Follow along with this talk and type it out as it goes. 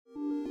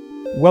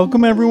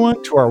Welcome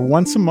everyone to our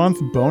once a month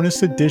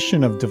bonus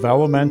edition of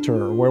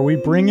Develomentor, where we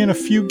bring in a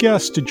few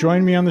guests to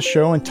join me on the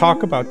show and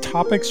talk about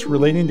topics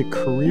relating to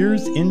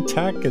careers in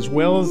tech, as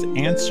well as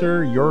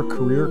answer your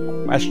career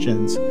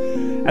questions.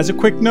 As a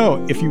quick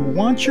note, if you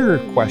want your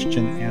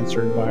question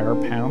answered by our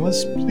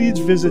panelists, please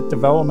visit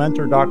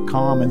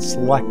develomentor.com and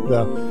select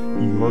the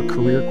Your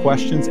Career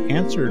Questions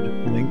Answered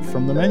link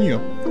from the menu.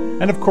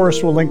 And of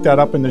course, we'll link that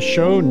up in the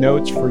show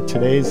notes for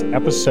today's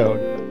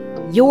episode.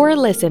 You're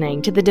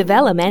listening to the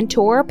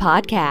Develomentor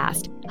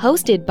podcast,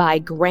 hosted by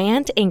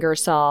Grant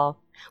Ingersoll.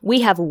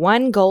 We have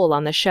one goal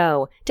on the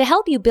show: to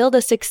help you build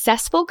a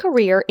successful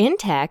career in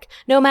tech,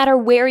 no matter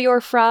where you're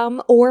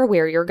from or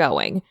where you're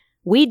going.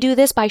 We do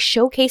this by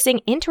showcasing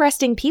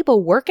interesting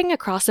people working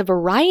across a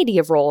variety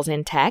of roles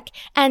in tech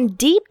and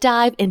deep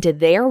dive into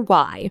their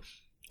why.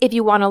 If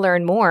you want to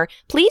learn more,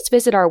 please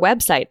visit our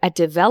website at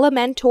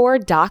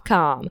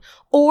develomentor.com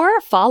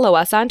or follow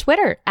us on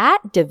Twitter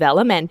at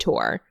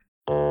Develomentor.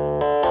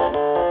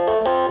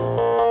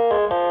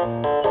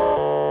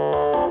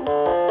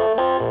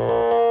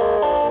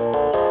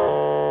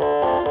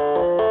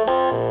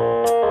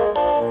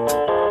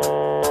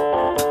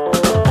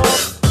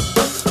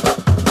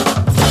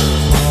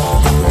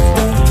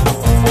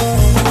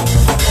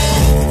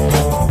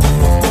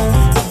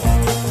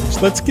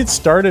 Let's get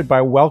started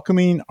by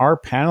welcoming our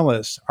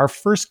panelists. Our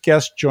first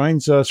guest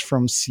joins us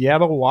from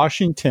Seattle,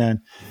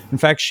 Washington. In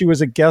fact, she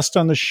was a guest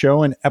on the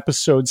show in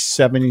episode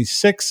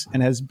 76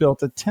 and has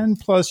built a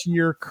 10-plus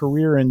year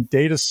career in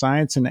data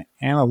science and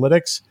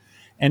analytics,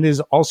 and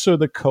is also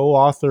the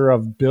co-author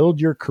of Build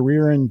Your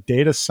Career in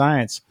Data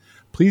Science.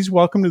 Please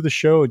welcome to the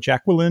show,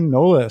 Jacqueline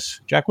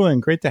Nolis. Jacqueline,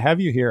 great to have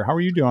you here. How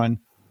are you doing?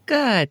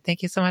 Good.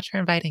 Thank you so much for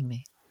inviting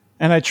me.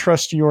 And I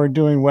trust you are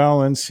doing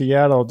well in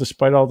Seattle,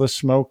 despite all the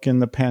smoke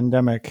and the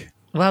pandemic.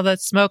 Well, the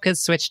smoke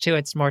has switched to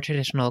its more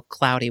traditional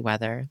cloudy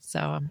weather, so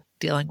I'm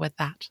dealing with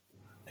that.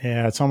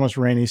 Yeah, it's almost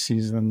rainy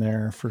season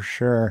there for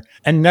sure.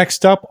 And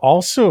next up,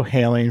 also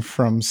hailing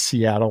from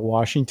Seattle,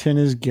 Washington,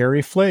 is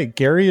Gary Flake.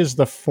 Gary is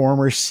the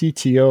former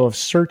CTO of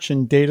Search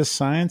and Data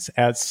Science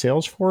at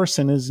Salesforce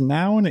and is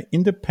now an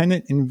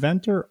independent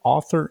inventor,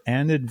 author,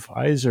 and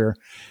advisor.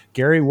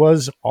 Gary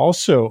was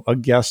also a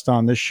guest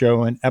on the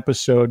show in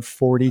episode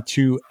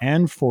 42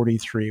 and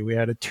 43. We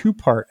had a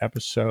two-part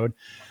episode.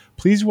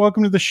 Please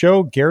welcome to the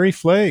show, Gary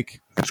Flake.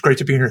 It's great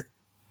to be here.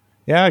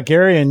 Yeah,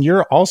 Gary, and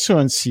you're also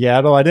in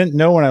Seattle. I didn't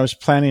know when I was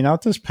planning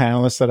out this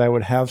panelist that I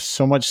would have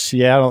so much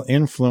Seattle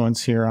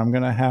influence here. I'm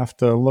going to have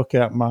to look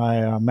at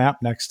my map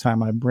next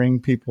time I bring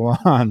people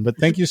on. But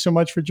thank you so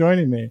much for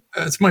joining me.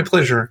 It's my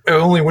pleasure. I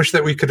only wish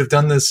that we could have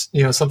done this,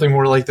 something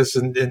more like this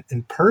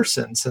in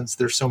person, since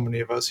there's so many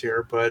of us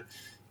here. But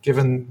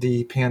given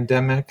the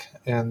pandemic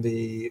and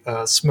the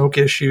smoke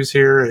issues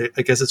here,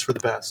 I guess it's for the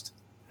best.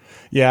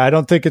 Yeah, I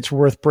don't think it's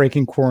worth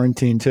breaking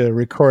quarantine to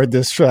record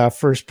this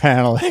first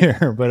panel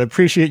here, but I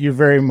appreciate you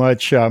very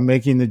much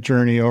making the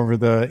journey over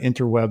the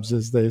interwebs,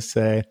 as they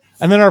say.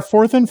 And then our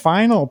fourth and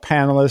final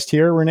panelist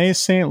here, Renee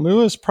St.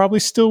 Louis, probably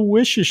still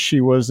wishes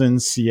she was in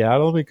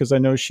Seattle, because I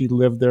know she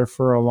lived there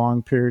for a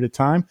long period of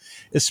time,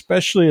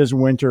 especially as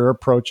winter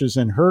approaches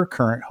in her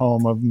current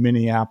home of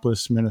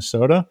Minneapolis,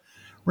 Minnesota.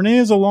 Renee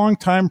is a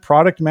longtime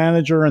product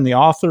manager and the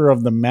author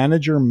of the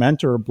Manager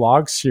Mentor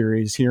blog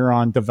series here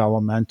on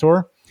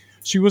Develomentor.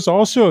 She was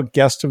also a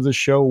guest of the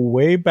show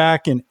way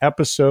back in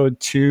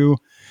episode 2,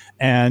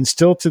 and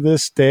still to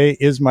this day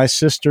is my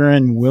sister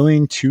and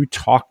willing to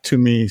talk to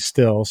me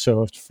still.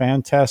 So it's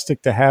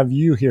fantastic to have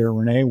you here,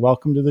 Renee.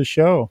 Welcome to the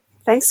show.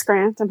 Thanks,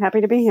 Grant. I'm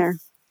happy to be here.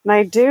 And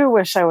I do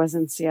wish I was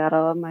in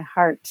Seattle. My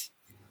heart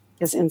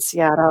is in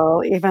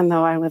Seattle, even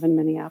though I live in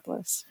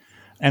Minneapolis.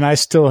 And I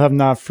still have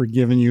not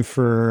forgiven you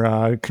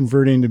for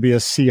converting to be a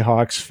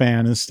Seahawks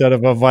fan instead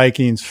of a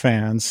Vikings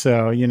fan.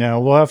 So,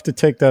 we'll have to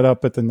take that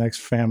up at the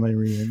next family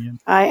reunion.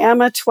 I am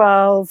a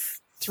 12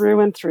 through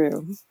and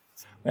through.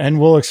 And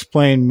we'll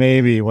explain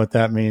maybe what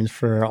that means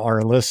for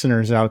our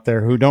listeners out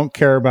there who don't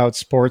care about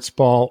sports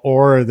ball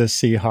or the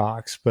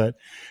Seahawks. But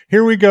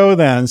here we go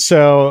then.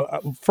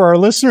 So for our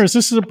listeners,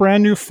 this is a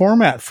brand new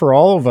format for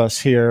all of us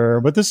here,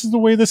 but this is the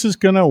way this is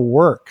going to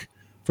work.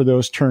 For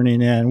those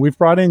turning in, we've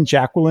brought in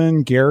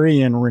Jacqueline,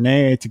 Gary, and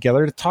Renee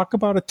together to talk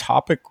about a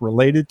topic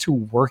related to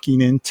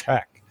working in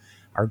tech.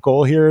 Our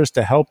goal here is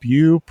to help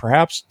you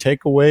perhaps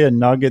take away a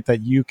nugget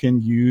that you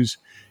can use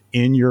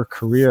in your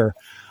career.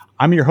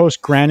 I'm your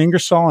host, Grant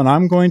Ingersoll, and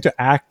I'm going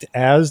to act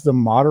as the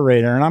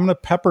moderator, and I'm going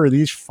to pepper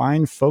these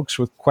fine folks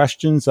with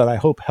questions that I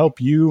hope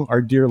help you,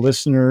 our dear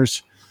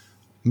listeners,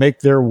 make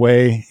their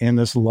way in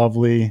this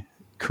lovely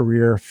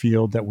career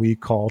field that we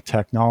call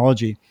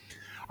technology.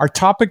 Our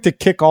topic to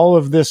kick all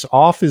of this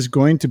off is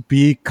going to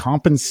be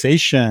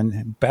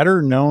compensation,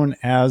 better known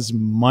as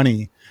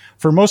money.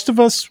 For most of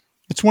us,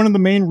 it's one of the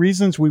main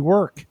reasons we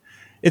work.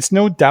 It's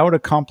no doubt a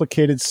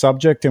complicated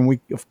subject, and we,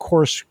 of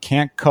course,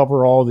 can't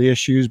cover all the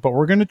issues, but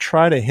we're going to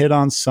try to hit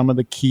on some of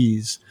the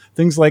keys.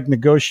 Things like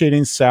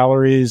negotiating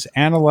salaries,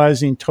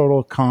 analyzing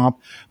total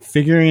comp,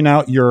 figuring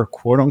out your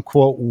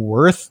quote-unquote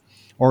worth,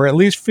 or at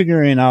least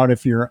figuring out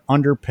if you're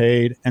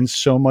underpaid, and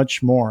so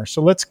much more.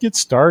 So let's get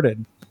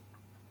started.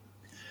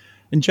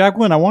 And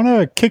Jacqueline, I want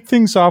to kick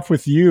things off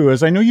with you,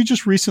 as I know you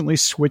just recently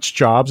switched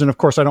jobs. And of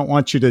course, I don't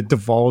want you to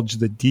divulge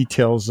the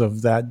details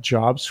of that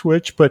job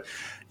switch, but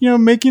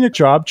making a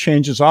job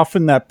change is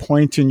often that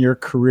point in your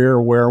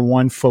career where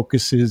one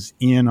focuses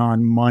in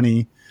on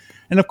money.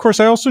 And of course,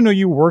 I also know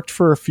you worked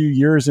for a few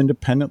years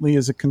independently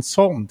as a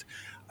consultant.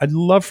 I'd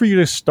love for you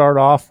to start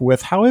off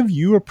with, how have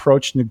you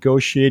approached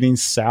negotiating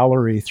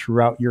salary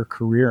throughout your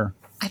career?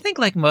 I think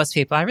like most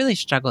people, I really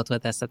struggled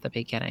with this at the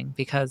beginning,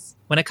 because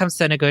when it comes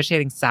to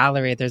negotiating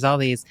salary, there's all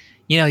these,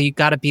 you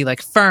got to be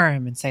like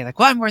firm and say like,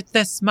 well, I'm worth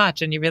this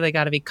much. And you really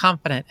got to be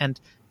confident. And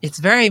it's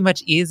very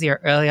much easier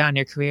early on in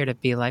your career to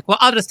be like, well,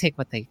 I'll just take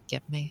what they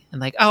give me.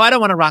 And like, oh, I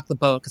don't want to rock the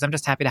boat because I'm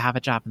just happy to have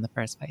a job in the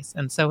first place.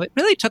 And so it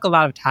really took a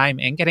lot of time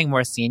in getting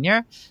more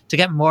senior to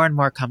get more and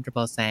more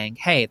comfortable saying,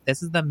 hey,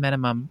 this is the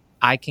minimum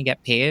I can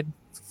get paid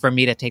for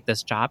me to take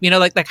this job.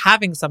 Like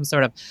having some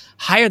sort of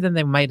higher than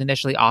they might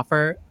initially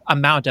offer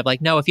amount of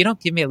like, no, if you don't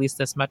give me at least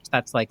this much,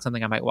 that's like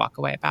something I might walk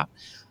away about.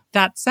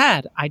 That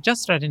said, I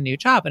just started a new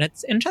job, and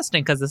it's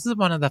interesting because this is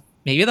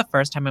maybe the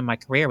first time in my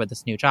career with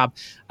this new job.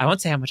 I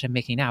won't say how much I'm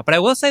making now, but I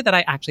will say that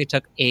I actually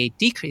took a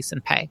decrease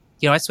in pay.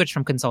 I switched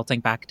from consulting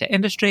back to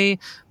industry,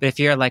 but if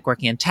you're like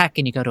working in tech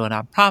and you go to a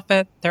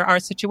nonprofit, there are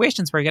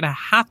situations where you're going to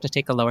have to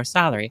take a lower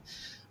salary.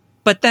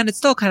 But then it's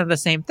still kind of the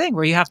same thing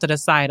where you have to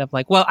decide of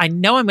like, well, I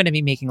know I'm going to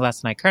be making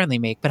less than I currently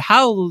make, but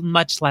how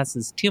much less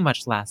is too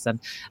much less? And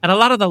a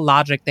lot of the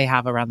logic they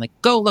have around like,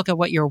 go look at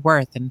what you're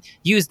worth and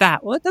use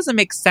that. Well, it doesn't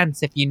make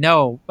sense if you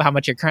know how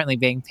much you're currently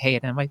being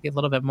paid, and it might be a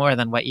little bit more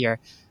than what you're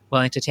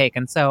willing to take.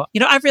 And so,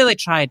 I've really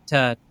tried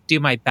to do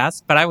my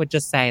best, but I would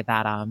just say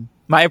that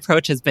my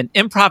approach has been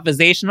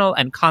improvisational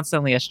and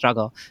constantly a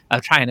struggle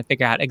of trying to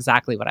figure out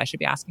exactly what I should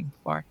be asking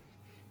for.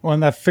 Well,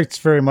 and that fits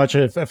very much.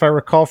 If I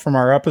recall from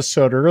our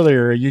episode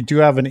earlier, you do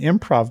have an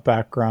improv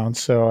background.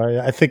 So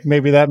I think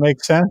maybe that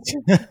makes sense.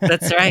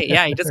 That's right.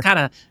 Yeah. You just kind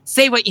of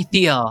say what you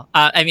feel.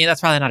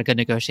 That's probably not a good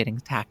negotiating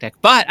tactic.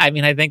 But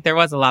I think there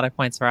was a lot of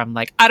points where I'm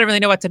like, I don't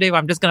really know what to do.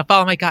 I'm just going to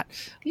follow my gut.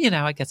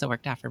 I guess it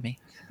worked out for me.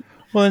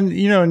 Well,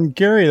 and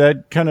Gary,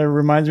 that kind of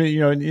reminds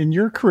me, in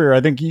your career, I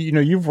think,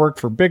 you've worked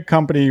for big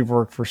company, you've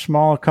worked for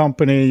small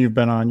company, you've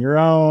been on your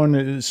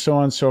own, so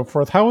on and so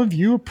forth. How have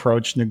you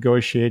approached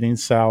negotiating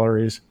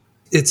salaries?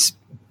 It's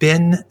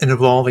been an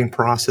evolving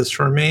process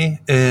for me.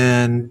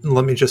 And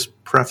let me just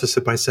preface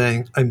it by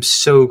saying I'm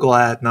so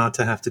glad not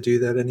to have to do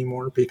that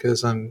anymore,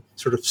 because I'm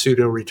sort of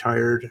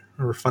pseudo-retired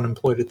or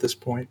unemployed at this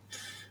point.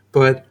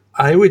 But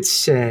I would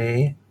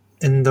say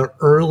in the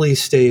early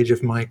stage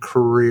of my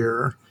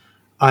career,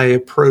 I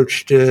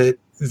approached it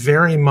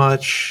very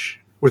much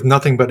with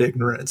nothing but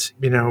ignorance.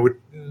 Would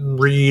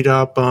read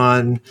up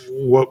on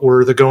what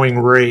were the going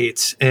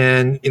rates.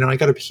 And, I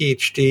got a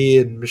PhD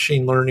in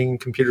machine learning,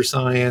 computer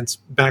science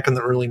back in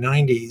the early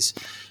 90s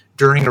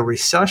during a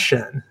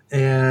recession.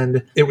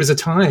 And it was a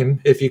time,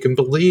 if you can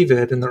believe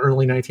it, in the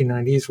early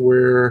 1990s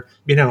where,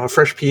 a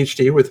fresh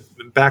PhD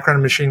with background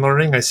in machine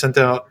learning, I sent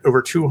out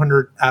over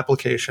 200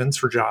 applications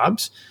for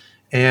jobs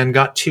and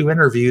got 2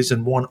 interviews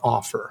and 1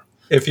 offer.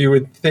 If you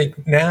would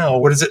think now,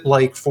 what is it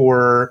like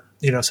for,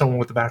 someone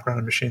with a background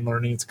in machine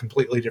learning? It's a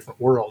completely different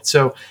world.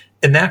 So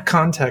in that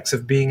context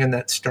of being in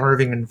that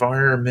starving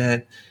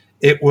environment,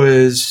 it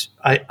was,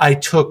 I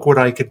took what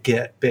I could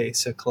get,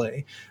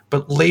 basically.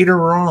 But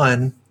later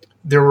on,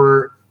 there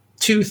were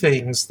 2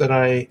 things that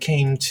I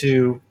came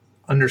to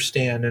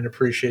understand and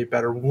appreciate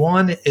better.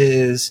 One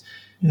is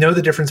know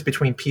the difference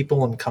between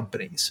people and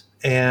companies.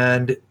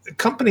 And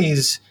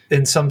companies,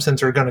 in some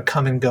sense, are going to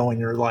come and go in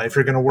your life.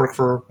 You're going to work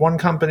for one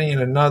company and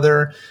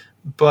another.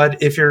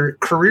 But if your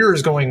career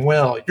is going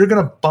well, you're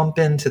going to bump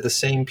into the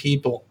same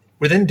people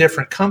within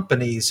different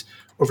companies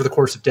over the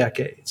course of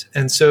decades.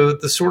 And so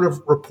the sort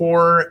of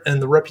rapport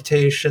and the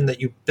reputation that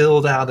you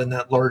build out in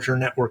that larger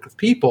network of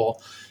people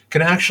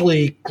can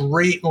actually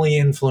greatly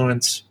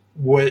influence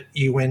what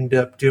you end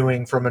up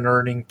doing from an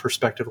earning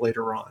perspective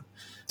later on.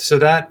 So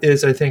that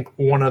is, I think,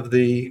 one of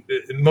the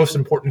most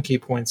important key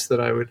points that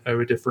I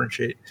would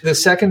differentiate. The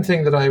second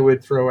thing that I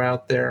would throw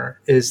out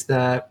there is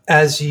that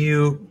as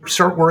you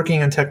start working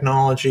in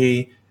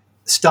technology,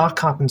 stock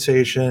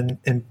compensation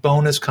and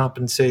bonus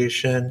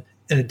compensation,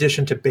 in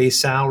addition to base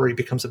salary,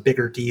 becomes a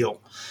bigger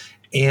deal.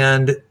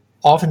 And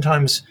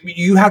oftentimes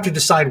you have to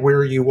decide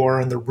where you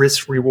are on the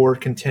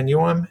risk-reward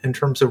continuum in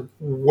terms of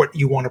what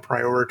you want to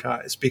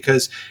prioritize,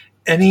 because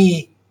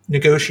any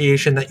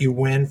negotiation that you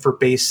win for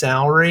base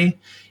salary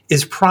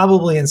is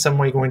probably in some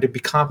way going to be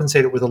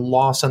compensated with a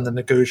loss on the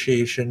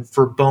negotiation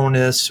for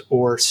bonus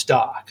or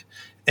stock.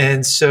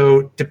 And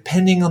so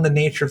depending on the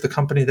nature of the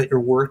company that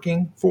you're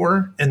working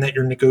for and that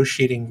you're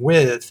negotiating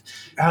with,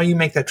 how you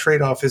make that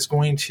trade-off is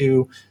going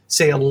to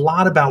say a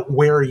lot about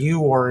where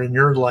you are in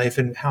your life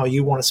and how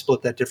you want to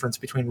split that difference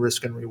between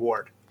risk and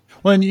reward.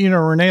 Well, and,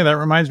 Renee, that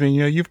reminds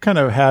me, you've kind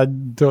of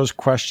had those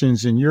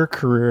questions in your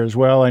career as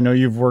well. I know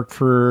you've worked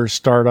for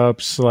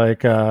startups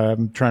like,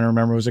 I'm trying to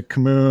remember, was it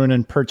Comoon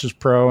and Purchase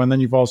Pro? And then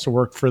you've also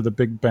worked for the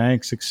big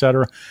banks, et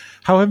cetera.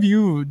 How have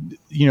you,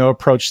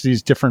 approached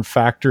these different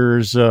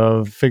factors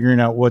of figuring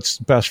out what's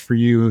best for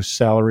you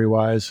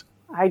salary-wise?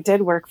 I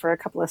did work for a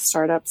couple of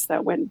startups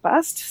that went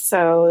bust.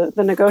 So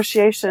the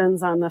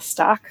negotiations on the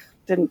stock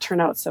didn't turn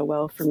out so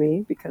well for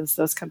me because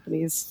those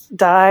companies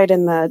died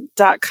in the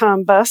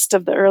dot-com bust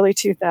of the early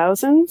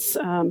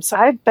 2000s. So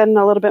I've been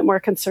a little bit more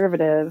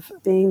conservative.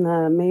 Being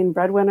the main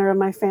breadwinner of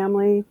my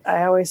family,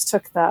 I always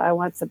took I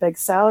want the big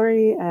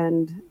salary,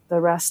 and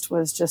the rest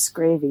was just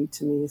gravy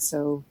to me.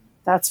 So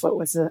that's what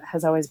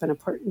has always been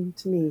important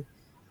to me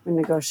when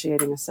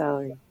negotiating a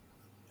salary.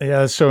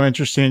 Yeah, it's so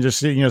interesting.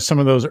 Just, some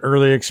of those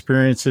early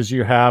experiences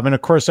you have. And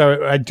of course,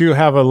 I do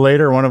have a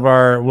later one of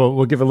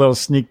we'll give a little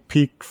sneak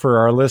peek for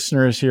our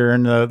listeners here.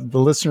 And the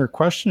listener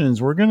questions,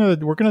 we're going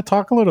to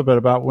talk a little bit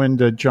about when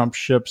to jump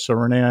ship. So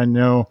Renee, I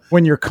know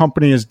when your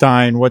company is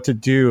dying, what to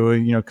do,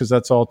 because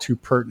that's all too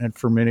pertinent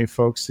for many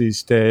folks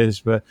these days,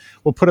 but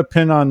we'll put a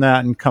pin on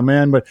that and come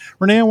in. But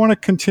Renee, I want to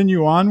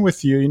continue on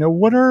with you.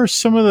 What are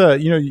some of the,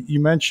 you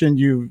mentioned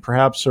you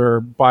perhaps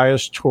are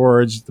biased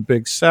towards the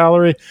big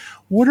salary.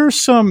 What are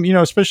some,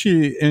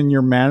 especially in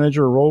your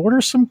manager role, what are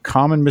some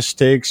common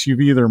mistakes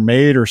you've either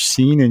made or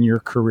seen in your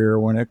career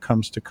when it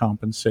comes to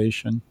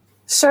compensation?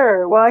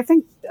 Sure. Well, I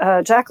think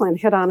Jacqueline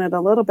hit on it a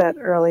little bit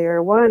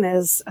earlier. One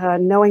is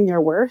knowing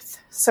your worth.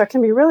 So it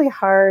can be really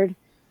hard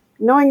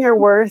knowing your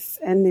worth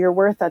and your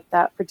worth at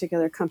that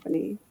particular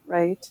company,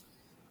 right?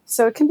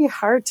 So it can be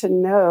hard to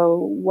know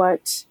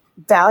what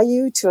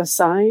value to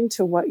assign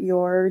to what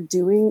you're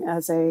doing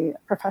as a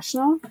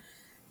professional.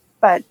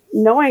 But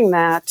knowing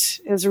that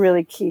is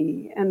really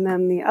key. And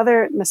then the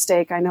other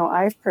mistake I know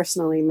I've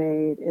personally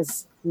made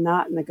is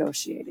not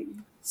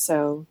negotiating.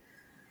 So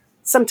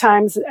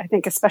sometimes I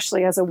think,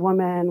 especially as a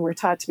woman, we're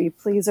taught to be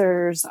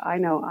pleasers. I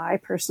know I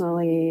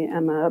personally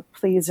am a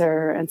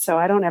pleaser. And so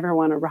I don't ever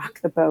want to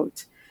rock the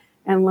boat.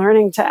 And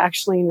learning to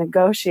actually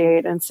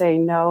negotiate and say,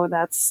 no,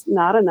 that's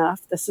not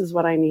enough. This is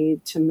what I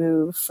need to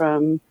move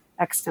from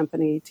X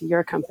company to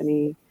your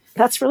company.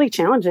 That's really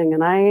challenging.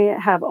 And I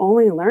have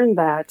only learned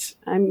that.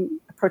 I'm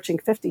approaching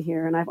 50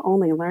 here, and I've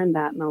only learned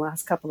that in the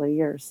last couple of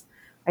years.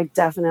 I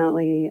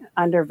definitely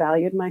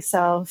undervalued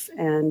myself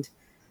and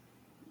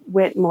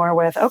went more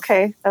with,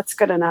 okay, that's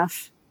good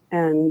enough,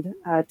 and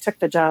took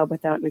the job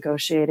without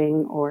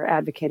negotiating or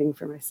advocating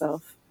for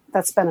myself.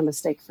 That's been a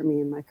mistake for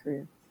me in my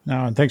career.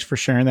 No, and thanks for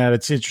sharing that.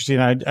 It's interesting.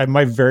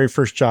 My very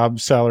first job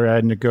salary I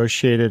had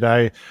negotiated,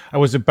 I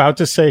was about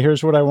to say,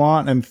 here's what I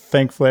want. And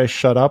thankfully I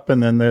shut up.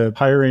 And then the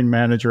hiring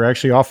manager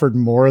actually offered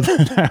more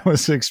than I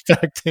was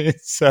expecting.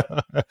 So,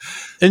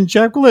 and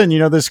Jacqueline,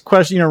 this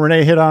question,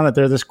 Renee hit on it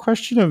there, this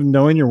question of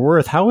knowing your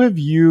worth. How have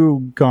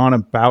you gone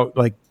about,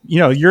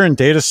 you're in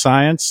data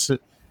science.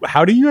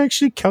 How do you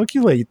actually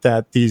calculate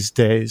that these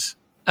days?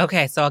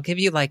 Okay. So I'll give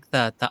you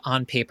the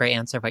on paper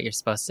answer of what you're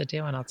supposed to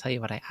do. And I'll tell you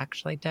what I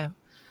actually do.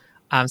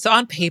 So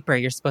on paper,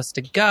 you're supposed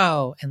to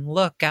go and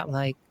look at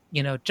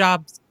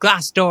jobs,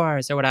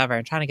 Glassdoors or whatever,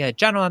 and trying to get a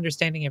general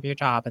understanding of your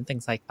job and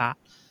things like that.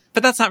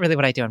 But that's not really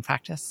what I do in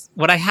practice.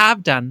 What I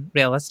have done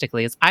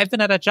realistically is I've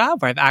been at a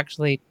job where I've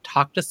actually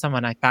talked to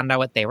someone. I found out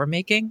what they were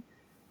making,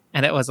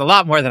 and it was a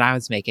lot more than I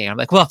was making. I'm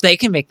like, well, if they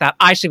can make that,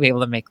 I should be able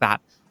to make that.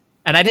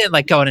 And I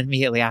didn't go and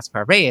immediately ask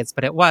for a raise,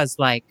 but it was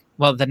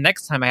well, the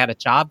next time I had a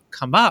job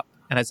come up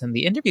and I was in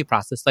the interview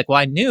process,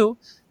 I knew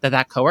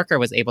that coworker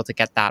was able to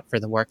get that for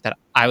the work that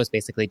I was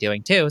basically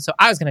doing too. So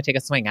I was going to take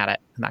a swing at it,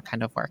 and that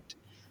kind of worked.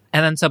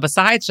 And then so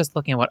besides just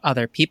looking at what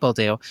other people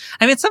do,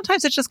 I mean,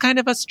 sometimes it's just kind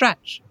of a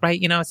stretch,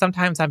 right?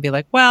 Sometimes I'd be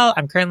like, well,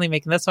 I'm currently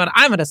making this one.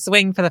 I'm going to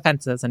swing for the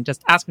fences and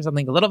just ask for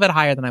something a little bit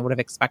higher than I would have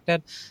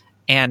expected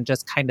and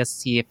just kind of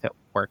see if it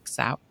works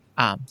out.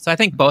 So I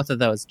think both of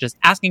those, just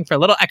asking for a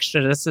little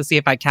extra just to see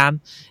if I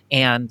can,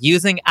 and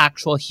using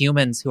actual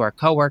humans who are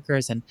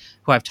coworkers and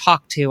who I've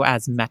talked to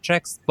as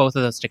metrics, both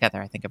of those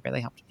together, I think have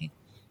really helped me.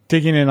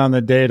 Digging in on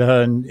the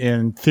data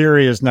in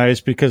theory is nice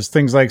because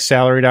things like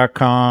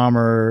salary.com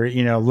or,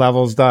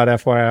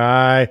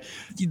 levels.fyi,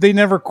 they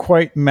never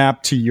quite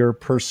map to your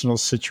personal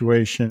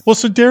situation. Well,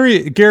 so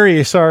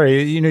Gary,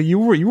 sorry,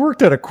 you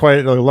worked at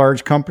quite a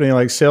large company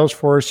like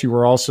Salesforce. You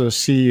were also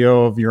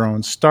CEO of your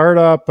own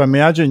startup. I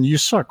imagine you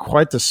saw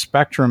quite the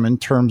spectrum in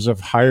terms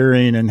of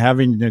hiring and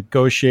having to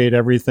negotiate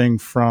everything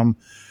from,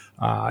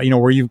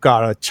 where you've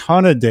got a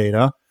ton of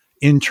data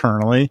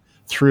internally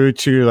through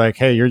to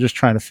hey, you're just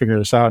trying to figure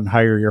this out and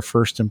hire your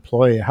first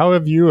employee. How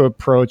have you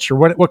approached, or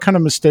what kind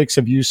of mistakes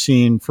have you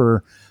seen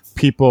for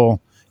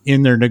people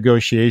in their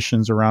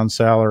negotiations around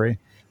salary?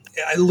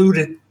 I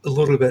alluded a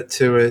little bit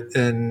to it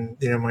in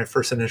my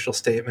first initial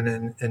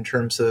statement in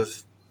terms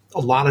of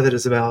a lot of it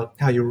is about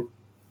how you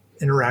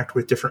interact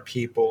with different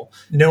people.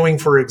 Knowing,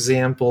 for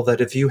example, that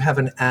if you have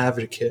an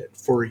advocate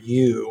for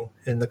you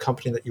in the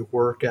company that you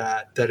work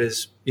at that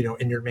is,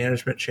 in your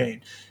management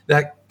chain,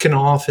 that can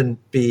often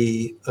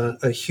be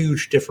a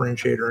huge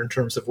differentiator in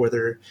terms of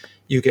whether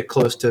you get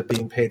close to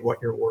being paid what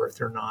you're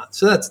worth or not.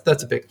 So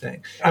that's a big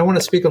thing. I want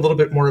to speak a little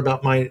bit more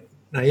about my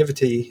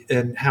naivety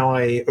and how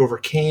I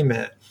overcame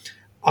it.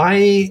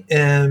 I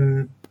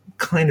am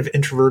kind of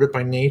introverted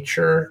by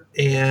nature,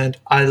 and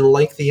I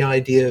like the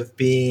idea of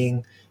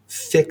being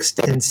fixed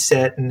and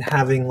set and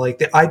having like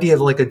the idea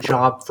of like a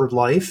job for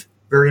life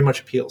very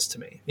much appeals to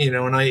me.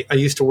 And I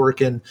used to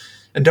work in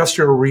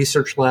industrial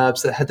research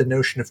labs that had the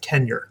notion of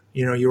tenure.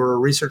 You were a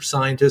research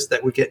scientist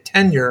that would get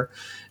tenure.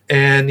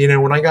 And,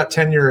 when I got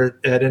tenure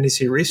at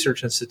NEC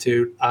Research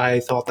Institute, I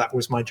thought that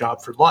was my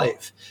job for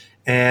life.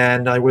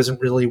 And I wasn't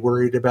really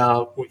worried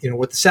about,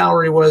 what the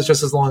salary was,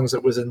 just as long as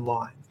it was in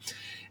line.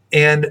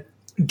 And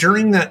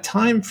during that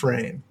time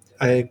frame,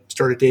 I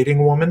started dating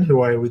a woman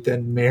who I would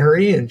then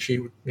marry, and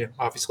she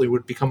obviously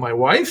would become my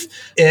wife.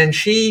 And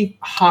she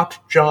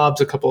hopped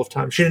jobs a couple of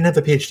times. She didn't have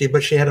a PhD,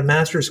 but she had a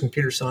master's in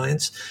computer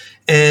science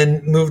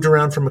and moved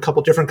around from a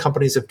couple different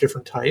companies of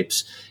different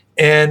types.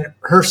 And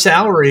her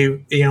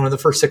salary, in the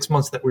first 6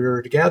 months that we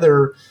were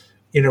together,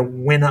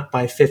 went up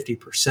by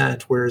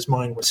 50%, whereas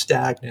mine was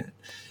stagnant.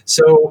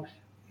 So,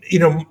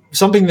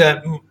 something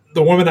that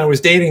the woman I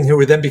was dating, who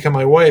would then become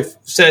my wife,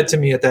 said to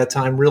me at that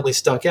time really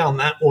stuck out. And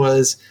that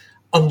was,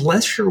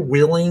 unless you're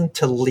willing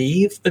to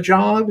leave a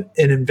job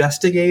and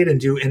investigate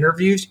and do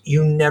interviews,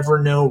 you never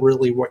know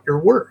really what you're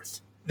worth.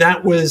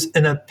 That was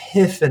an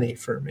epiphany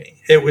for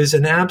me. It was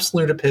an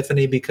absolute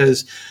epiphany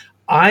because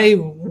I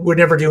would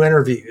never do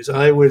interviews.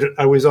 I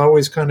was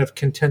always kind of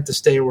content to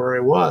stay where I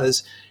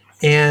was.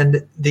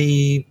 And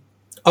the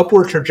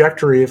upward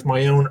trajectory of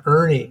my own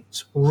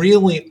earnings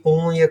really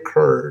only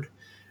occurred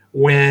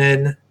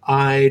when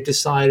I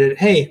decided,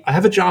 hey, I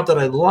have a job that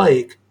I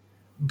like,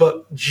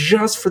 but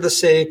just for the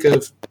sake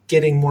of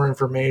getting more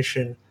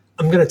information,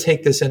 I'm going to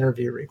take this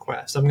interview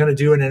request. I'm going to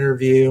do an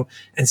interview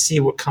and see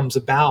what comes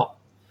about.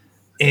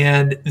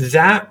 And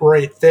that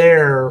right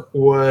there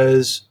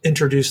was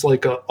introduced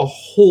like a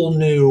whole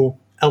new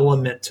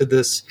element to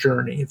this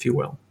journey, if you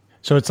will.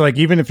 So it's like,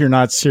 even if you're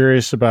not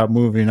serious about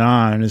moving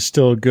on, it's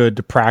still good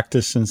to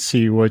practice and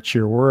see what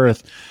you're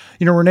worth.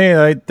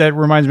 Renee, that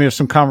reminds me of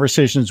some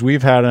conversations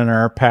we've had in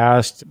our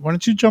past. Why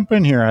don't you jump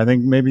in here? I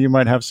think maybe you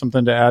might have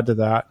something to add to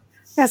that.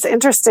 Yeah, it's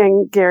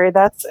interesting, Gary.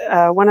 That's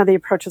one of the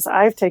approaches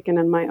I've taken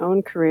in my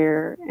own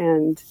career,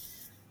 and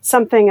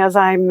something as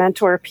I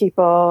mentor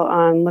people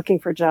on looking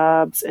for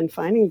jobs and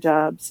finding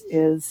jobs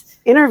is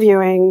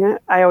interviewing.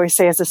 I always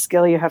say, is a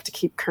skill you have to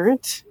keep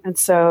current. And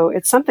so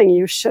it's something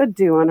you should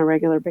do on a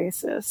regular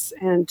basis.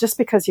 And just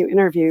because you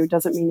interview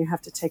doesn't mean you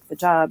have to take the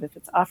job if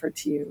it's offered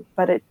to you,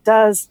 but it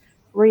does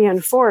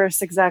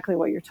reinforce exactly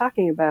what you're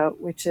talking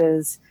about, which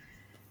is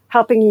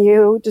helping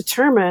you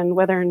determine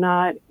whether or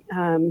not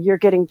you're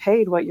getting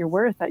paid what you're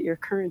worth at your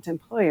current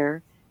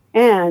employer.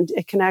 And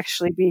it can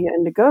actually be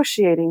a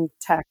negotiating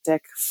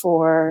tactic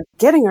for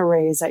getting a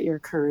raise at your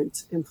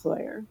current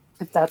employer,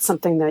 if that's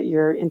something that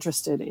you're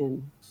interested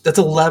in. That's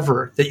a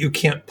lever that you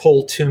can't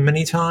pull too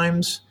many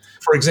times.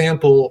 For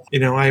example,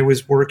 I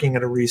was working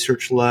at a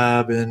research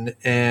lab and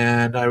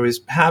I was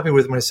happy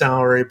with my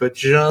salary, but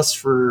just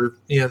for,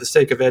 the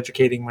sake of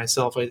educating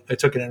myself, I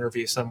took an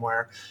interview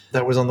somewhere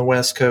that was on the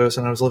West Coast,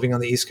 and I was living on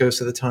the East Coast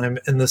at the time.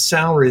 And the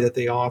salary that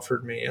they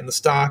offered me and the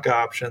stock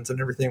options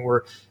and everything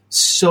were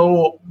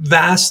so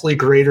vastly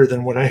greater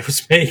than what I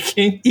was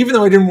making. Even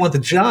though I didn't want the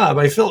job,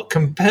 I felt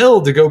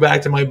compelled to go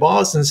back to my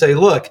boss and say,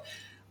 look,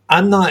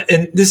 I'm not,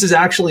 and this is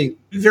actually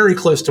very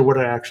close to what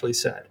I actually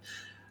said.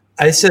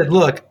 I said,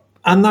 look,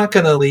 I'm not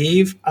going to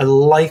leave. I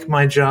like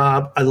my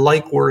job. I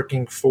like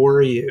working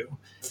for you.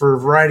 For a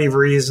variety of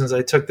reasons,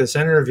 I took this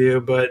interview,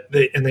 but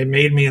they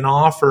made me an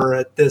offer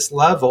at this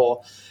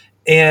level.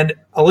 And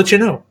I'll let you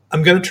know,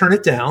 I'm going to turn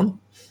it down.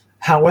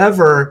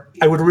 However,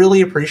 I would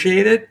really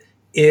appreciate it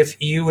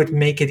if you would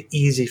make it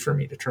easy for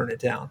me to turn it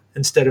down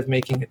instead of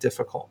making it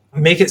difficult.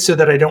 Make it so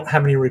that I don't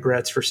have any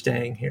regrets for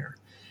staying here.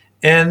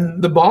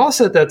 And the boss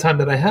at that time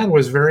that I had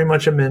was very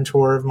much a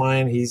mentor of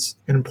mine. He's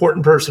an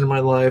important person in my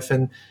life.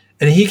 And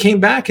he came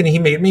back and he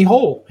made me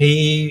whole.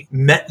 He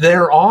met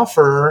their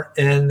offer,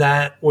 and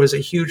that was a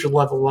huge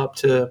level up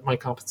to my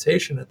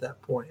compensation at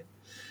that point.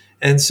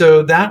 And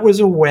so that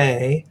was a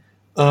way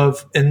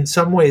of, in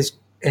some ways,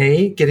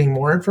 A, getting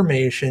more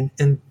information,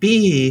 and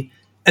B,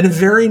 in a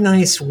very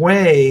nice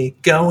way,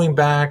 going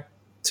back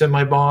to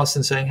my boss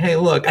and saying, hey,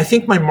 look, I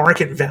think my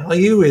market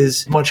value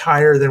is much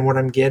higher than what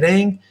I'm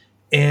getting.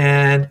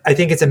 And I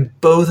think it's in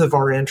both of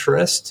our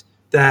interests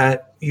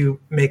that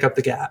you make up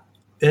the gap.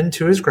 And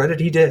to his credit,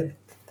 he did.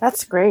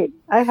 That's great.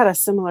 I had a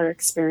similar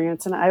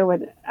experience, and I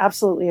would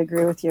absolutely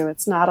agree with you.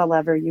 It's not a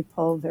lever you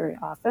pull very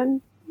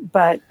often,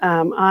 but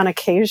on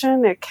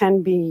occasion, it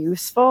can be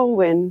useful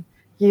when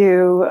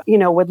you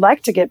would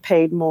like to get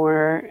paid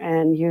more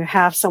and you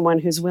have someone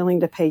who's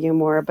willing to pay you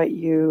more, but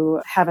you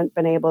haven't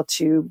been able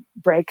to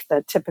break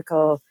the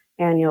typical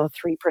annual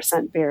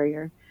 3%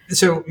 barrier.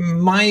 So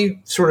my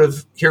sort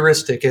of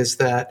heuristic is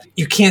that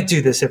you can't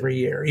do this every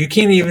year. You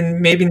can't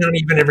even, maybe not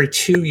even every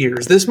 2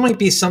 years. This might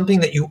be something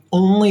that you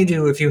only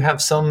do if you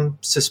have some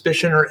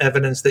suspicion or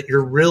evidence that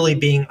you're really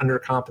being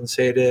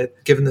undercompensated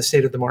given the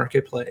state of the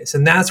marketplace.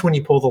 And that's when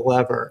you pull the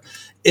lever.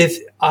 If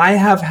I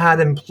have had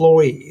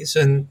employees,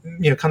 and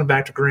kind of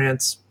back to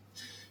Grant's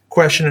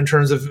question in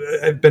terms of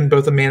I've been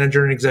both a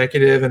manager and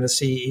executive and a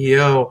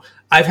CEO,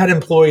 I've had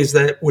employees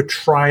that would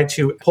try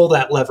to pull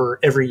that lever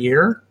every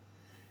year.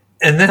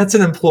 And that's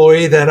an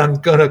employee that I'm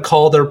going to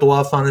call their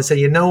bluff on and say,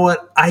 you know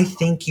what? I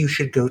think you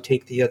should go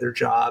take the other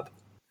job.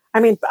 I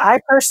mean,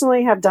 I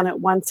personally have done it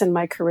once in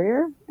my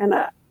career, and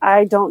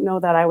I don't know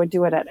that I would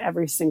do it at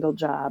every single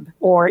job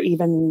or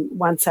even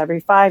once every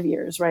 5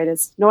 years, right?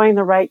 It's knowing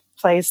the right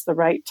place, the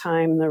right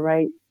time, the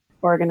right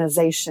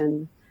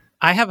organization.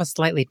 I have a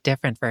slightly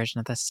different version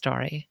of this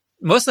story.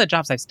 Most of the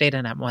jobs I've stayed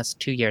in at was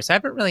 2 years. So I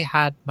haven't really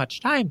had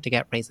much time to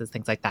get raises,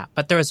 things like that.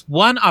 But there was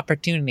one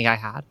opportunity I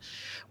had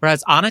where I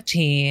was on a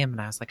team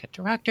and I was like a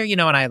director, and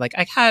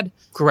I had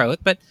growth,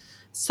 but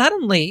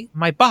suddenly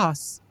my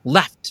boss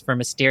left for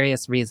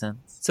mysterious reasons.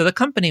 So the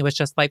company was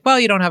just like, well,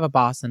 you don't have a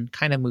boss, and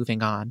kind of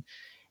moving on.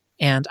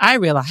 And I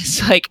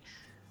realized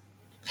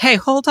hey,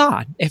 hold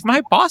on. If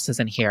my boss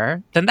isn't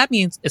here, then that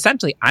means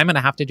essentially I'm going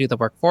to have to do the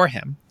work for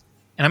him.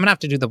 And I'm going to have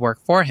to do the work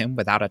for him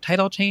without a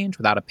title change,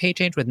 without a pay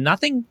change, with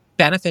nothing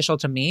beneficial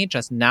to me.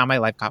 Just now my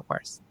life got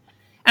worse.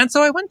 And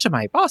so I went to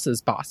my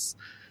boss's boss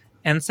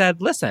and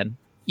said, listen,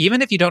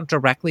 even if you don't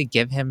directly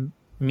give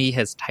me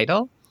his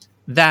title,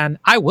 then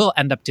I will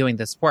end up doing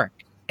this work.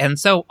 And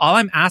so all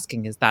I'm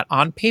asking is that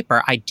on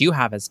paper, I do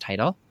have his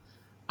title.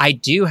 I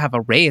do have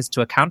a raise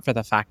to account for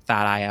the fact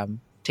that I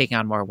am taking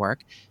on more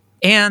work.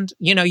 And,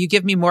 you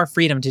give me more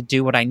freedom to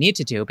do what I need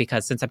to do,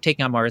 because since I'm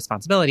taking on more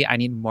responsibility, I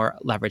need more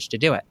leverage to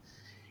do it.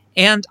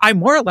 And I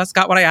more or less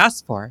got what I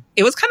asked for.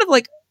 It was kind of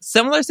like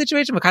similar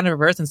situation, but kind of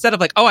reverse. Instead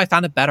of I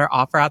found a better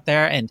offer out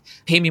there and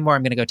pay me more,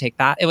 I'm going to go take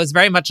that. It was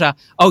very much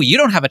you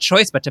don't have a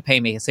choice but to pay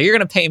me. So you're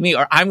going to pay me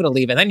or I'm going to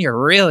leave. And then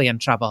you're really in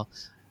trouble.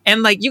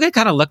 And you could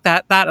kind of look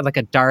at that at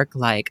a dark,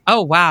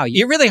 oh, wow,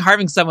 you're really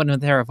harming someone when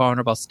they're a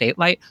vulnerable state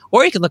light.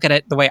 Or you could look at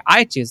it the way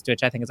I choose to,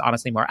 which I think is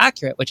honestly more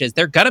accurate, which is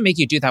they're going to make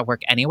you do that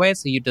work anyway.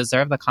 So you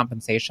deserve the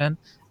compensation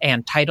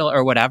and title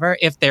or whatever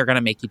if they're going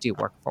to make you do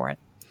work for it.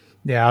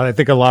 Yeah, I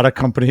think a lot of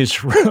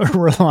companies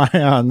rely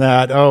on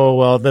that. Oh,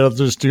 well, they'll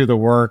just do the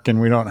work and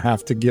we don't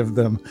have to give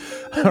them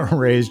a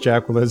raise.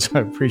 Jacqueline, I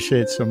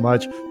appreciate so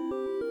much.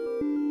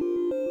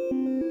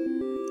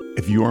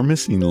 If you are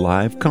missing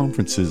live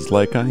conferences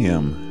like I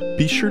am,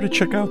 be sure to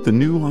check out the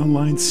new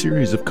online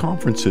series of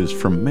conferences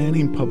from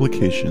Manning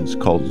Publications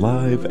called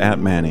Live at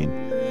Manning.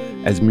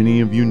 As many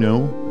of you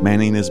know,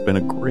 Manning has been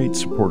a great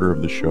supporter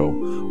of the show,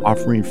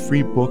 offering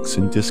free books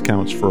and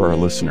discounts for our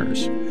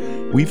listeners.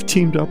 We've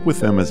teamed up with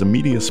them as a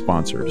media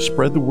sponsor to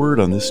spread the word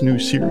on this new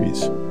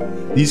series.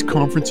 These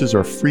conferences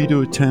are free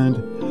to attend,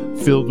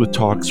 filled with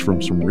talks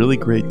from some really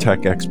great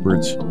tech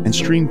experts, and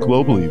streamed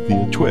globally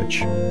via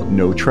Twitch.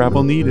 No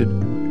travel needed.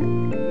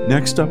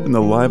 Next up in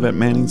the Live at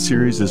Manning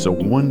series is a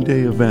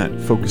one-day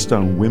event focused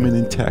on women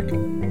in tech.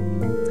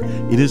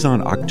 It is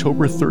on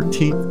October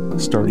 13th,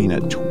 starting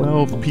at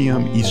 12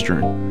 p.m.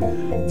 Eastern.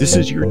 This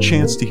is your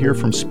chance to hear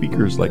from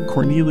speakers like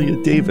Cornelia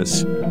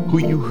Davis, who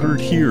you heard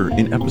here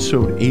in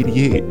episode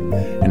 88,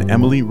 and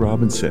Emily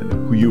Robinson,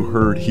 who you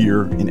heard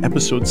here in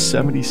episode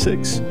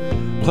 76.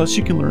 Plus,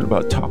 you can learn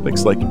about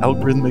topics like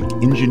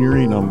algorithmic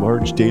engineering on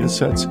large data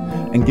sets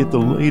and get the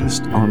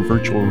latest on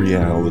virtual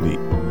reality.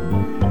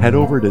 Head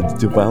over to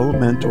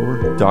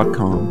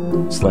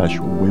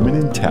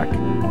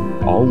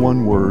develomentor.com/womenintech, all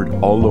one word,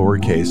 all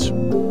lowercase,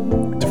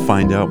 to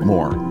find out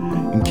more.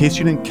 In case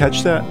you didn't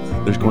catch that,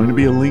 there's going to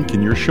be a link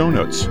in your show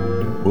notes.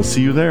 We'll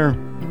see you there.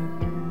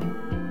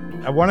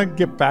 I want to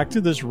get back to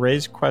this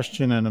raise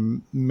question in a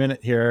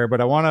minute here,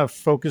 but I want to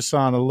focus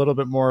on a little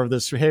bit more of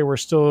this. Hey, we're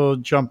still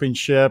jumping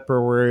ship,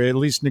 or we're at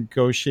least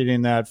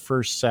negotiating that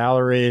first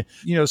salary.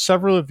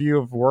 Several of you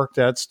have worked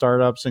at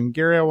startups, and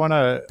Gary, I want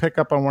to pick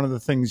up on one of the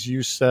things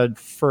you said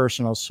first,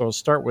 and I'll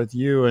start with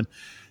you and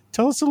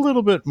tell us a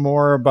little bit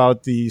more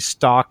about the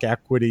stock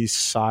equity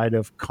side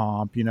of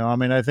comp.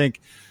 I think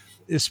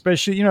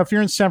especially, if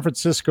you're in San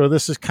Francisco,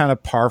 this is kind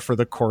of par for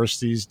the course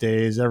these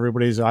days.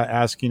 Everybody's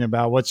asking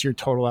about what's your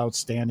total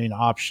outstanding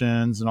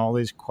options and all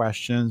these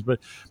questions. But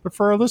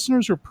for our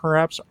listeners who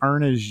perhaps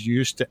aren't as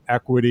used to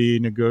equity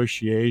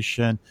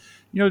negotiation,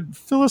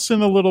 fill us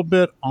in a little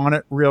bit on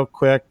it real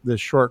quick, the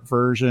short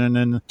version,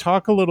 and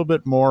talk a little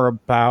bit more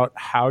about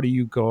how do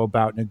you go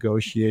about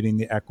negotiating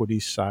the equity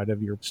side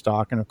of your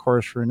stock. And of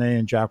course, Renee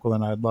and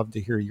Jacqueline, I'd love to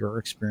hear your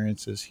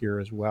experiences here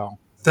as well.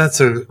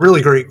 That's a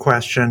really great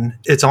question.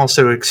 It's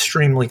also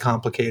extremely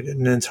complicated,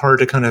 and it's hard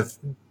to kind of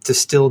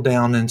distill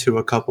down into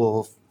a couple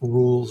of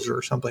rules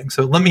or something.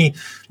 So let me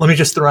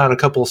just throw out a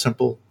couple of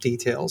simple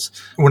details.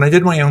 When I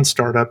did my own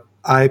startup,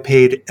 I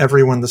paid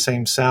everyone the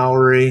same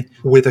salary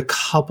with a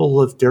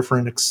couple of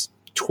different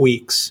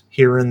tweaks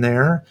here and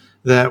there.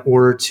 that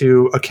were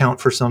to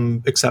account for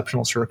some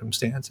exceptional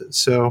circumstances.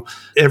 So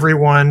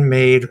everyone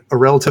made a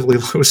relatively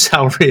low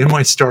salary in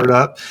my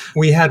startup.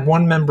 We had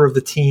one member of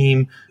the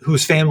team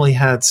whose family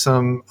had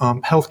some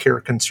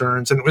healthcare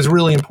concerns, and it was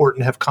really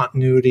important to have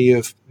continuity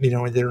of,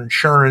 their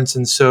insurance.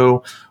 And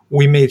so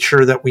we made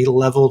sure that we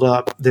leveled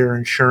up their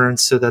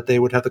insurance so that they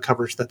would have the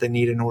coverage that they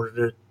need in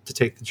order to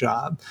take the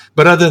job.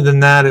 But other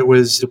than that, it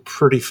was a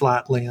pretty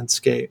flat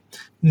landscape.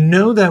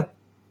 Know that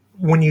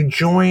when you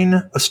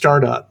join a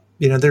startup,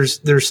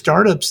 there's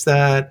startups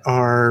that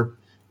are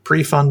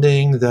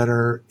pre-funding, that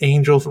are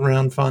angel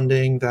round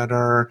funding, that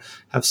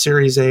have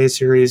Series A,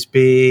 Series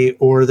B,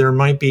 or there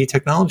might be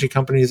technology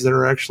companies that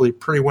are actually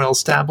pretty well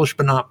established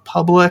but not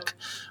public,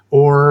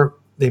 or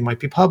they might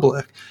be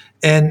public.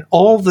 And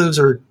all of those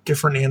are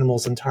different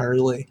animals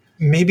entirely.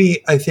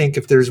 Maybe I think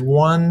if there's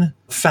one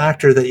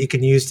factor that you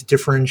can use to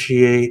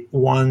differentiate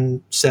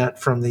one set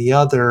from the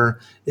other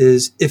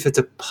is if it's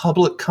a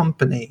public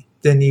company,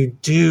 then you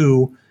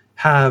do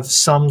have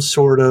some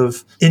sort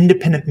of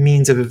independent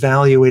means of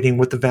evaluating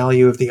what the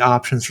value of the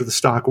options or the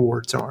stock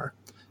awards are.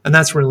 And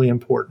that's really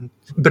important.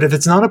 But if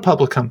it's not a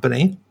public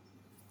company,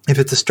 if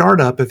it's a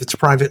startup, if it's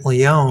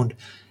privately owned,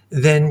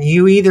 then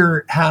you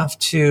either have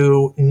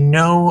to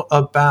know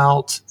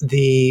about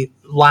the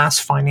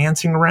last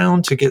financing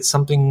round to get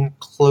something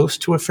close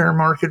to a fair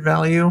market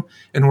value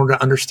in order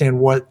to understand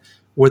what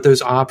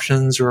those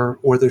options or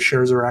those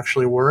shares are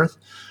actually worth,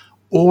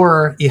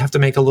 or you have to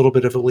make a little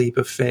bit of a leap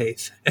of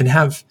faith and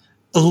have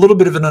a little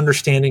bit of an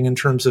understanding in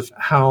terms of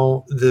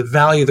how the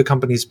value of the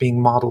company is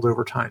being modeled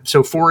over time.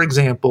 So, for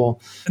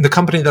example, the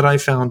company that I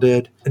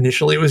founded,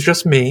 initially it was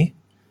just me.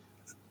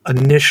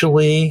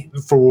 Initially,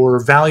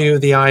 for value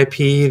of the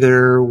IP,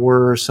 there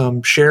were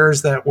some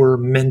shares that were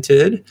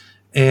minted,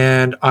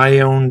 and I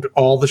owned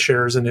all the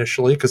shares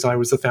initially because I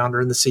was the founder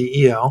and the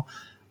CEO.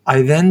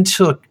 I then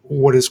took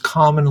what is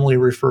commonly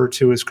referred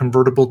to as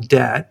convertible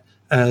debt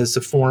as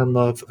a form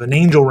of an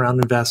angel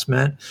round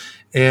investment,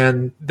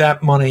 and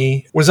that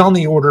money was on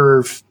the order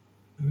of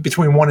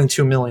between $1 and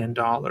 $2 million.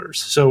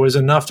 So it was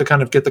enough to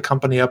kind of get the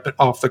company up and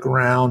off the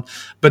ground,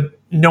 but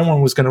no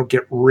one was going to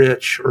get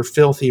rich or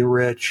filthy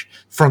rich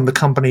from the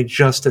company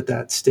just at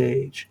that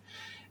stage.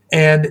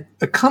 And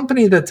a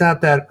company that's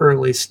at that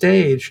early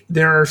stage,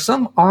 there are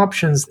some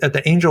options at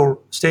the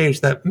angel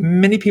stage that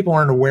many people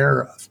aren't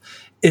aware of.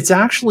 It's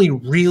actually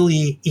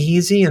really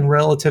easy and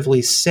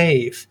relatively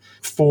safe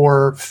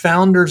for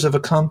founders of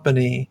a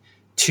company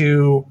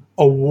to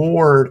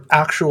award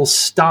actual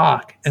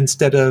stock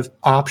instead of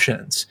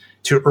options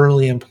to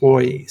early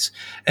employees.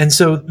 And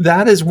so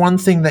that is one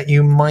thing that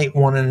you might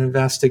want to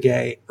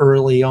investigate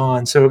early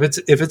on. So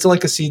if it's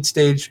like a seed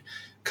stage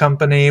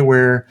company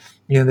where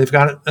they've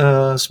got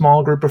a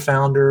small group of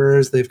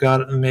founders, they've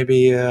got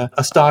maybe a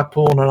stock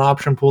pool and an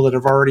option pool that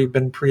have already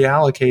been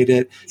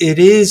pre-allocated, it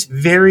is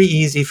very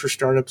easy for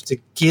startups to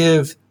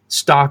give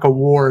stock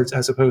awards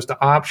as opposed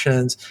to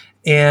options.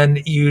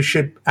 And you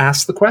should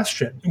ask the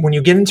question. When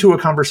you get into a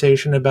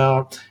conversation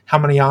about how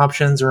many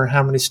options or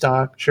how many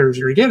stock shares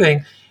you're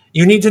giving,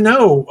 you need to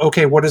know,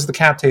 okay, what is the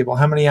cap table?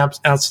 How many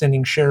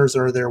outstanding shares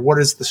are there? What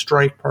is the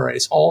strike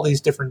price? All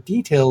these different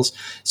details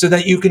so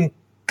that you can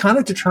kind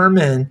of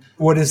determine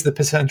what is the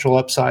potential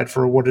upside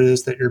for what it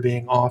is that you're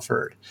being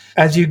offered.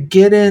 As you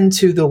get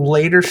into the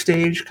later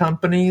stage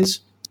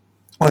companies,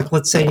 like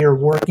let's say you're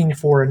working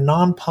for a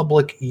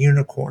non-public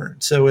unicorn.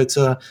 So it's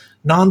a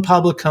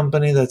non-public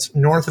company that's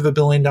north of $1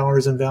 billion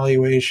in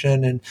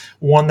valuation and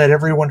one that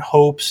everyone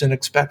hopes and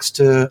expects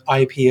to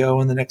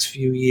IPO in the next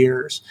few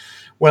years.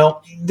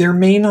 Well, there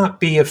may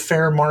not be a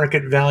fair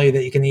market value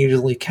that you can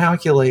easily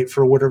calculate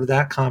for whatever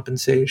that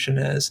compensation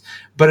is.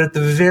 But at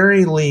the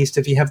very least,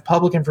 if you have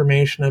public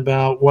information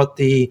about what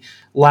the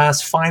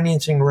last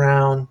financing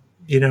round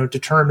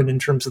determined in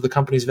terms of the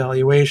company's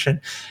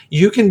valuation,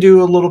 you can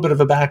do a little bit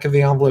of a back of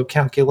the envelope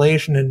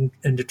calculation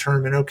and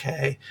determine,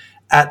 okay,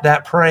 at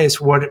that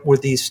price, what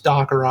would these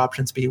stock or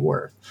options be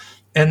worth?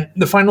 And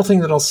the final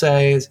thing that I'll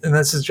say is, and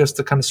this is just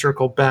to kind of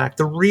circle back,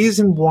 the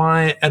reason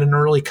why at an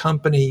early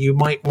company you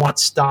might want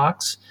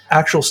stocks,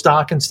 actual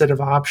stock instead of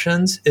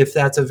options, if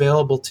that's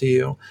available to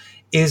you,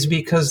 is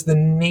because the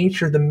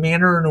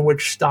manner in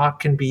which stock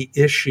can be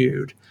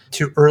issued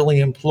to early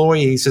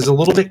employees is a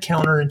little bit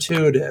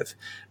counterintuitive,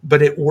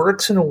 but it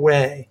works in a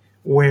way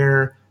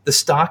where the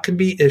stock can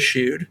be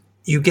issued.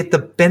 You get the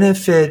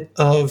benefit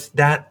of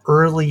that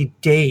early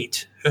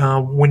date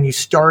when you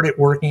started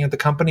working at the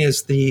company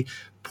as the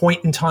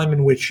point in time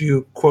in which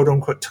you, quote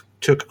unquote,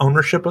 took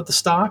ownership of the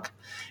stock.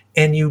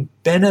 And you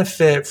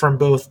benefit from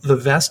both the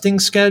vesting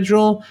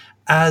schedule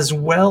as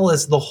well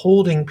as the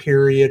holding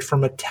period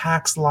from a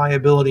tax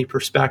liability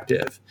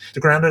perspective. To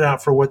ground it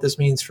out for what this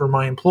means for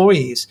my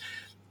employees,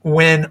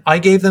 when I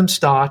gave them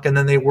stock and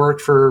then they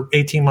worked for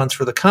 18 months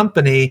for the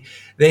company,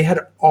 they had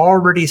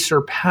already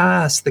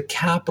surpassed the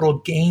capital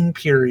gain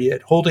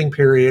period, holding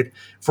period,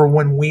 for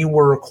when we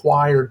were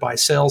acquired by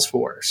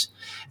Salesforce.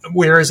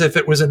 Whereas if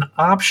it was an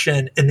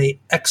option and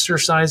they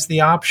exercise the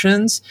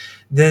options,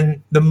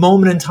 then the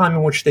moment in time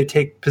in which they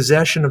take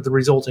possession of the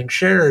resulting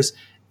shares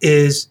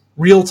is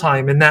real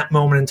time in that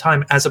moment in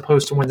time, as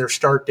opposed to when their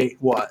start date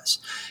was.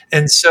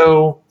 And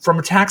so from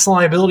a tax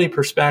liability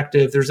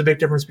perspective, there's a big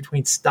difference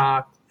between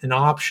stock and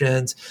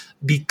options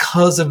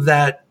because of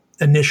that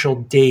initial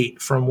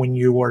date from when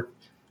you were,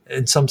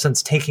 in some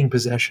sense, taking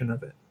possession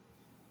of it.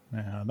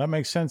 Yeah, that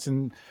makes sense.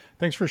 And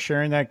thanks for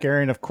sharing that,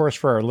 Gary. And of course,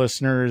 for our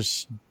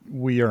listeners,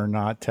 we are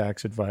not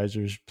tax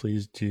advisors.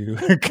 Please do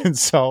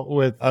consult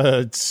with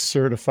a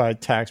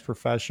certified tax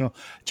professional.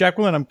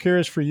 Jacqueline, I'm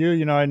curious for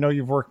you. I know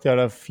you've worked at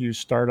a few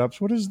startups.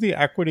 What has the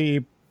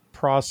equity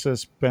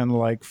process been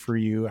like for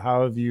you?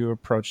 How have you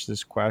approached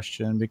this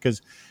question?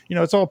 Because,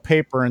 it's all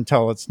paper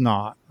until it's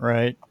not,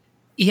 right?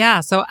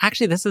 Yeah. So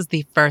actually, this is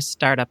the first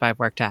startup I've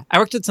worked at. I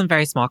worked at some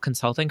very small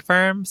consulting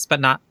firms, but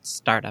not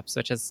startups,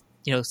 which is,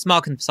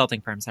 small consulting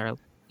firms are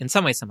in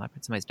some ways similar, but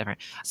in some ways different.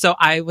 So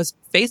I was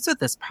faced with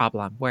this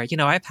problem where,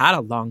 I've had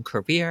a long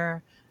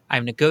career,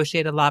 I've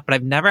negotiated a lot, but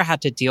I've never had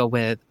to deal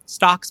with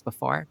stocks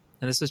before.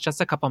 And this was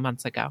just a couple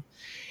months ago.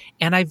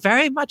 And I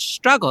very much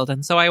struggled.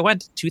 And so I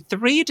went to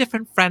 3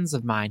 different friends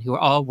of mine who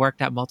all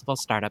worked at multiple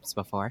startups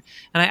before.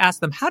 And I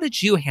asked them, how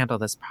did you handle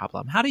this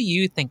problem? How do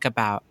you think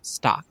about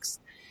stocks?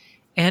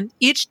 And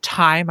each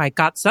time I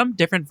got some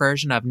different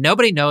version of,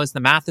 nobody knows, the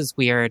math is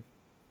weird,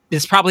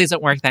 this probably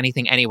isn't worth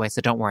anything anyway,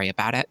 so don't worry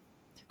about it.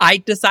 I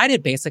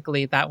decided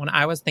basically that when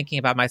I was thinking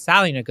about my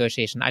salary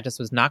negotiation, I just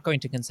was not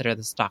going to consider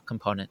the stock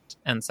component.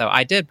 And so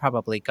I did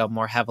probably go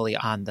more heavily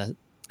on the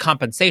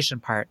compensation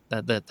part,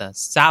 the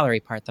salary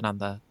part, than on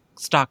the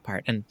stock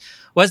part. And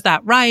was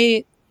that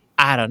right?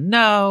 I don't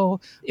know.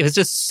 It was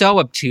just so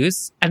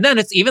obtuse. And then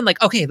it's even like,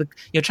 okay,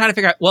 you're trying to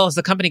figure out, well, is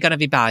the company going to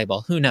be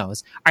valuable? Who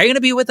knows? Are you going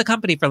to be with the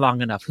company for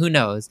long enough? Who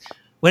knows?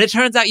 When it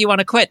turns out you want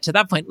to quit, to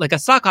that point, like a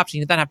stock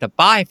option, you then have to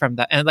buy from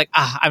that. And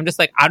I'm just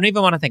like, I don't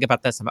even want to think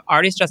about this. I'm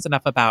already stressed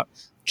enough about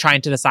trying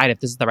to decide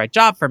if this is the right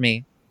job for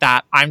me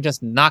that I'm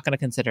just not going to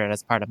consider it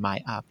as part of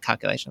my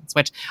calculations,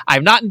 which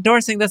I'm not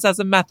endorsing this as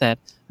a method,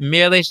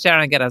 merely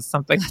sharing it as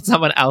something that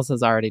someone else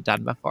has already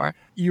done before.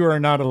 You are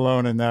not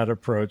alone in that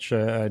approach.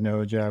 I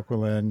know,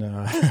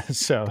 Jacqueline.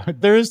 So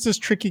there is this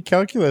tricky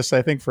calculus,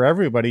 I think, for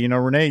everybody.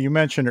 Renee, you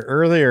mentioned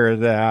earlier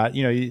that,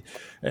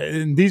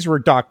 these were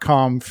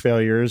 .com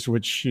failures,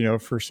 which,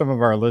 for some of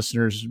our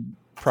listeners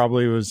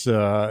probably was, they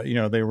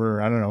were,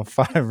 I don't know,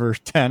 5 or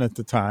 10 at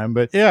the time.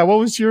 But yeah, what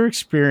was your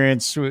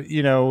experience,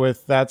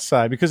 with that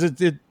side? Because it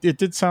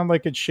did sound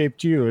like it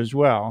shaped you as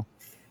well.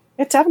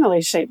 It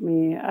definitely shaped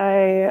me.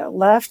 I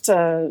left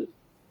a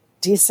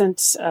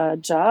decent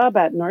job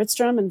at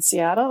Nordstrom in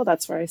Seattle.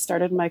 That's where I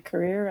started my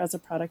career as a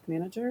product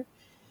manager,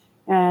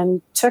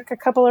 and took a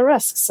couple of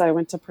risks. I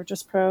went to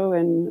Purchase Pro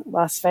in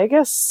Las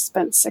Vegas,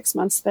 spent 6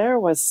 months there,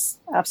 was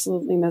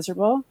absolutely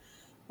miserable.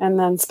 And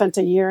then spent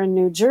a year in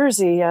New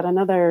Jersey at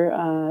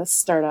another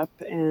startup.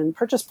 And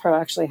Purchase Pro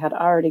actually had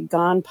already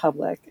gone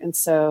public. And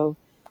so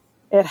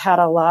it had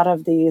a lot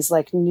of these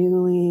like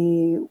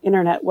newly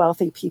internet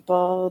wealthy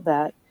people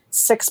that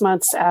 6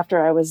 months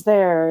after I was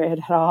there, it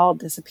had all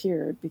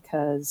disappeared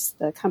because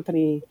the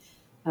company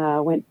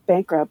went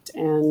bankrupt.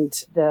 And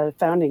the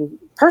founding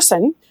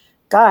person,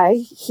 guy,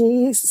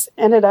 he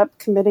ended up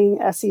committing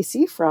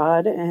SEC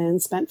fraud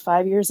and spent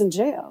 5 years in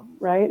jail,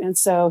 right? And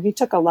so he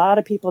took a lot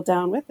of people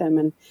down with him.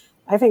 And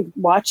I think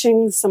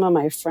watching some of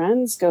my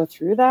friends go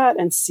through that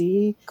and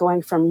see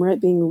going from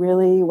being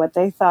really what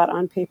they thought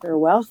on paper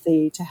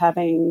wealthy to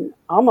having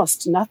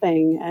almost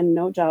nothing and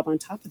no job on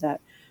top of that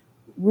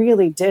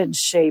really did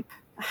shape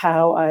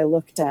how I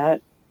looked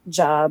at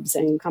jobs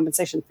and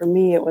compensation. For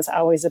me, it was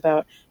always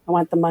about, I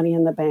want the money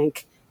in the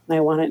bank, and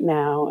I want it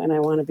now, and I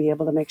want to be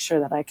able to make sure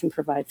that I can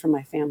provide for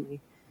my family.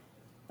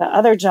 The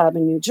other job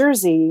in New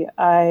Jersey,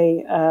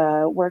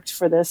 I worked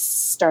for this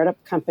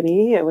startup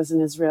company. It was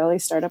an Israeli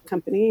startup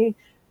company.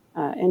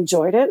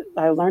 Enjoyed it.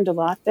 I learned a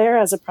lot there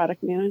as a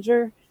product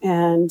manager.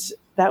 And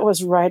that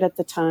was right at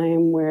the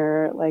time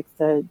where like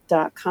the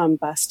 .com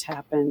bust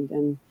happened.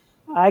 And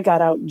I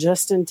got out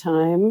just in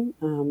time.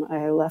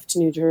 I left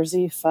New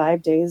Jersey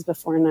 5 days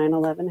before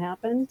 9/11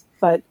 happened.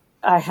 But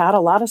I had a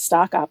lot of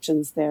stock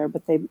options there,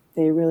 but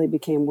they really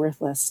became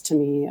worthless to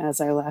me as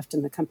I left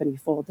and the company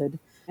folded.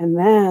 And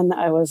then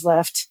I was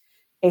left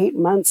 8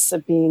 months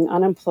of being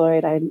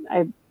unemployed.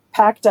 I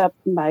packed up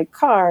my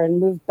car and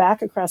moved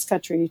back across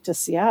country to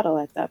Seattle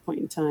at that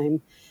point in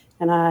time.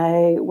 And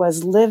I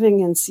was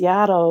living in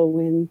Seattle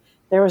when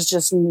there was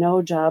just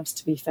no jobs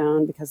to be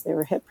found because they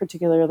were hit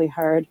particularly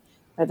hard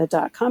by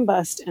the .com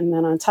bust. And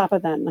then on top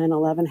of that,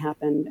 9/11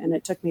 happened, and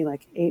it took me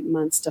like 8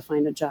 months to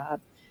find a job.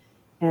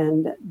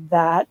 And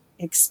that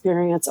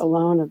experience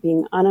alone of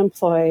being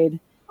unemployed,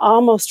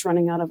 almost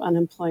running out of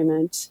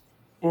unemployment,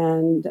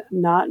 and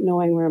not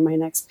knowing where my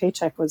next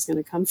paycheck was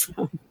going to come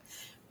from,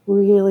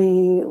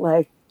 really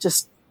like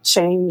just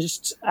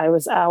changed. I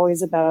was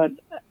always about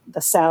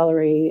the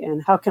salary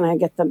and how can I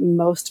get the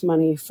most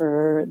money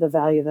for the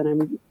value that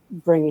I'm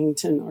bringing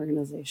to an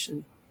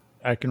organization.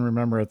 I can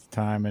remember at the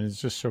time, and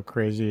it's just so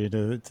crazy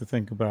to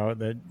think about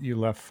that you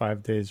left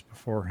 5 days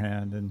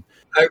beforehand. And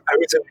I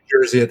was in New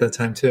Jersey at that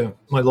time too.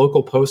 My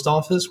local post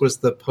office was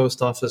the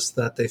post office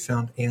that they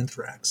found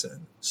anthrax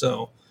in.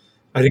 So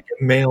I didn't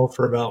get mail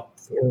for about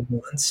 4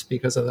 months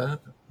because of that.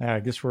 Yeah, I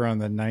guess we're on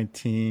the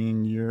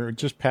 19-year,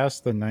 just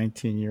past the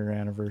 19-year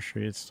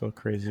anniversary. It's still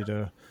crazy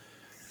to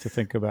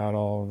think about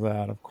all of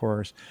that, of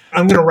course.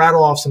 I'm going to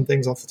rattle off some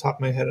things off the top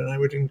of my head, and I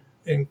would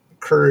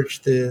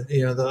encourage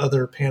the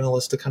other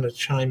panelists to kind of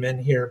chime in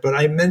here. But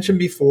I mentioned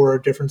before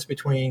a difference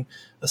between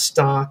a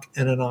stock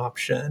and an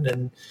option,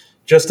 and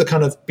just to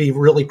kind of be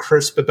really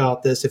crisp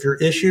about this, if you're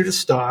issued a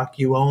stock,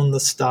 you own the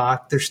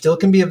stock, there still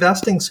can be a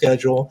vesting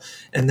schedule,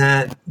 and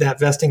that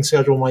vesting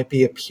schedule might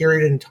be a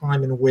period in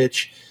time in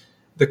which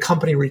the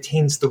company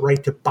retains the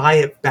right to buy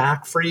it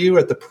back for you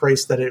at the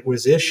price that it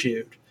was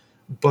issued,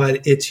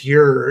 but it's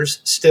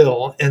yours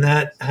still, and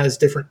that has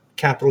different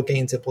capital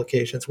gains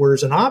implications.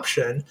 Whereas an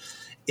option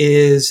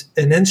is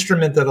an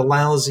instrument that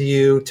allows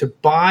you to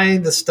buy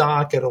the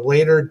stock at a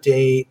later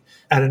date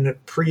at a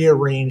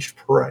prearranged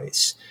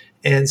price.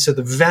 And so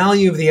the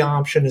value of the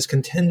option is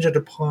contingent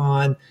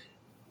upon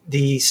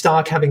the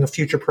stock having a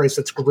future price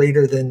that's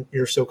greater than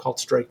your so-called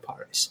strike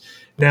price.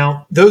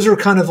 Now, those are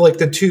kind of like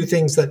the two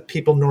things that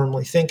people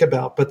normally think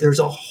about, but there's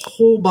a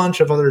whole bunch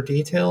of other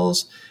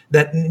details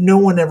that no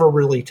one ever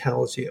really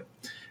tells you.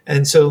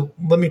 And so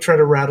let me try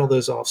to rattle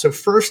those off. So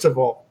first of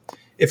all,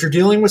 if you're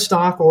dealing with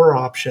stock or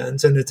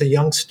options and it's a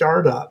young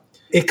startup,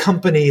 a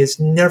company is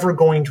never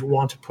going to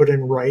want to put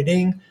in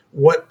writing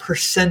what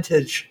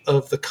percentage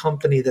of the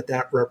company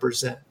that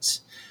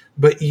represents.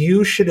 But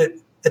you should,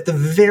 at the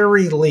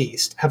very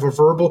least, have a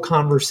verbal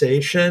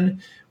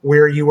conversation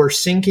where you are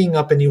syncing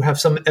up and you have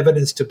some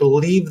evidence to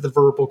believe the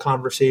verbal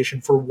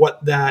conversation for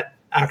what that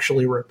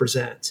actually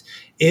represents.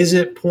 Is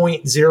it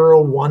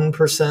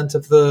 0.01%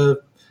 of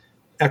the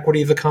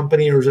equity of the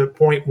company, or is it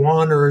 0.1,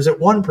 or is it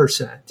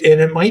 1%? And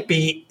it might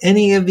be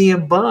any of the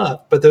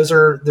above, but there's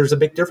a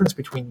big difference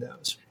between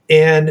those.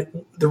 And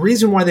the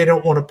reason why they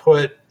don't want to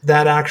put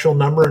that actual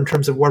number in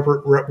terms of what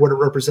it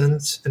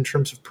represents in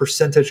terms of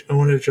percentage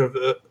ownership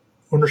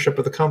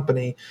of the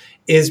company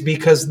is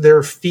because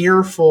they're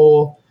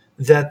fearful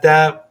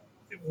that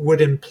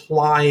would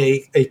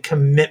imply a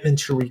commitment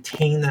to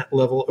retain that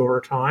level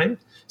over time.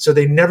 So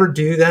they never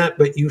do that,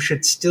 but you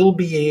should still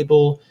be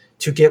able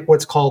to get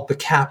what's called the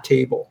cap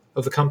table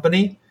of the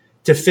company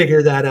to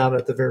figure that out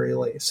at the very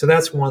least. So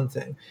that's one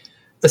thing.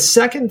 The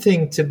second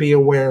thing to be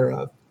aware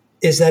of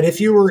is that if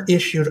you were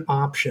issued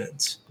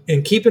options,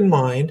 and keep in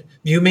mind,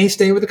 you may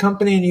stay with the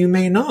company and you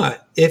may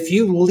not. If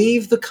you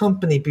leave the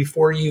company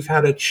before you've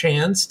had a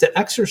chance to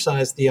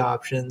exercise the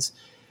options,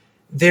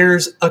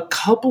 there's a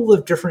couple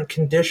of different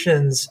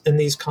conditions in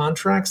these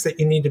contracts that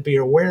you need to be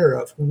aware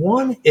of.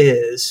 One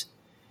is,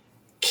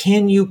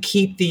 can you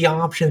keep the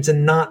options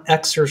and not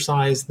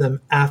exercise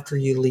them after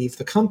you leave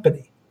the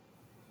company,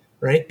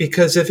 right?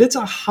 Because if it's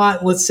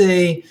let's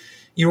say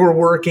you were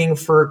working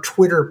for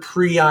Twitter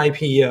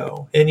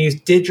pre-IPO and you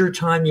did your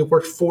time, you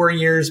worked 4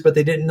 years, but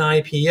they didn't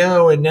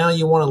IPO, and now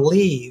you want to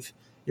leave,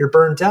 you're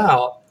burnt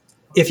out.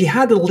 If you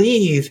had to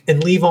leave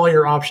and leave all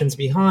your options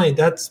behind,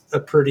 that's a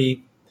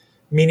pretty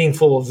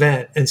meaningful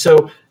event. And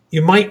so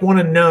you might want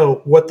to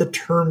know what the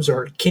terms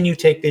are. Can you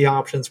take the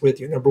options with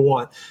you? Number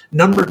one.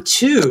 Number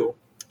two,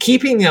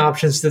 keeping the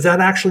options, does that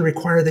actually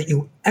require that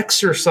you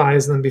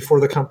exercise them before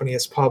the company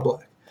is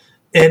public?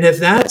 And if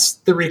that's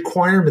the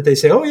requirement, they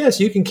say, oh, yes,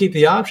 you can keep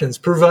the options,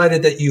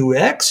 provided that you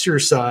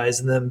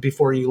exercise them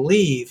before you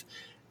leave.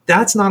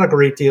 That's not a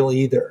great deal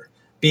either,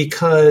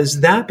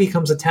 because that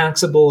becomes a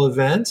taxable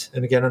event.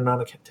 And again, I'm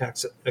not a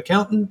tax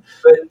accountant,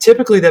 but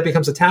typically that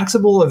becomes a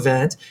taxable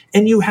event,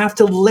 and you have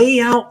to lay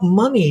out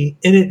money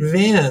in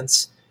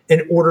advance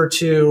in order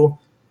to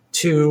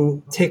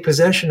take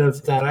possession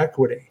of that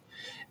equity.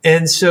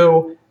 And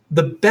so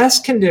the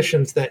best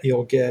conditions that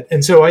you'll get,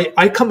 and so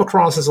I come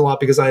across this a lot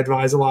because I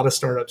advise a lot of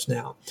startups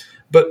now,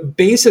 but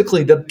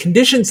basically the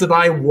conditions that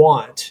I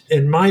want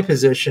in my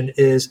position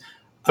is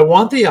I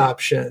want the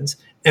options,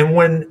 and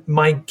when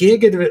my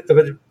gig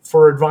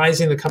for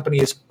advising the company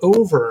is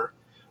over,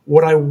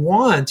 what I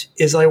want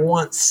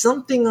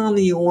something on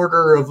the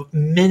order of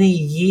many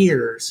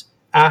years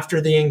after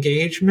the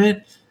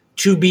engagement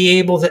to be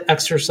able to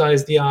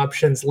exercise the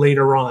options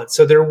later on.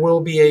 So there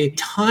will be a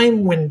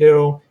time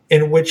window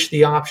in which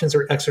the options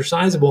are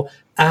exercisable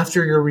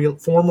after your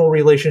formal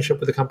relationship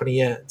with the company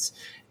ends.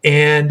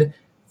 And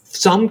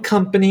some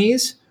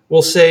companies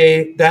will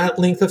say that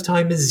length of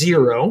time is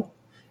 0.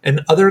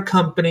 And other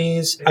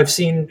companies, I've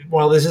seen,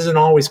 while this isn't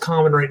always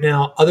common right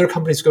now, other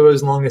companies go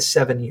as long as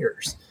 7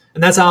 years.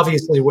 And that's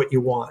obviously what you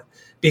want,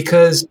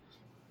 because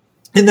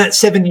in that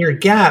 7-year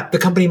gap, the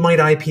company might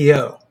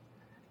IPO.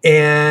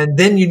 And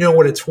then you know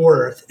what it's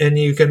worth, and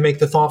you can make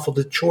the thoughtful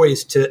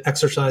choice to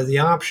exercise the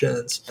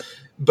options.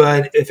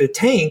 But if it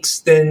tanks,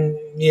 then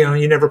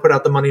you never put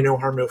out the money, no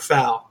harm, no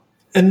foul.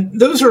 And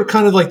those are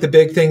kind of like the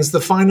big things.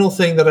 The final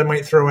thing that I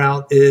might throw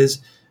out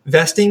is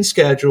vesting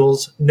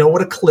schedules. Know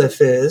what a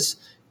cliff is.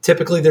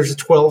 Typically, there's a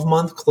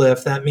 12-month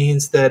cliff. That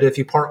means that if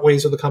you part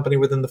ways with the company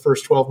within the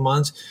first 12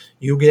 months,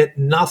 you get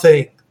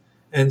nothing.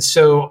 And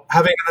so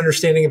having an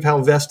understanding of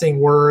how vesting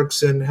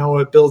works and how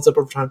it builds up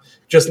over time,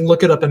 just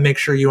look it up and make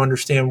sure you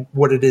understand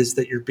what it is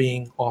that you're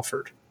being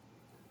offered.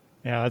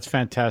 Yeah, that's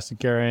fantastic,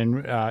 Gary.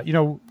 And,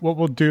 what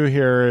we'll do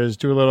here is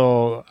do a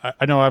little,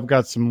 I know I've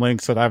got some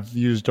links that I've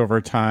used over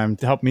time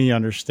to help me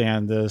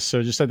understand this.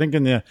 So just, I think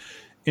in the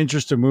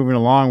interest of moving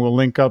along, we'll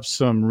link up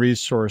some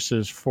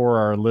resources for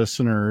our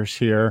listeners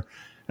here.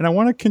 And I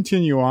want to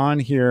continue on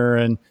here.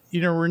 And,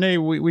 Renee,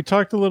 we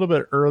talked a little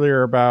bit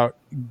earlier about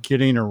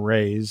getting a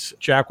raise.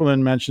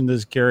 Jacqueline mentioned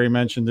this, Gary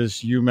mentioned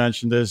this, you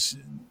mentioned this.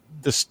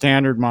 The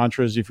standard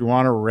mantra is if you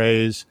want a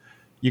raise,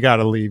 you got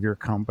to leave your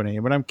company.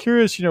 But I'm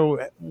curious,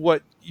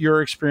 what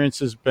your experience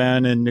has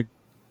been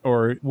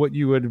or what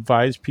you would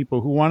advise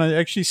people who want to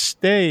actually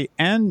stay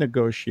and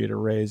negotiate a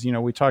raise.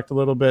 We talked a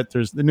little bit,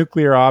 there's the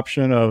nuclear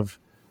option of,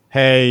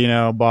 hey,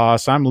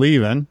 boss, I'm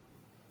leaving,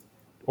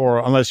 or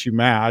unless you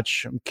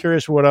match. I'm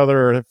curious what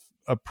other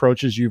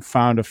approaches you've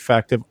found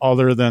effective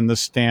other than the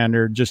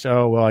standard, just,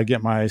 oh, well, I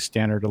get my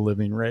standard of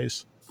living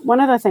raise. One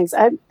of the things,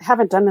 I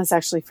haven't done this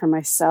actually for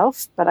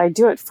myself, but I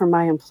do it for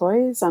my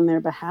employees on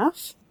their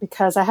behalf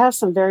because I have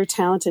some very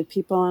talented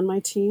people on my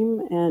team.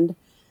 And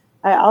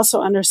I also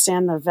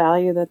understand the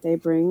value that they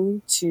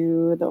bring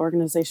to the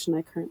organization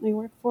I currently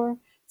work for.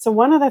 So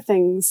one of the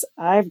things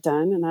I've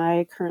done, and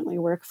I currently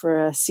work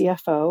for a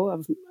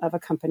CFO of a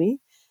company,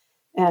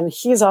 and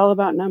he's all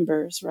about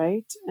numbers,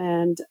 right?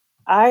 And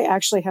I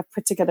actually have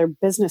put together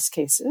business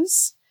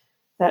cases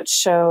that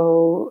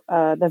show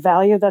the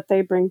value that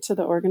they bring to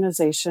the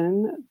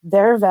organization,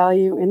 their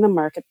value in the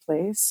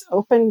marketplace,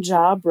 open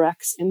job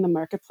recs in the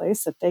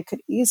marketplace that they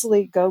could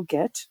easily go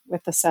get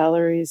with the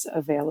salaries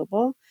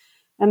available.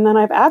 And then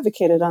I've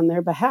advocated on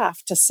their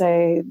behalf to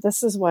say,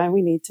 this is why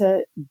we need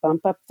to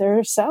bump up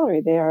their salary.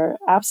 They are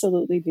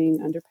absolutely being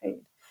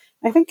underpaid.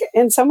 I think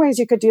in some ways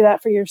you could do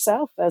that for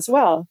yourself as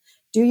well.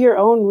 Do your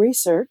own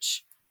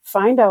research,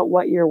 find out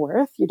what you're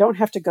worth. You don't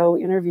have to go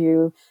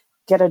interview,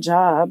 get a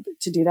job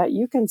to do that.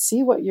 You can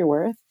see what you're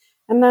worth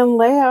and then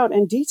lay out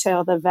in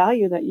detail the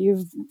value that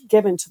you've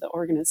given to the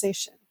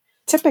organization.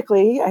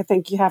 Typically, I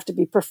think you have to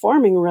be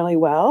performing really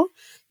well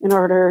in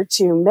order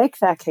to make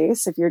that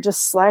case. If you're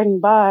just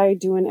sliding by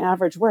doing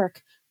average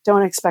work,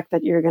 don't expect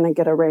that you're going to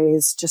get a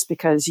raise just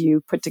because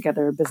you put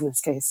together a business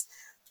case.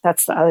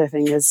 That's the other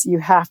thing, is you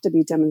have to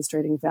be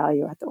demonstrating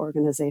value at the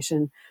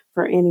organization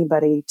for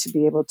anybody to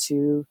be able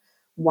to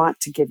want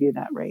to give you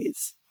that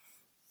raise.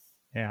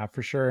 Yeah,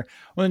 for sure.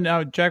 Well,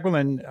 now,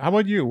 Jacqueline, how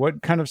about you?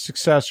 What kind of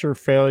success or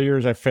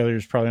failures? Failure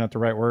is probably not the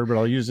right word, but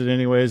I'll use it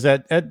anyways.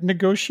 At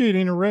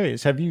negotiating a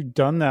raise, have you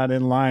done that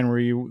in line where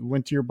you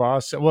went to your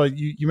boss? Well,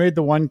 you made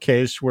the one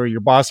case where your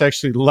boss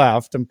actually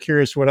left. I'm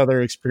curious what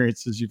other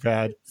experiences you've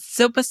had.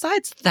 So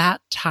besides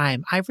that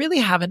time, I really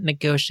haven't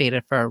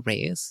negotiated for a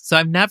raise. So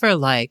I've never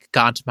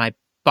gone to my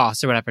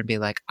boss or whatever and be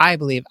like, I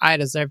believe I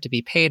deserve to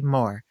be paid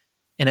more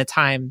in a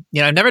time.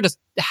 I've never just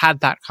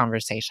had that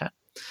conversation.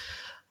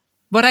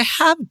 What I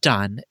have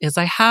done is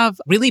I have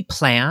really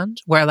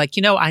planned where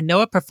I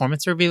know a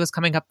performance review is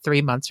coming up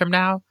 3 months from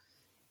now.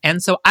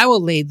 And so I will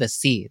lay the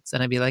seeds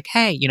and I'd be like,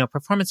 hey,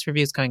 performance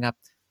review is coming up.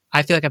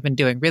 I feel like I've been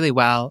doing really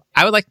well.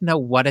 I would like to know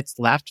what it's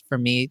left for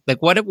me.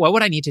 What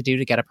would I need to do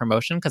to get a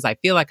promotion? Because I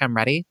feel like I'm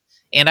ready.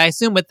 And I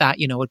assume with that,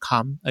 would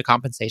come a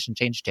compensation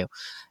change too.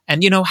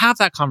 And, have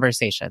that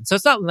conversation. So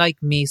it's not like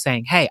me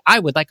saying, hey, I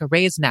would like a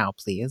raise now,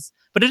 please.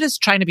 But it is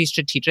trying to be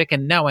strategic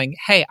and knowing,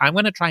 hey, I'm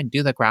going to try and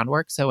do the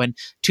groundwork. So in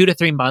 2 to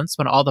 3 months,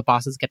 when all the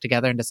bosses get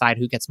together and decide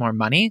who gets more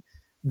money,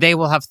 they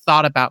will have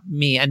thought about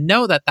me and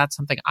know that that's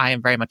something I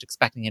am very much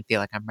expecting and feel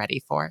like I'm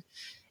ready for.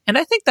 And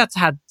I think that's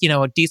had,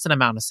 a decent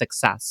amount of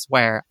success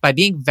where by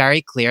being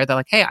very clear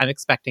that hey, I'm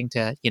expecting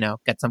to,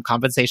 get some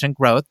compensation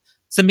growth,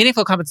 some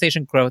meaningful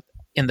compensation growth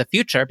in the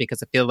future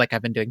because I feel like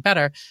I've been doing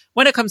better.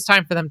 When it comes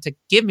time for them to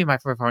give me my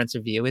performance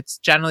review, it's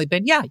generally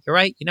been, yeah, you're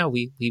right.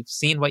 We've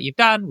seen what you've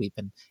done. We've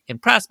been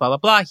impressed, blah, blah,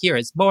 blah. Here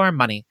is more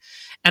money.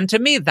 And to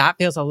me, that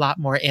feels a lot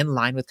more in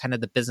line with kind of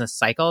the business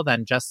cycle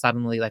than just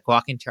suddenly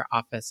walking to your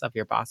office of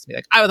your boss and be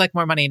like, I would like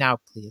more money now,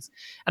 please.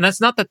 And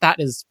that's not that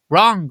is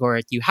wrong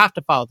or you have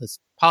to follow this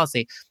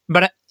policy,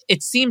 but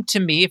it seemed to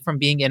me from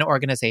being in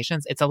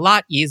organizations, it's a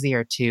lot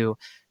easier to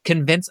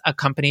convince a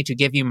company to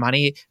give you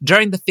money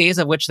during the phase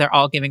of which they're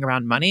all giving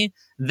around money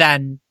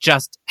than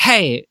just,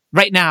 hey,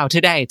 right now,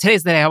 today's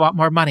the day I want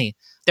more money.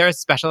 There are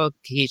special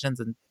occasions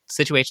and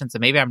situations,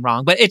 and maybe I'm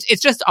wrong, but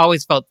it's just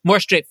always felt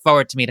more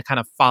straightforward to me to kind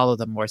of follow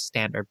the more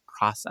standard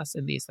process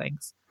in these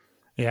things.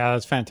 Yeah,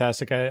 that's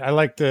fantastic. I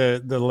like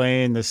the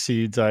laying the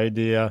seeds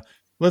idea.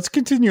 Let's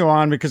continue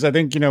on because I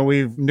think,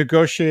 we've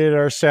negotiated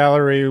our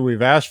salary,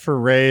 we've asked for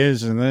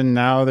raise, and then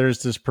now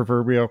there's this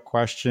proverbial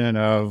question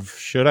of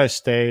should I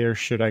stay or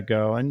should I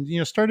go? And,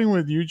 starting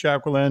with you,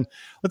 Jacqueline,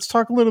 let's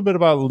talk a little bit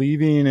about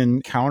leaving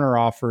and counter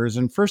offers.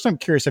 And first, I'm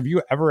curious, have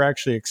you ever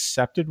actually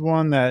accepted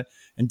one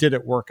and did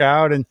it work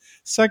out? And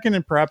second,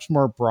 and perhaps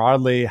more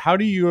broadly, how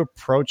do you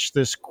approach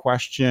this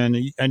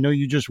question? I know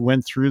you just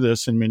went through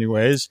this in many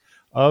ways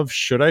of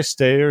should I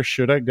stay or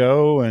should I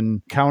go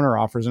and counter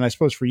offers. And I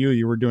suppose for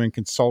you were doing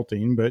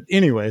consulting, but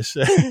anyways.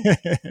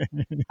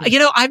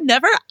 I've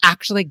never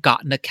actually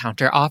gotten a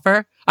counter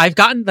offer. I've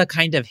gotten the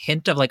kind of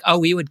hint of oh,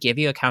 we would give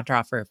you a counter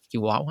offer if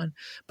you want one.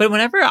 But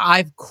whenever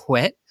I've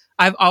quit,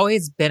 I've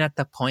always been at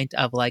the point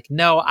of like,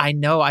 no, I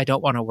know I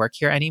don't want to work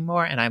here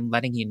anymore. And I'm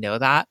letting you know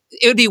that.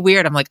 It would be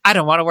weird. I'm like, I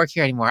don't want to work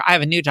here anymore. I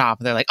have a new job.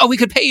 And they're like, oh, we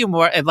could pay you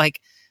more. And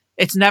like,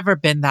 it's never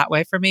been that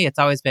way for me. It's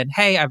always been,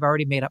 hey, I've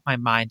already made up my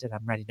mind and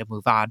I'm ready to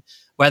move on.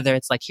 Whether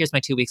it's like, here's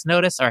my 2 weeks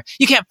notice, or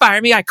you can't fire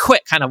me, I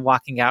quit, kind of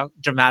walking out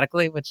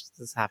dramatically, which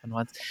has happened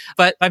once.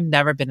 But I've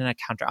never been in a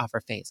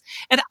counteroffer phase.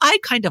 And I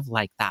kind of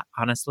like that,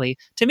 honestly.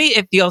 To me,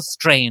 it feels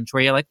strange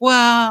where you're like,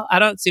 well, I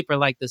don't super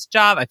like this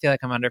job. I feel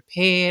like I'm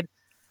underpaid.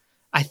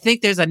 I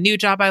think there's a new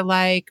job I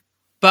like,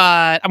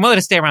 but I'm willing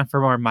to stay around for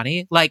more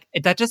money. Like,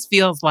 that just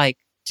feels like,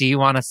 do you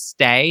want to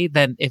stay?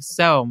 Then if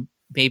so,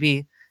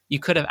 maybe you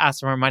could have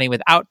asked for more money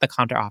without the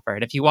counter offer.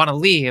 And if you want to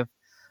leave,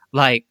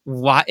 like,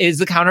 what is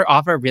the counter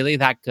offer really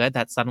that good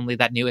that suddenly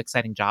that new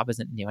exciting job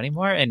isn't new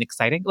anymore and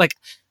exciting? Like,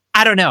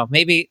 I don't know.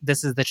 Maybe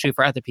this is the truth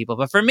for other people.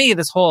 But for me,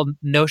 this whole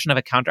notion of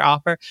a counter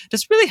offer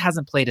just really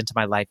hasn't played into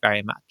my life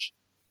very much.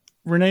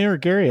 Renee or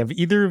Gary, have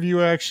either of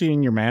you actually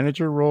in your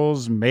manager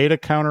roles made a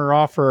counter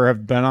offer or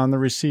have been on the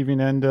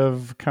receiving end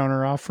of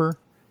counter offer?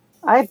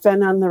 I've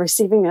been on the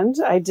receiving end.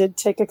 I did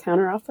take a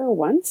counteroffer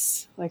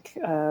once, like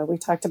we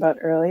talked about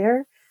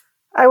earlier.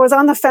 I was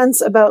on the fence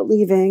about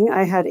leaving.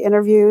 I had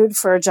interviewed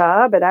for a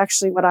job at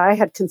actually what I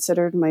had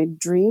considered my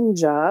dream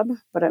job,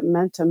 but it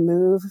meant a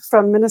move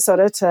from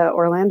Minnesota to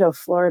Orlando,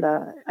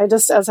 Florida.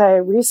 As I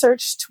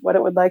researched what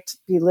it would like to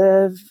be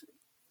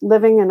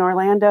living in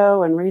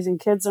Orlando and raising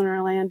kids in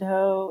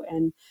Orlando,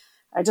 and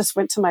I just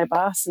went to my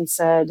boss and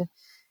said,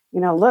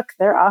 look,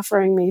 they're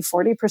offering me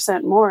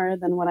 40% more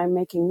than what I'm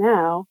making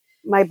now.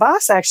 My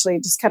boss actually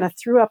just kind of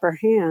threw up her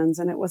hands,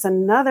 and it was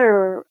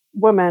another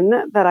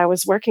woman that I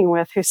was working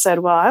with who said,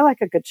 well, I like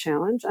a good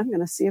challenge. I'm going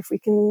to see if we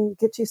can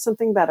get you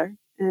something better.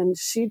 And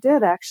she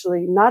did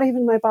actually. Not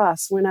even my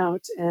boss went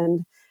out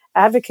and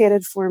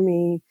advocated for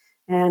me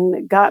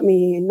and got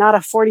me not a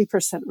 40%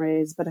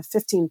 raise, but a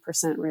 15%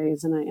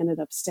 raise. And I ended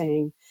up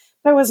staying.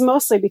 But it was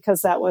mostly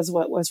because that was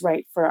what was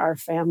right for our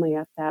family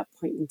at that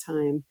point in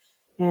time.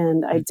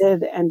 And I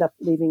did end up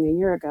leaving a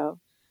year ago.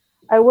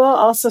 I will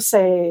also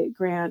say,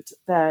 Grant,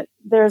 that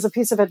there's a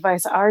piece of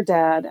advice our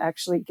dad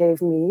actually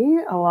gave me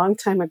a long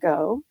time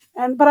ago.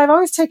 But I've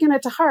always taken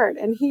it to heart.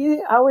 And he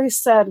always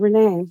said,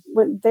 Renee,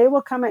 they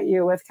will come at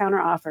you with counter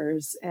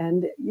offers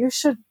and you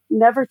should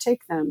never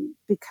take them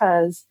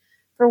because,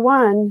 for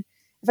one,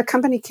 if a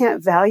company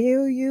can't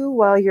value you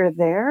while you're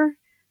there,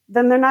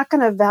 then they're not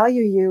going to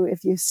value you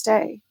if you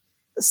stay.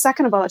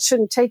 Second of all, it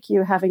shouldn't take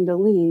you having to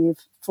leave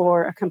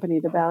for a company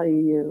to value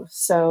you.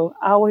 So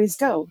always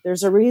go.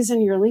 There's a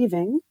reason you're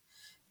leaving,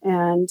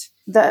 and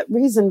that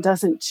reason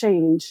doesn't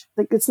change.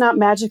 Like, it's not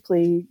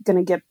magically going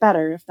to get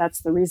better if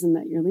that's the reason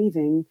that you're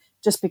leaving,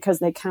 just because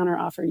they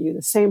counteroffer you.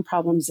 The same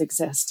problems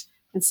exist.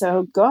 And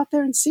so go out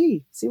there and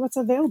see what's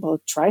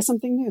available. Try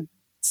something new.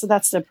 So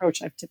that's the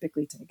approach I've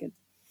typically taken.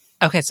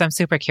 Okay, so I'm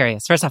super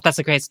curious. First off, that's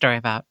a great story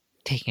about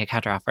taking a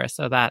counteroffer.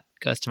 So that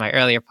goes to my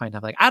earlier point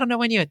of like, I don't know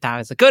when that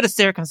was a good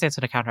circumstance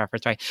when a counteroffer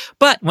is right.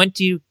 But when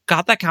you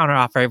got that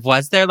counteroffer,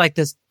 was there like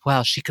this,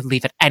 well, she could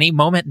leave at any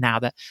moment now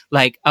that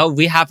like, oh,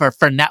 we have her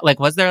for now. Like,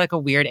 was there like a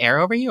weird air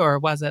over you or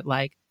was it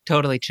like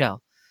totally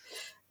chill?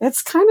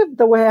 It's kind of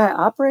the way I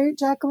operate,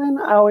 Jacqueline.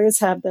 I always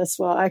have this,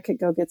 well, I could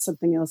go get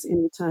something else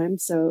anytime.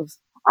 So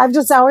I've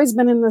just always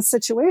been in this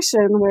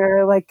situation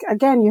where, like,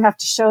 again, you have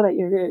to show that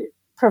you're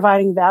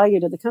providing value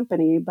to the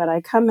company, but I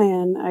come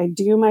in, I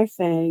do my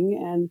thing,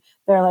 and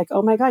they're like,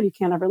 oh my God, you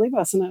can't ever leave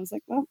us. And I was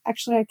like, well,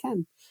 actually I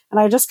can. And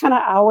I just kind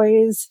of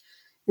always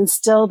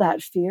instill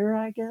that fear,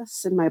 I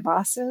guess, in my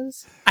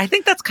bosses. I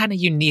think that's kind of,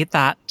 you need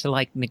that to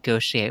like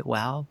negotiate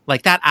well.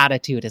 Like that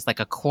attitude is like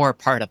a core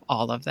part of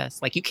all of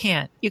this. Like you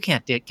can't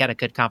get a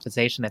good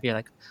compensation if you're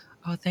like,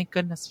 oh, thank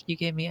goodness you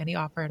gave me any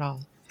offer at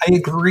all. I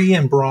agree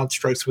in broad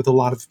strokes with a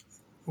lot of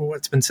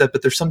what's been said,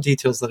 but there's some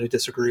details that I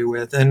disagree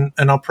with. And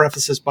I'll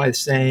preface this by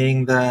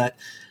saying that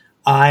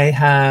I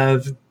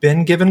have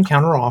been given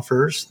counter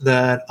offers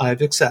that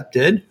I've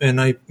accepted. And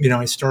I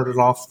started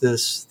off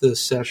this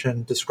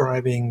session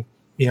describing,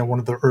 one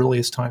of the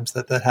earliest times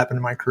that happened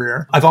in my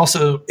career. I've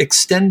also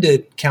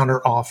extended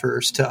counter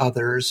offers to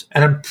others.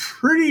 And I'm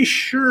pretty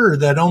sure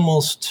that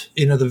almost,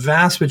 the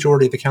vast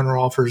majority of the counter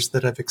offers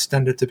that I've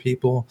extended to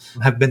people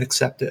have been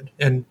accepted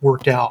and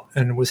worked out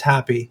and was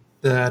happy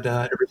that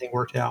everything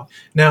worked out.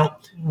 Now,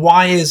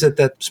 why is it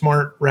that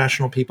smart,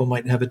 rational people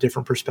might have a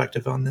different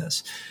perspective on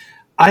this?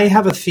 I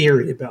have a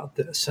theory about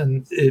this,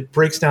 and it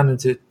breaks down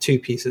into two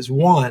pieces.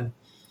 One,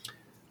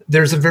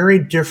 there's a very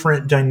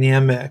different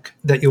dynamic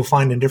that you'll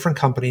find in different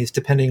companies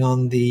depending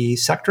on the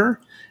sector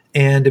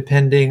and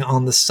depending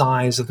on the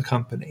size of the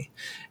company.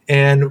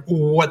 And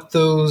what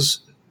those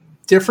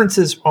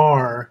differences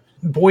are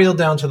boil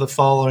down to the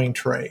following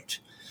trait.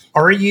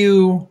 Are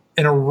you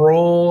in a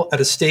role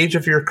at a stage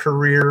of your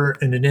career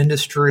in an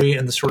industry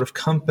and the sort of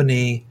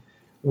company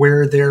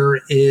where there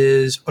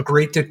is a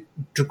great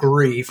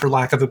degree, for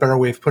lack of a better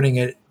way of putting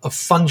it, of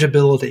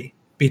fungibility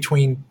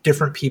between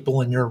different people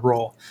in your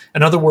role.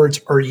 In other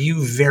words, are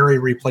you very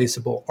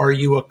replaceable? Are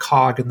you a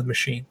cog in the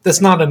machine?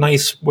 That's not a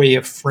nice way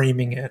of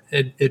framing it,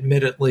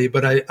 admittedly,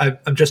 but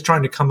I'm just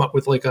trying to come up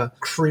with like a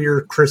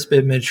clear, crisp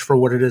image for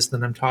what it is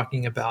that I'm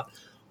talking about.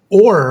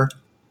 Or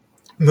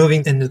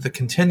moving into the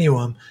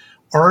continuum,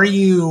 are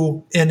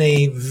you in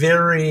a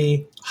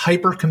very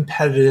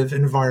hyper-competitive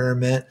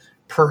environment,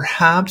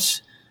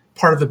 perhaps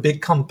part of a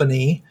big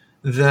company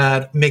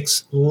that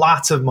makes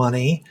lots of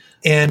money,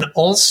 and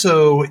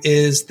also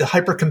is the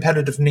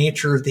hyper-competitive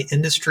nature of the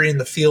industry and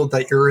the field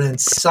that you're in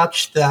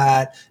such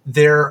that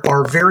there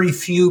are very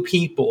few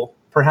people,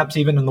 perhaps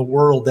even in the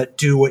world, that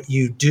do what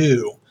you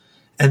do.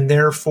 And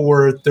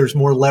therefore, there's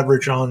more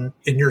leverage in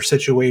your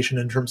situation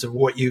in terms of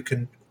what you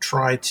can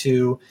try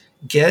to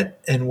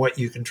get and what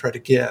you can try to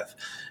give.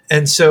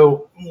 And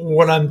so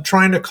what I'm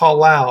trying to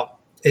call out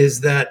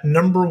is that,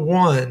 number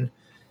one,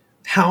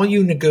 how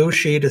you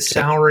negotiate a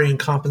salary and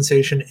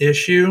compensation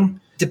issue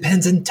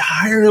depends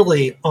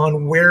entirely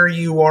on where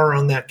you are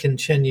on that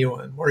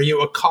continuum. Are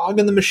you a cog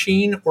in the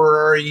machine, or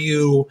are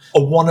you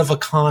a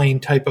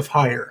one-of-a-kind type of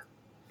hire?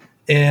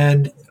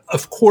 And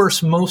of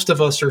course, most of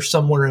us are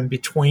somewhere in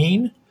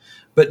between.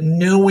 But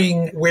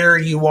knowing where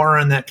you are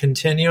on that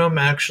continuum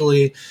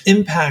actually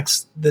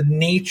impacts the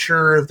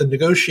nature of the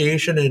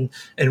negotiation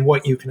and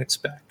what you can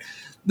expect.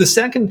 The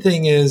second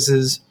thing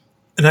is,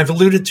 and I've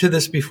alluded to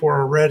this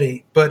before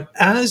already, but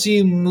as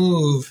you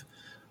move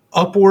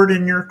upward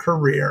in your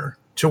career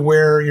to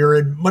where you're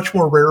in much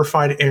more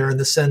rarefied air, in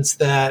the sense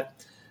that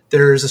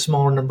there's a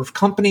smaller number of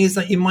companies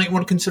that you might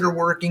want to consider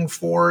working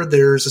for.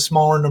 There's a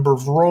smaller number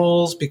of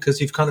roles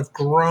because you've kind of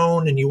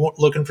grown and you're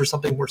looking for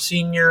something more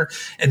senior.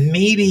 And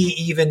maybe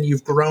even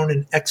you've grown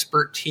in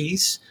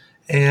expertise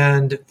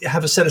and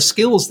have a set of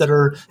skills that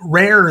are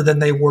rarer than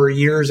they were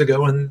years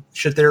ago, and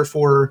should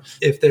therefore,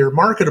 if they're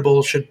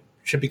marketable, should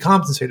be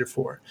compensated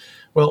for.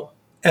 Well,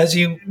 as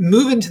you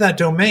move into that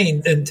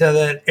domain, into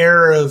that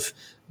era of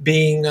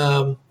being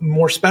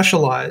more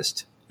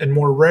specialized and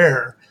more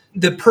rare,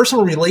 the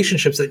personal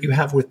relationships that you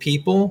have with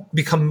people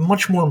become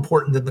much more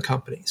important than the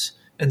companies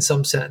in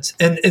some sense.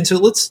 And so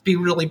let's be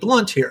really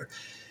blunt here.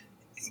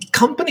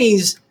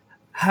 Companies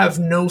have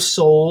no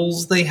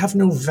souls. They have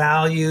no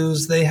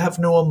values. They have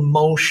no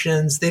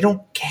emotions. They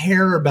don't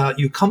care about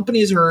you.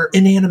 Companies are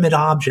inanimate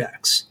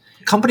objects.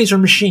 Companies are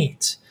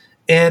machines.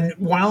 And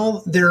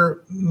while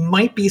there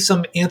might be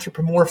some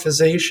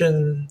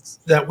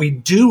anthropomorphization that we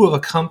do of a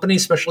company,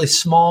 especially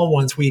small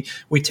ones, we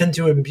tend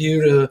to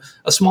imbue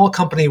a small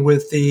company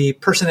with the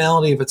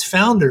personality of its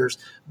founders.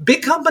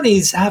 Big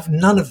companies have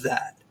none of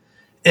that.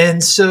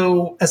 And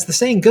so, as the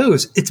saying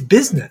goes, it's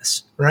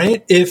business,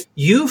 right? If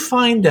you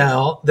find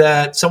out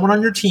that someone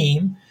on your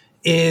team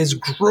is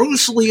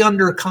grossly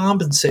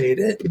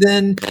undercompensated,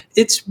 then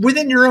it's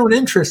within your own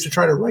interest to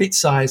try to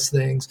right-size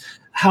things.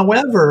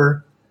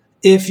 However,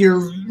 if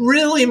you're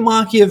really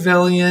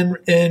Machiavellian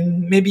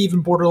and maybe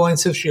even borderline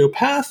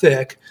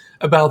sociopathic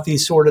about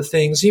these sort of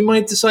things, you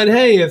might decide,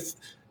 hey, if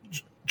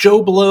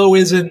Joe Blow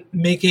isn't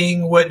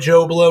making what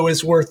Joe Blow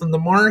is worth in the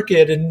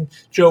market and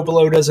Joe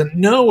Blow doesn't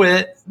know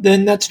it,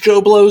 then that's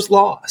Joe Blow's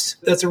loss.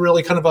 That's a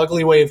really kind of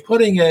ugly way of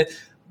putting it.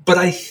 But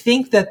I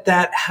think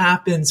that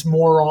happens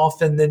more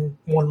often than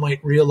one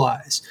might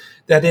realize,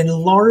 that in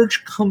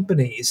large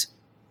companies,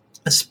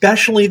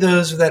 especially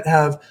those that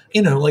have,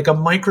 like a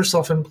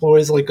Microsoft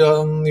employs like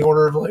on the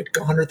order of like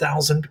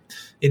 100,000,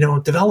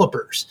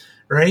 developers,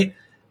 right?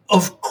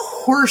 Of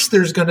course,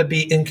 there's going to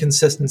be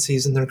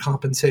inconsistencies in their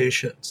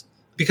compensations,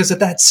 because at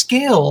that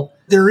scale,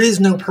 there is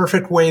no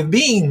perfect way of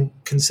being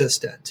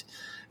consistent.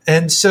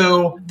 And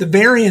so the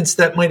variance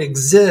that might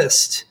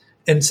exist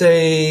in,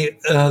 say,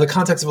 the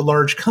context of a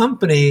large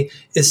company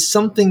is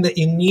something that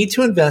you need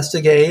to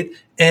investigate,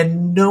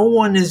 and no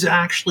one is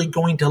actually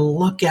going to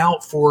look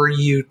out for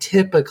you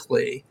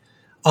typically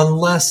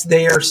unless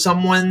they are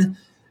someone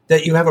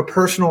that you have a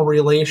personal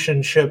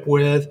relationship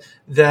with,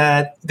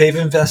 that they've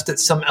invested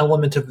some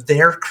element of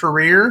their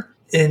career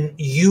in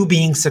you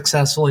being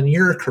successful in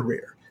your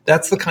career.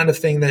 That's the kind of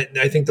thing that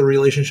I think the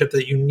relationship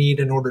that you need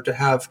in order to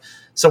have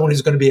someone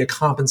who's going to be a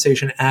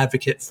compensation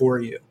advocate for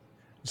you.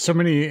 So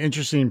many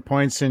interesting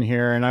points in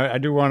here, and I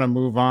do want to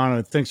move on.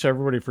 And thanks to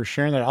everybody for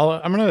sharing that.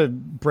 I'm going to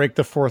break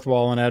the fourth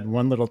wall and add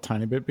one little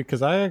tiny bit,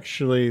 because I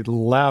actually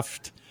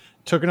left,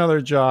 took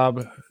another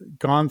job,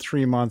 gone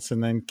 3 months,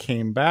 and then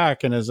came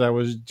back. And as I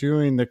was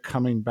doing the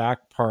coming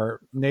back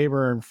part,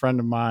 neighbor and friend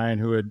of mine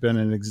who had been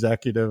an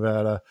executive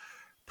at a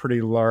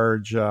pretty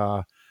large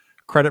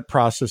credit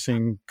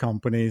processing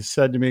company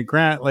said to me,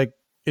 Grant, like,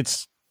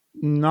 it's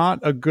not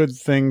a good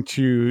thing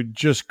to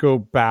just go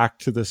back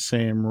to the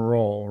same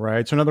role,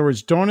 right? So in other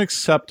words, don't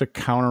accept a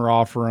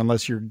counteroffer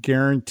unless you're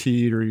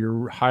guaranteed or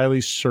you're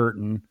highly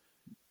certain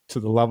to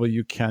the level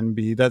you can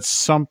be that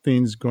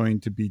something's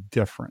going to be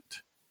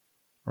different,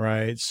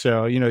 right?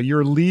 So,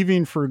 you're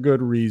leaving for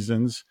good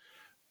reasons,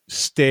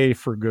 stay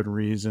for good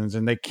reasons,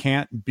 and they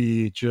can't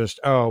be just,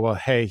 oh, well,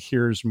 hey,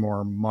 here's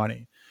more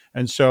money.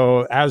 And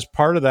so as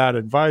part of that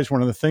advice, one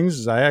of the things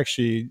is I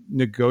actually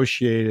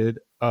negotiated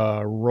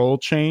a role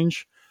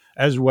change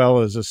as well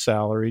as a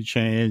salary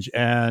change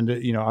and,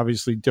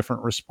 obviously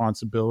different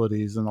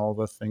responsibilities and all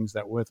the things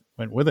that went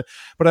with it.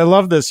 But I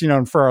love this,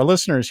 and for our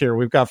listeners here,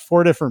 we've got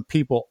 4 different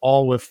people,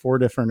 all with 4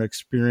 different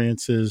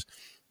experiences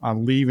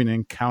on leaving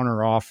and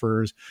counter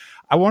offers.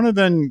 I want to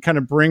then kind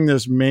of bring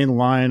this main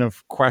line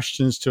of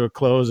questions to a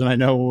close. And I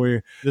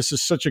know this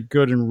is such a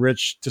good and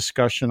rich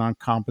discussion on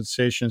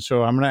compensation.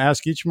 So I'm going to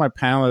ask each of my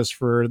panelists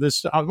for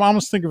this. I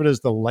almost think of it as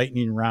the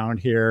lightning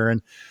round here.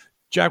 And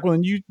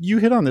Jacqueline, you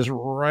hit on this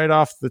right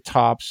off the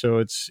top, so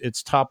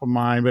it's top of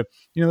mind. But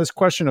this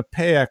question of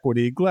pay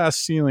equity, glass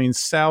ceiling,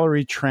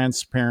 salary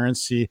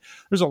transparency.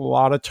 There's a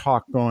lot of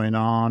talk going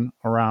on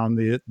around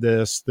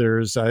this.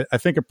 There's, I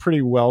think, a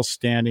pretty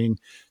well-standing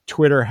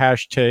Twitter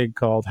hashtag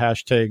called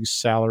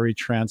 #salary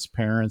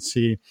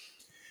transparency.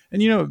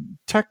 And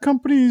tech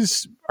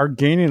companies are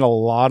gaining a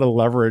lot of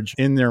leverage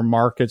in their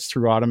markets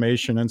through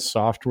automation and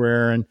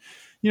software. And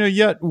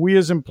yet we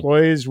as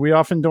employees, we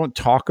often don't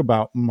talk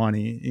about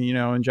money,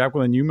 and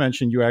Jacqueline, you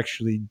mentioned you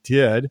actually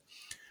did.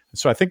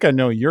 So I think I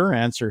know your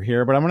answer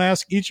here, but I'm going to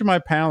ask each of my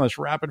panelists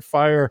rapid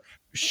fire,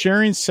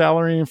 sharing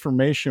salary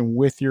information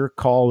with your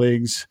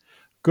colleagues,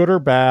 good or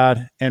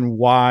bad, and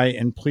why.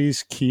 And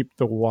please keep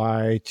the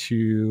why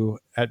to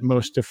at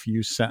most a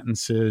few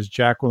sentences.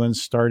 Jacqueline,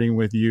 starting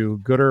with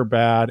you, good or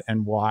bad,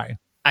 and why?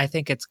 I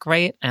think it's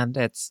great, and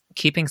it's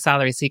keeping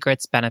salary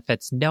secrets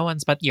benefits no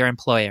one's but your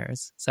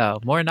employers. So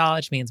more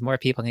knowledge means more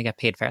people can get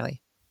paid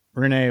fairly.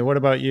 Renee, what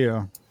about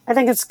you? I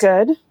think it's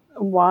good.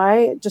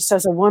 Why? Just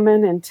as a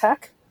woman in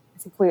tech, I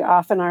think we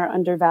often are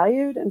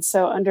undervalued. And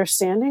so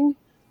understanding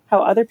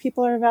how other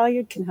people are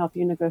valued can help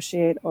you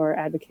negotiate or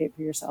advocate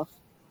for yourself.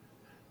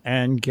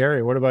 And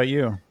Gary, what about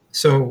you?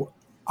 So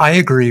I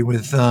agree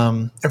with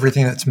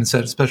everything that's been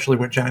said, especially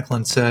what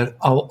Jacqueline said.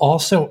 I'll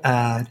also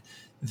add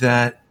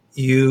that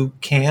you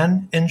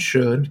can and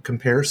should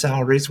compare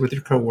salaries with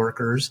your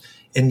coworkers,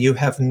 and you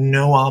have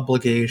no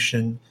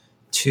obligation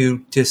to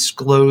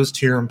disclose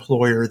to your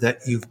employer that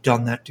you've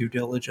done that due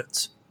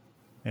diligence.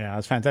 Yeah,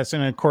 that's fantastic.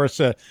 And of course,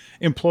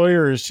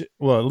 employers,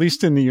 well, at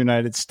least in the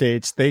United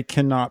States, they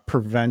cannot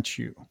prevent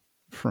you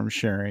from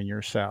sharing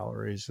your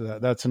salaries.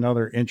 That's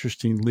another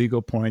interesting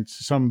legal point.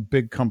 Some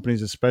big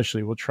companies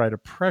especially will try to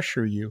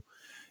pressure you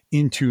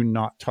into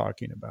not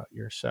talking about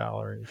your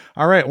salary.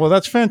 All right. Well,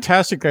 that's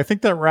fantastic. I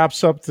think that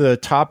wraps up the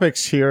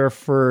topics here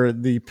for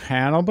the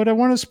panel, but I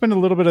want to spend a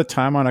little bit of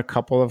time on a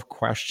couple of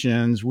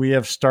questions. We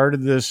have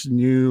started this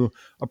new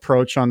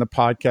approach on the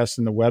podcast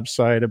and the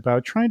website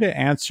about trying to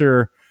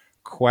answer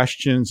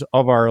questions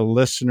of our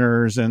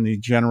listeners and the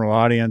general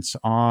audience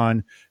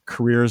on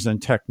careers and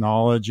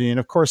technology. And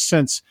of course,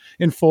 since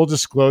in full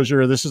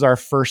disclosure, this is our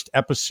first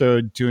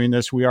episode doing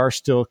this, we are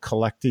still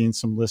collecting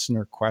some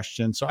listener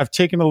questions. So I've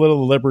taken a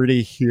little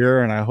liberty here,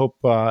 and I hope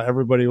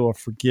everybody will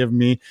forgive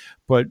me.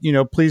 But,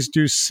 please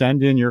do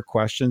send in your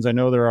questions. I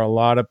know there are a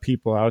lot of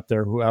people out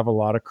there who have a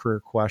lot of career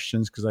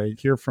questions because I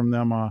hear from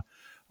them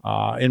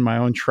in my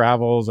own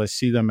travels. I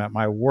see them at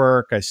my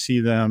work. I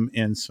see them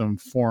in some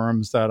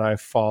forums that I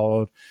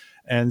followed.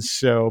 And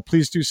so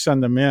please do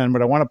send them in,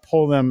 but I want to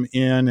pull them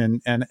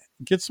in and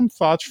get some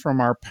thoughts from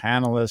our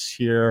panelists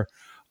here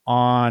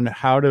on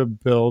how to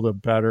build a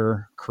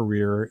better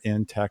career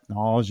in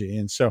technology.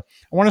 And so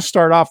I want to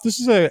start off. This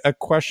is a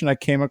question I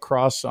came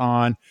across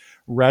on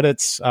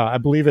Reddit's, I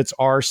believe it's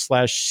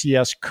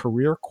r/CS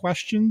career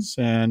questions.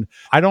 And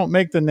I don't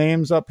make the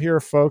names up here,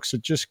 folks, so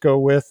just go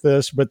with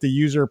this. But the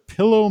user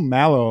Pillow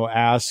Mallow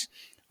asks,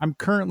 I'm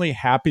currently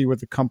happy with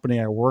the company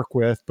I work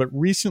with, but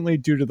recently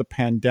due to the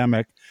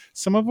pandemic,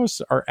 some of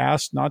us are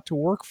asked not to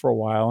work for a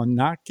while and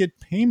not get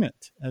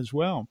payment as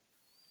well.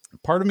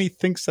 Part of me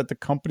thinks that the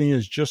company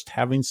is just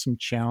having some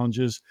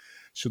challenges,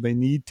 so they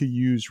need to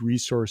use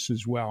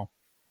resources well.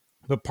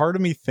 But part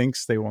of me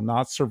thinks they will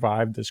not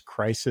survive this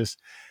crisis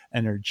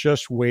and are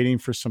just waiting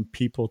for some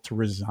people to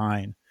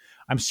resign.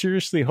 I'm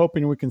seriously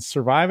hoping we can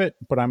survive it,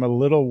 but I'm a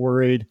little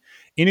worried.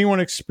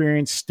 Anyone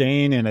experienced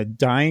staying in a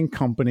dying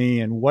company,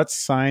 and what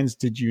signs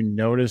did you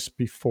notice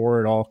before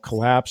it all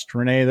collapsed?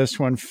 Renee, this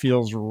one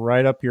feels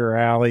right up your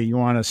alley. You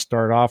want to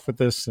start off with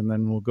this, and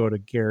then we'll go to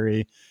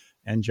Gary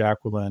and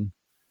Jacqueline.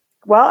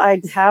 Well,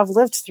 I have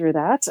lived through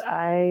that.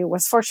 I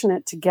was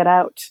fortunate to get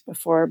out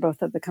before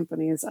both of the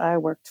companies I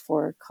worked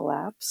for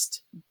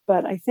collapsed.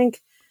 But I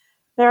think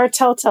there are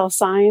telltale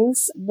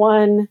signs.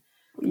 One,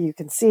 you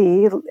can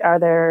see, are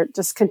there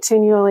just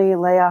continually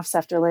layoffs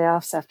after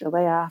layoffs after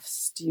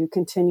layoffs? Do you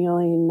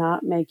continually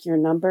not make your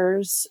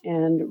numbers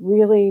and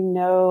really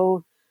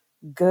no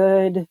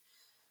good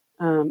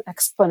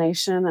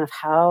explanation of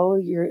how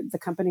the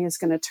company is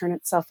going to turn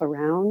itself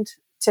around?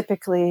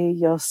 Typically,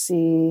 you'll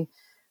see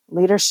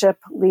leadership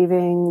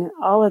leaving.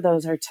 All of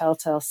those are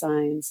telltale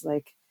signs.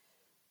 Like,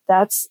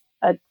 that's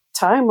a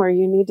time where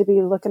you need to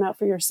be looking out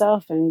for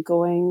yourself and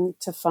going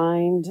to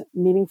find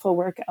meaningful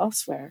work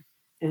elsewhere.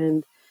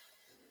 And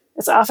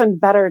it's often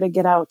better to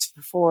get out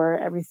before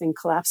everything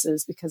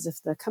collapses, because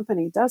if the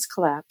company does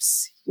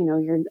collapse,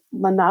 you're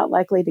not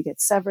likely to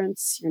get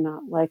severance. You're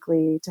not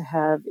likely to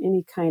have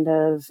any kind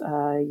of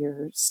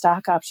your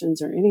stock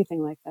options or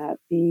anything like that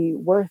be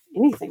worth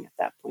anything at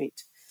that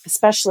point.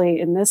 Especially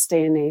in this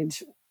day and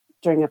age,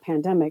 during a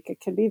pandemic, it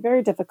can be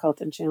very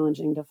difficult and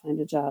challenging to find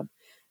a job.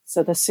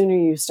 So the sooner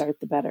you start,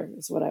 the better,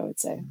 is what I would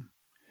say.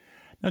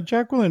 Now,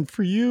 Jacqueline,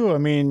 for you, I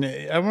mean,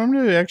 I want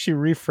to actually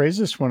rephrase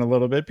this one a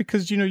little bit,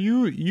 because,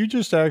 you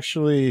just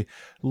actually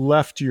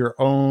left your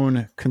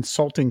own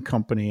consulting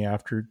company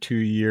after 2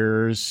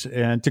 years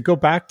and to go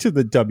back to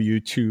the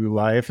W-2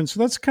 life. And so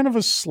that's kind of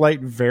a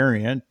slight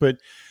variant, but,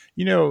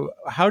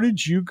 how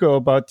did you go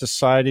about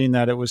deciding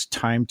that it was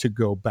time to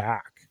go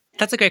back?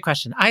 That's a great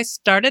question. I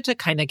started to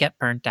kind of get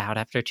burnt out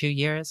after 2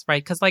 years,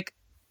 right? Because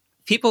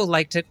people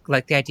like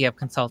the idea of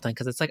consulting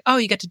because it's like, oh,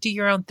 you get to do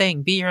your own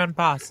thing, be your own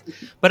boss.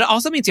 But it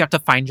also means you have to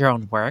find your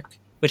own work,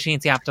 which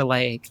means you have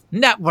to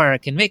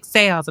network and make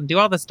sales and do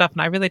all this stuff.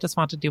 And I really just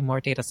want to do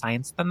more data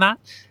science than that.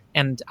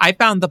 And I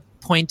found the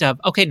point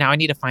of, okay, now I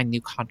need to find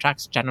new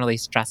contracts generally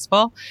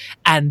stressful.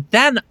 And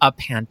then a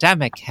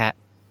pandemic hit.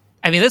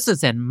 I mean, this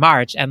was in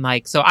March. And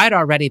so I'd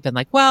already been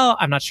well,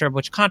 I'm not sure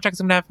which contracts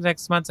I'm going to have for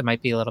next month. It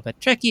might be a little bit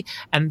tricky.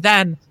 And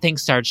then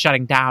things started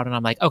shutting down. And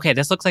I'm like, okay,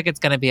 this looks like it's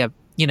going to be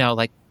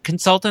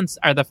consultants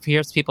are the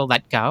first people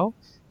let go.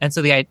 And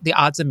so the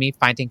odds of me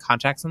finding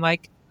contracts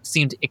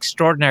seemed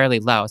extraordinarily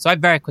low. So I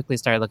very quickly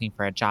started looking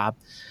for a job.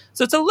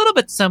 So it's a little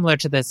bit similar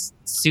to this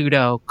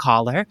pseudo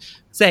caller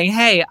saying,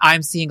 hey,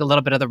 I'm seeing a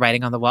little bit of the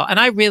writing on the wall. And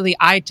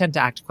I tend to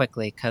act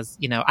quickly because,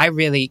 I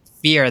really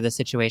fear the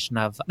situation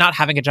of not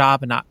having a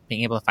job and not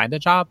being able to find a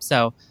job.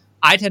 So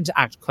I tend to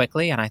act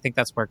quickly. And I think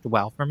that's worked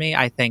well for me.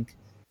 I think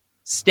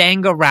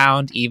staying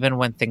around even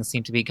when things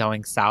seem to be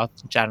going south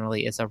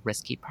generally is a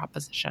risky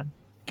proposition.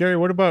 Gary,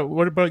 what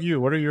about you?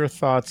 What are your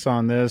thoughts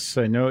on this?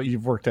 I know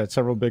you've worked at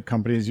several big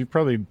companies. You've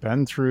probably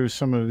been through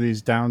some of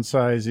these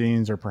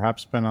downsizings or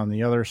perhaps been on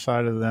the other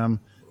side of them.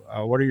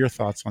 What are your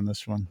thoughts on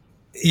this one?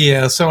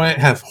 Yeah, so I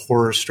have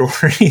horror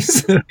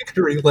stories that I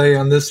could relay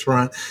on this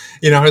front.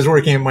 I was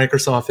working at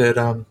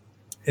Microsoft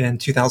in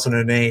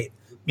 2008.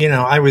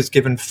 I was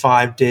given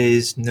 5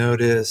 days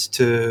notice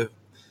to,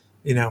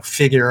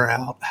 figure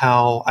out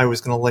how I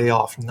was going to lay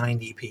off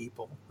 90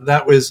 people.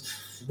 That was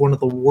one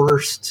of the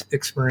worst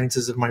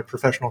experiences of my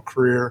professional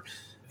career.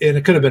 And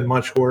it could have been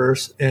much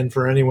worse. And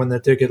for anyone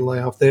that did get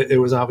laid off,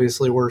 it was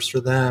obviously worse for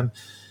them.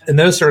 In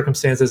those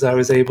circumstances, I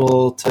was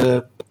able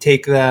to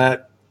take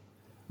that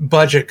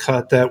budget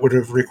cut that would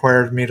have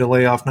required me to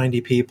lay off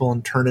 90 people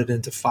and turn it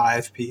into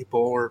 5 people,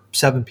 or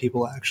 7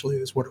 people actually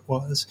is what it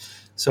was.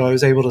 So I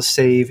was able to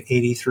save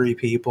 83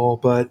 people.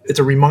 But it's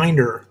a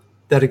reminder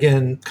that,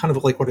 again, kind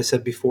of like what I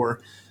said before,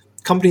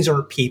 companies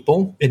aren't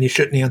people, and you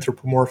shouldn't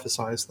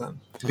anthropomorphize them,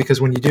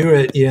 because when you do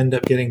it, you end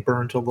up getting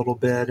burnt a little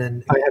bit.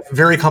 And I have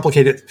very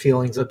complicated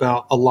feelings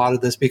about a lot of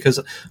this, because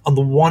on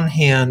the one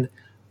hand,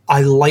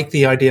 I like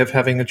the idea of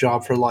having a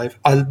job for life.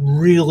 I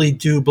really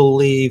do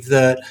believe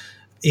that,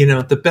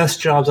 the best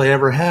jobs I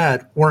ever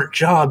had weren't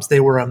jobs. They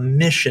were a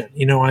mission.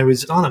 I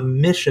was on a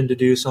mission to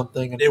do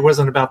something, and it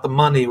wasn't about the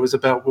money. It was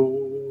about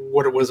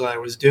what it was I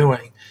was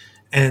doing.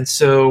 And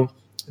so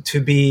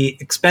to be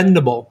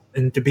expendable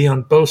and to be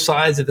on both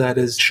sides of that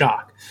is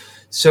shock.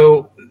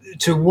 So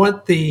to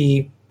what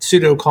the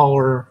pseudo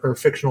caller or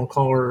fictional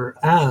caller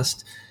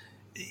asked,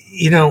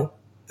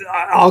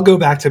 I'll go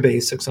back to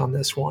basics on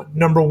this one.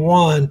 Number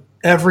one,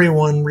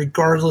 everyone,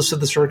 regardless of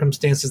the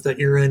circumstances that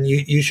you're in,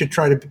 you should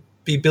try to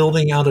be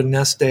building out a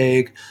nest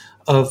egg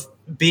of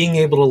being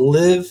able to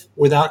live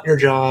without your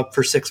job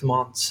for 6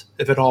 months,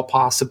 if at all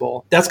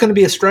possible. That's going to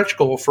be a stretch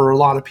goal for a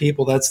lot of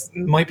people. That's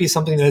might be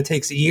something that it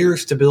takes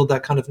years to build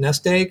that kind of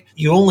nest egg.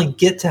 You only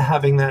get to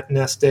having that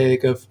nest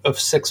egg of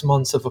 6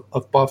 months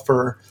of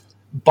buffer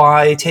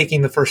by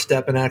taking the first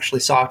step and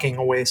actually socking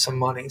away some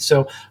money.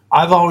 So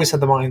I've always had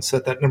the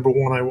mindset that, number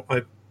one,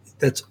 I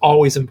that's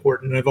always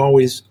important. I've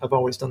always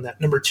done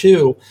that. Number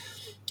two,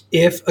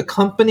 if a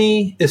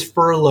company is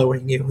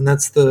furloughing you, and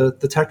that's the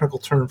technical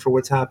term for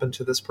what's happened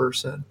to this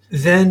person,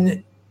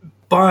 then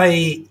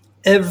by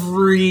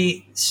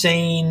every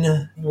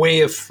sane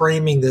way of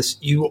framing this,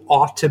 you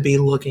ought to be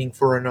looking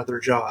for another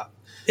job.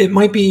 It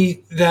might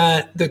be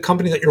that the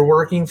company that you're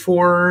working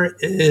for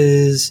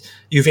is,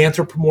 you've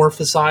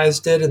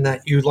anthropomorphized it, and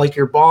that you like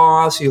your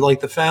boss, you like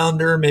the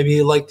founder, maybe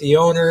you like the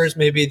owners,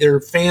 maybe they're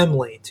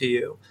family to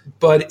you.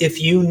 But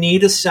if you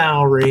need a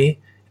salary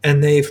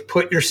and they've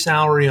put your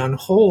salary on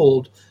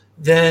hold,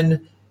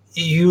 then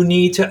you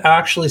need to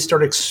actually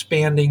start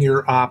expanding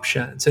your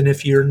options. And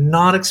if you're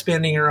not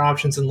expanding your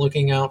options and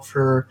looking out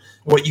for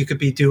what you could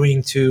be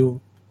doing to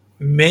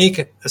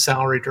make a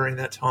salary during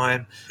that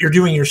time, you're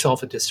doing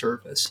yourself a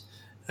disservice.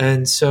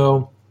 And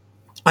so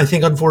I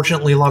think,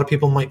 unfortunately, a lot of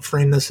people might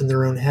frame this in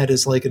their own head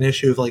as like an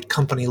issue of like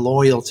company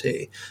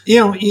loyalty.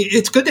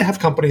 It's good to have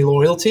company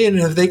loyalty, and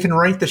if they can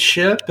right the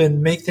ship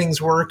and make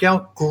things work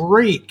out,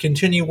 great,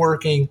 continue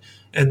working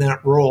in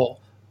that role.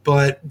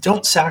 But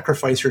don't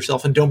sacrifice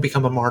yourself and don't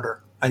become a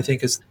martyr, I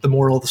think, is the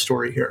moral of the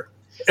story here.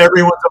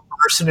 Everyone's a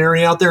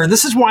mercenary out there. And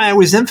this is why I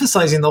was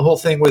emphasizing the whole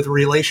thing with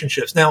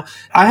relationships. Now,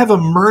 I have a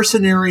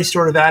mercenary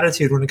sort of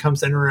attitude when it comes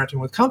to interacting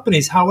with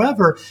companies.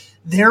 However,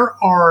 there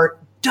are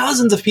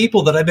dozens of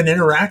people that I've been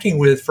interacting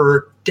with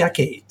for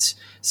decades.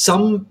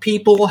 Some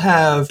people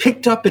have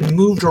picked up and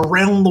moved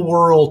around the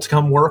world to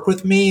come work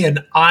with me,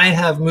 and I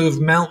have moved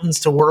mountains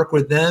to work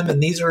with them.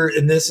 And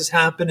this has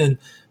happened in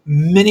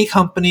many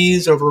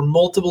companies over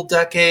multiple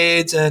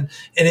decades. And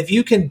if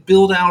you can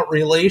build out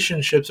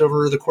relationships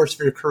over the course of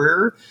your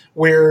career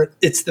where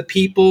it's the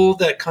people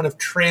that kind of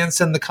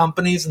transcend the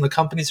companies and the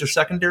companies are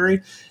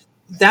secondary,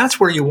 that's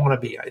where you want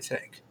to be, I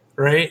think,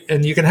 right?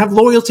 And you can have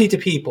loyalty to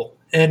people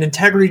and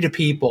integrity to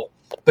people,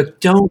 but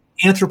don't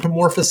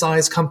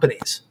anthropomorphize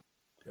companies.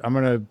 I'm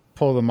going to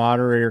pull the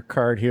moderator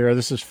card here.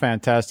 This is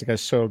fantastic. I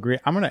so agree.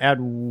 I'm going to add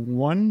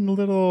one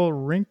little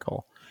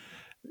wrinkle.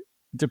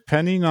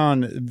 Depending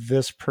on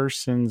this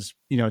person's,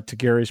 to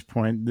Gary's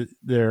point,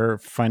 their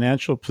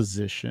financial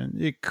position,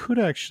 it could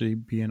actually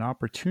be an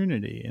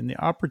opportunity. And the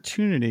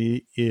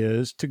opportunity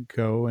is to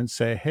go and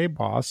say, hey,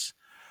 boss,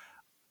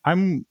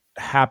 I'm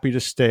happy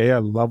to stay. I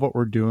love what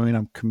we're doing.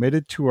 I'm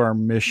committed to our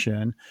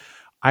mission.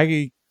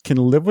 I can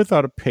live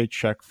without a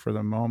paycheck for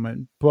the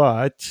moment,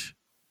 but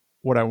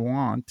what I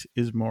want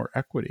is more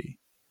equity.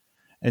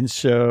 And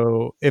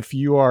so if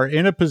you are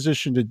in a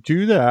position to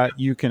do that,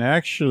 you can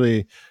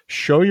actually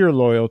show your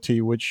loyalty,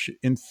 which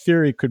in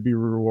theory could be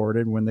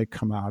rewarded when they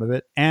come out of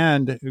it,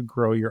 and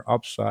grow your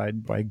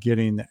upside by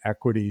getting the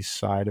equity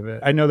side of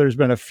it. I know there's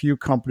been a few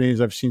companies,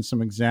 I've seen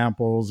some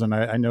examples, and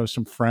I know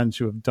some friends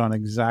who have done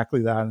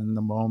exactly that in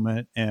the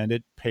moment, and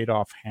it paid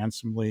off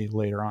handsomely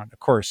later on. Of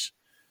course,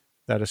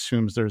 that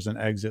assumes there's an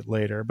exit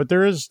later, but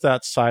there is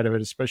that side of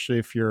it, especially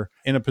if you're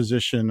in a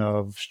position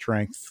of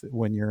strength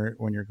when you're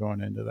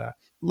going into that.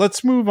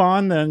 Let's move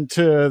on then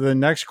to the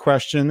next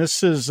question.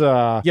 This is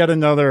yet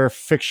another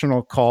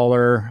fictional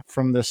caller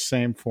from this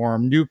same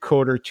forum, New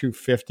Coder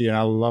 250. And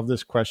I love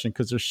this question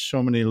because there's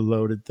so many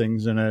loaded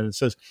things in it. It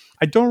says,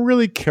 I don't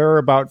really care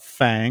about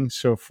FANG.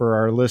 So for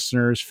our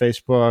listeners,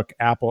 Facebook,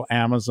 Apple,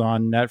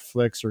 Amazon,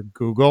 Netflix, or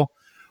Google,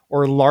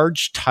 or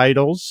large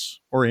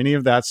titles or any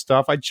of that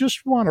stuff. I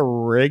just want a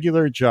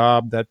regular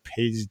job that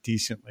pays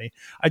decently.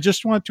 I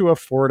just want to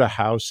afford a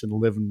house and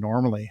live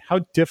normally. How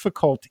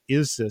difficult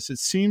is this? It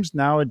seems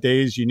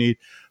nowadays you need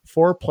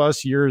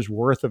 4+ years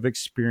worth of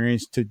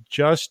experience to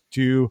just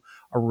do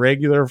a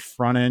regular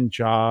front-end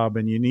job,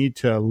 and you need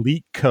to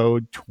leak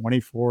code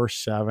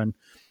 24/7.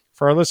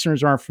 For our listeners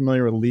who aren't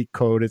familiar with Leak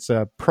Code, it's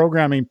a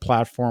programming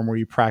platform where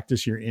you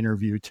practice your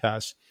interview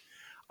tests.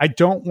 I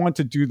don't want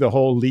to do the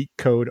whole Leak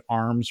Code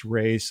arms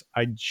race.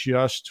 I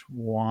just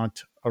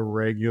want a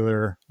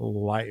regular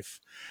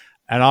life.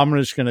 And I'm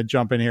just going to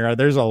jump in here.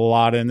 There's a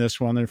lot in this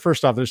one. And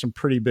first off, there's some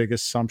pretty big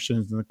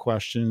assumptions in the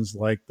questions,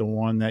 like the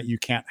one that you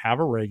can't have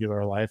a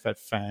regular life at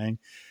FANG,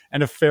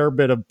 and a fair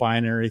bit of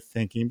binary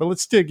thinking. But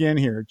let's dig in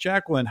here.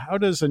 Jacqueline, how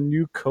does a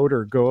new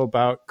coder go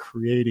about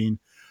creating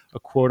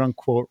a quote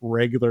unquote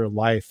regular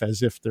life,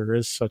 as if there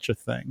is such a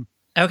thing?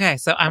 Okay,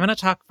 so I'm going to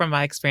talk from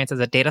my experience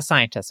as a data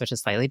scientist, which is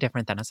slightly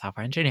different than a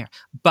software engineer.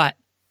 But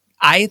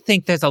I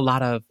think there's a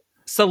lot of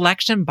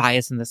selection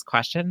bias in this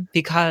question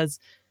because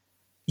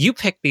you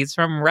pick these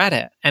from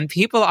Reddit, and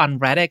people on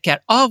Reddit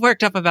get all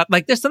worked up about,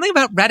 like, there's something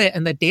about Reddit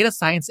and the data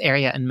science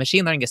area and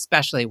machine learning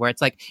especially, where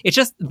it's like, it's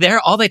just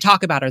all they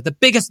talk about are the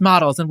biggest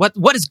models and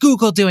what is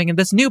Google doing in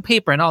this new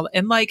paper and all.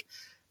 And like,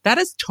 that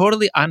is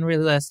totally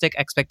unrealistic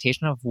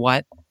expectation of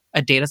what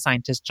a data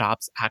scientist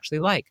job's actually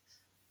like.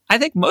 I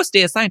think most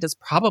data scientists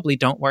probably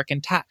don't work in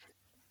tech.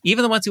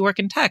 Even the ones who work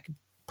in tech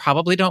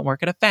probably don't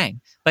work at a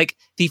FANG. Like,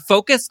 the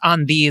focus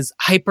on these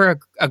hyper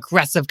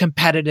aggressive,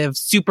 competitive,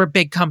 super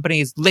big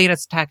companies,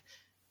 latest tech,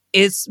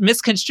 is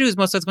misconstrues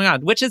most of what's going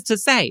on, which is to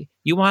say,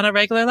 you want a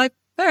regular life?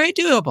 Very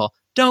doable.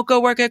 Don't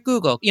go work at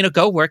Google.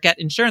 Go work at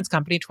insurance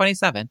company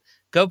 27.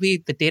 Go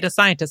be the data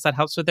scientist that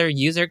helps with their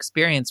user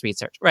experience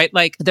research, right?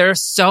 Like, there are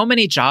so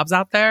many jobs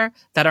out there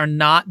that are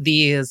not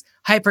these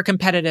hyper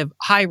competitive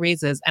high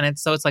raises. And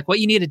it's like, what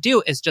you need to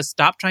do is just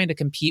stop trying to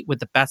compete with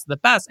the best of the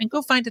best and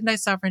go find a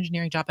nice software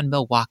engineering job in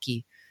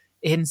Milwaukee,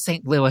 in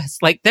St. Louis.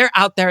 Like, they're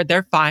out there,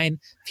 they're fine.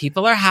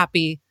 People are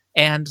happy.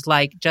 And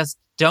like, just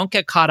don't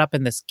get caught up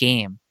in this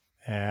game.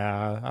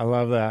 Yeah, I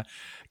love that.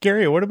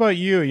 Gary, what about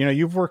you?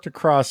 You've worked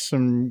across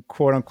some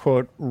quote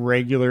unquote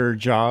regular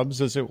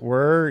jobs, as it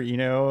were,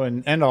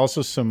 and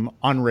also some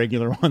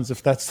unregular ones,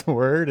 if that's the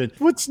word. And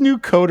what's New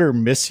Coder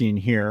missing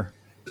here?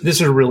 This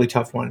is a really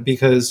tough one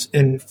because,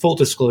 in full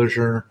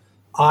disclosure,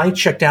 I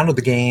checked out of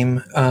the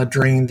game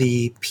during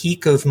the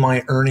peak of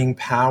my earning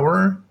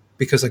power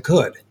because I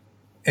could,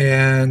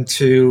 and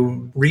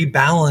to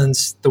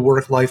rebalance the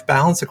work-life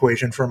balance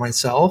equation for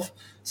myself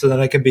so that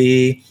I could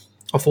be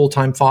a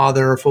full-time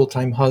father, a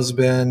full-time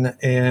husband,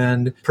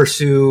 and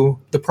pursue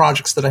the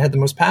projects that I had the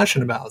most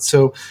passion about.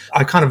 So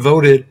I kind of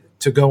voted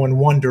to go in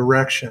one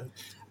direction.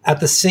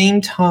 At the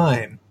same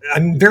time,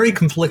 I'm very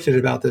conflicted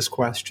about this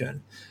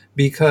question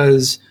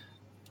because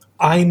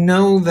I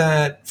know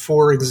that,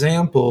 for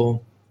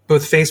example,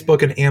 both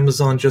Facebook and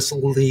Amazon just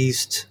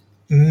released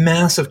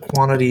massive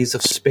quantities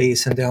of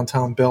space in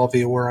downtown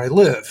Bellevue where I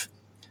live.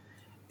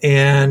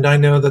 And I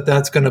know that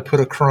that's going to put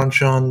a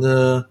crunch on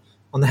the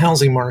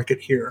housing market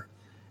here.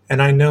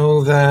 And I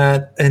know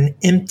that an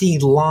empty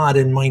lot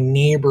in my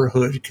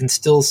neighborhood can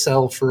still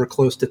sell for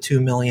close to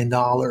 $2 million.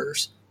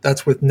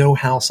 That's with no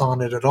house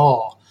on it at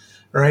all,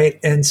 right?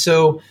 And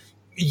so,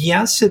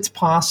 yes, it's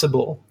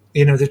possible,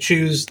 to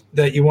choose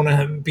that you want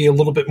to be a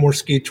little bit more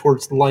skewed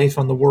towards life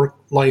on the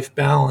work-life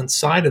balance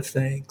side of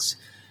things.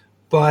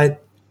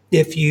 But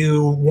if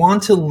you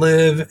want to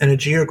live in a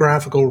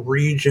geographical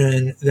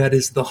region that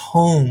is the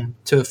home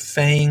to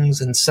fangs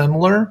and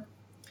similar,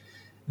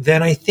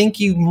 then I think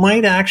you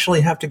might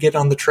actually have to get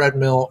on the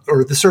treadmill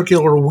or the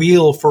circular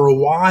wheel for a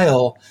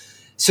while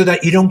so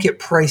that you don't get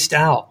priced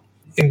out.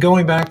 And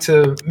going back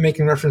to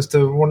making reference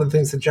to one of the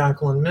things that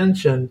Jacqueline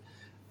mentioned,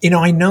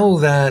 I know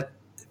that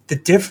the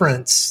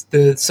difference,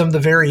 some of the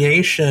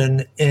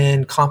variation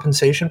in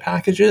compensation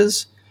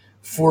packages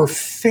for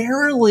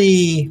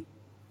fairly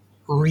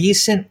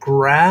recent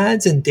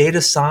grads in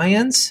data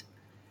science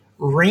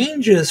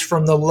ranges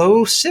from the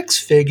low six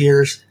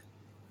figures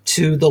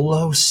to the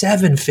low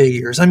seven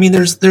figures. I mean,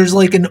 there's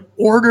like an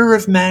order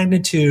of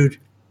magnitude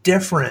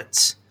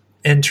difference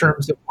in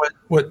terms of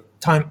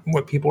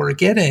what people are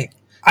getting.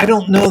 I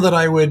don't know that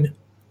I would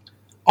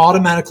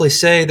automatically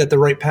say that the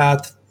right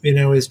path,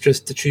 is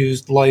just to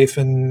choose life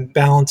and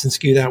balance and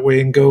skew that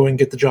way and go and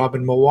get the job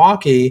in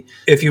Milwaukee.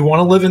 If you want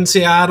to live in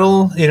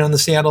Seattle, in the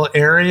Seattle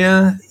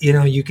area,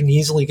 you can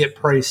easily get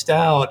priced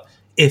out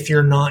if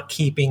you're not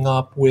keeping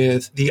up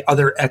with the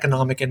other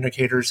economic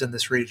indicators in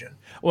this region.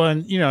 Well,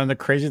 and and the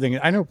crazy thing,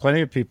 I know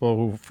plenty of people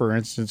who, for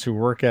instance, who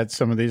work at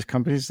some of these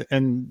companies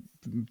and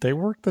they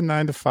work the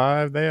 9 to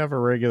 5, they have a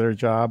regular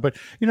job. But,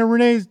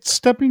 Renee,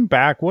 stepping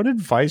back, what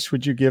advice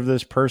would you give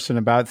this person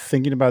about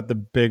thinking about the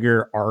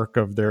bigger arc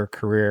of their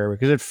career?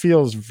 Because it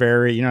feels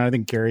very, I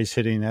think Gary's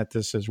hitting at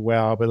this as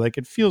well, but like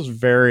it feels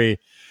very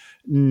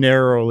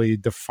narrowly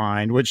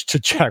defined, which to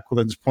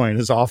Jacqueline's point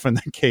is often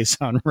the case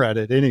on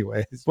Reddit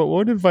anyways. But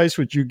what advice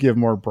would you give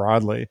more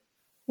broadly?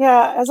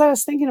 Yeah, as I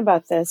was thinking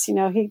about this,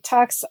 he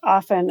talks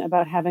often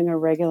about having a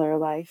regular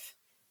life.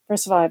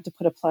 First of all, I have to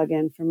put a plug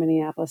in for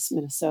Minneapolis,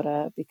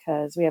 Minnesota,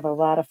 because we have a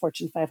lot of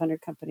Fortune 500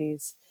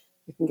 companies.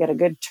 You can get a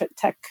good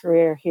tech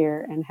career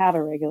here and have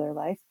a regular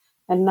life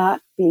and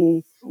not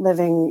be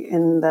living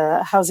in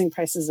the housing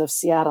prices of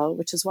Seattle,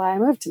 which is why I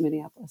moved to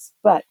Minneapolis.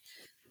 But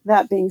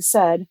that being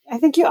said, I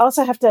think you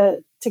also have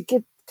to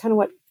get kind of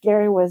what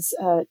Gary was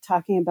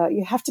talking about.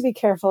 You have to be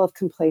careful of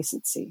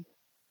complacency,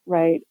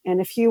 right?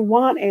 And if you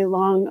want a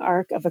long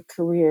arc of a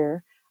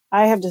career,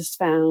 I have just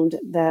found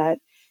that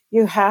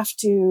you have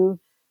to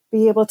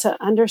be able to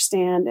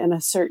understand and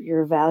assert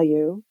your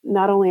value,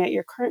 not only at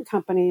your current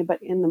company, but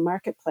in the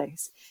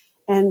marketplace.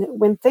 And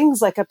when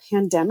things like a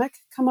pandemic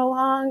come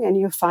along and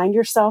you find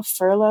yourself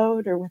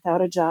furloughed or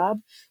without a job,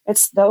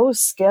 it's those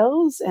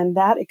skills and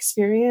that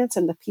experience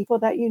and the people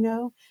that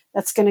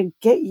that's going to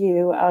get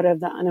you out of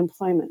the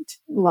unemployment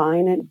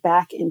line and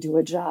back into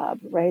a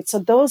job, right? So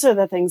those are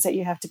the things that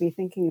you have to be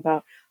thinking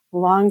about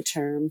long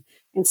term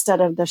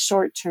instead of the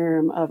short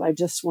term of I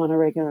just want a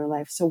regular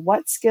life. So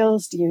what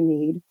skills do you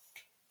need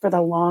for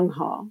the long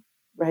haul,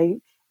 right?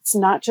 It's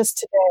not just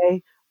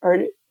today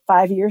or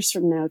 5 years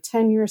from now,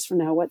 10 years from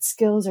now. What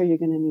skills are you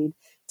going to need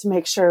to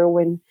make sure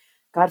when,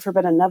 God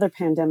forbid, another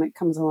pandemic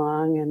comes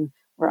along and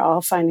we're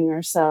all finding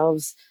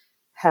ourselves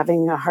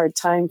having a hard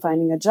time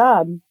finding a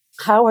job?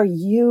 How are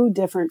you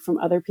different from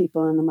other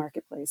people in the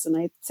marketplace? And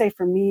I'd say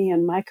for me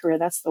and my career,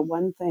 that's the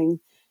one thing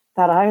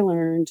that I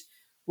learned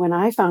when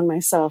I found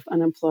myself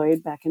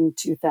unemployed back in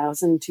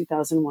 2000,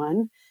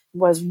 2001,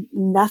 was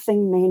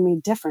nothing made me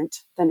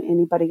different than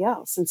anybody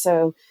else. And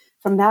so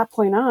from that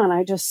point on,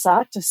 I just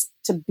sought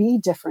to be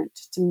different,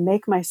 to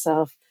make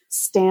myself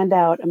stand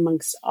out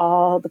amongst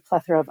all the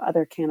plethora of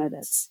other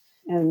candidates.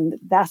 And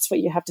that's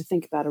what you have to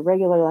think about. A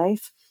regular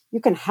life,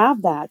 you can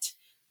have that,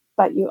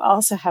 but you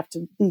also have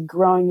to be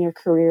growing your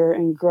career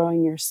and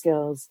growing your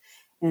skills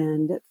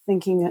and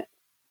thinking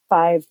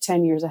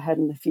 5-10 years ahead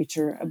in the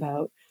future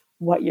about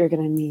what you're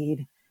going to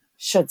need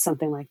should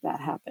something like that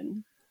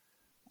happen.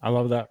 I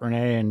love that,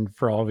 Renee, and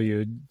for all of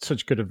you,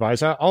 such good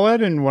advice. I'll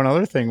add in one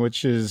other thing,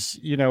 which is,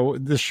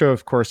 this show,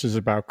 of course, is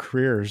about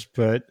careers,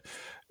 but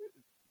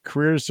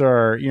careers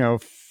are,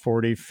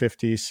 40,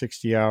 50,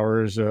 60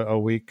 hours a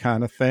week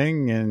kind of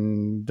thing.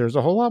 And there's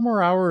a whole lot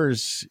more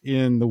hours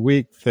in the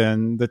week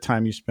than the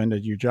time you spend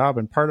at your job.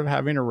 And part of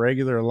having a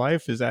regular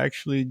life is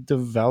actually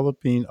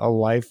developing a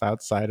life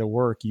outside of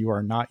work. You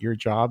are not your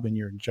job and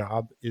your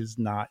job is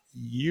not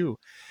you.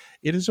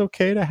 It is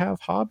okay to have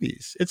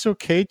hobbies. It's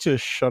okay to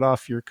shut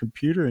off your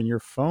computer and your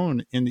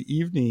phone in the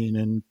evening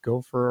and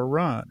go for a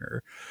run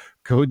or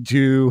go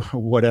do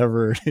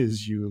whatever it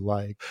is you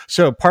like.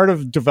 So part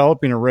of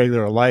developing a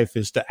regular life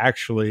is to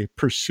actually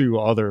pursue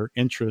other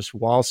interests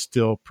while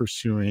still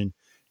pursuing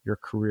your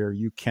career.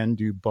 You can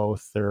do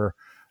both. There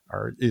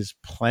is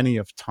plenty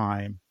of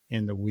time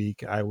in the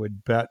week. I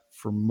would bet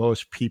for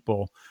most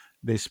people,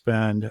 they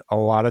spend a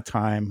lot of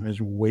time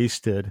is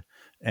wasted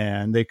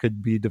and they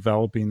could be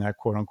developing that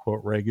quote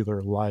unquote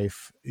regular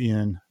life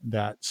in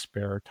that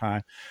spare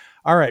time.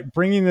 All right,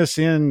 bringing this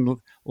in,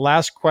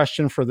 last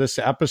question for this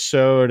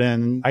episode.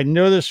 And I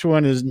know this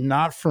one is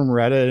not from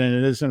Reddit, and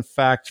it is, in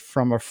fact,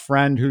 from a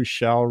friend who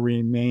shall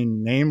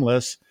remain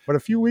nameless. But a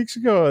few weeks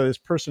ago, this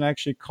person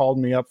actually called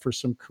me up for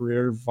some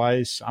career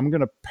advice. I'm going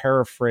to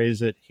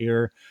paraphrase it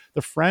here.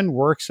 The friend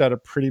works at a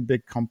pretty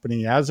big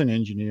company as an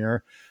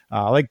engineer.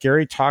 Like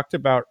Gary talked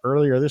about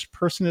earlier, this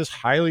person is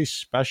highly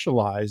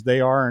specialized.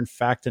 They are, in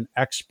fact, an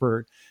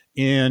expert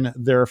in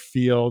their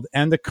field,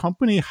 and the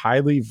company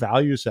highly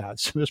values that.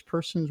 So this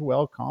person's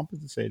well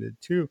compensated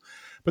too,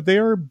 but they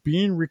are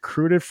being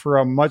recruited for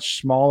a much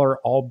smaller,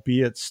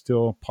 albeit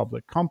still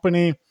public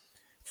company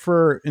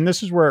and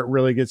this is where it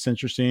really gets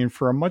interesting,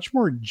 for a much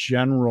more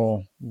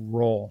general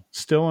role,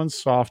 still in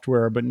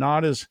software, but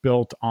not as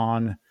built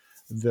on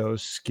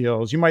those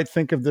skills. You might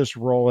think of this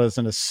role as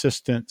an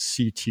assistant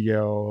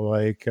CTO,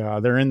 like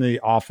they're in the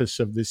office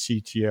of the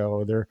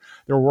CTO.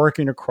 They're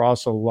working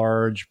across a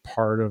large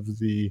part of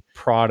the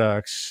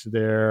products.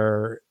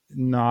 They're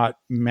not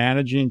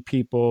managing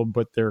people,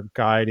 but they're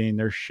guiding,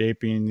 they're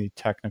shaping the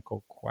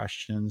technical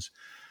questions.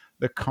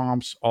 The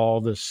comp's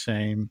all the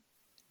same.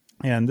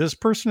 And this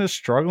person is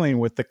struggling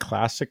with the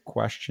classic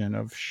question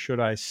of,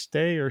 should I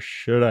stay or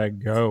should I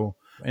go?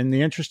 And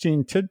the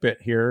interesting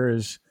tidbit here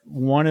is,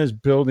 one is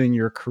building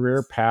your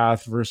career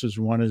path versus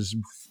one is,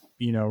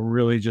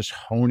 really just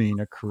honing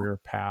a career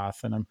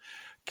path. And I'm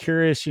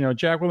curious,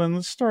 Jacqueline,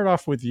 let's start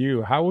off with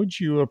you. How would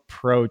you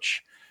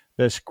approach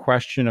this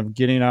question of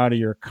getting out of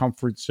your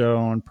comfort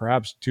zone,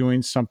 perhaps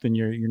doing something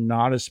you're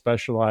not as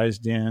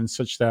specialized in,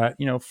 such that,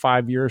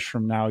 5 years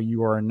from now,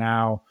 you are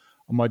now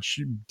a much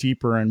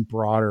deeper and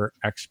broader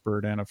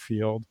expert in a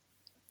field?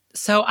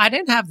 So I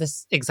didn't have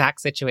this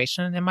exact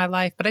situation in my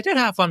life, but I did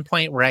have one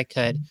point where I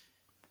could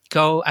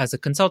go as a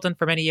consultant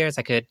for many years.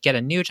 I could get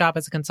a new job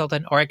as a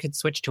consultant, or I could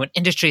switch to an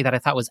industry that I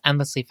thought was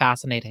endlessly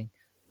fascinating,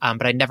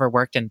 but I'd never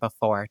worked in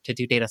before, to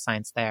do data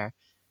science there.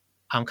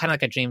 Kind of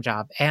like a dream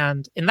job.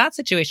 And in that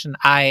situation,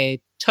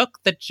 I took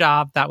the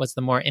job that was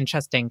the more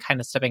interesting,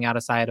 kind of stepping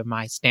outside of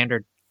my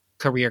standard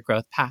career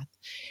growth path.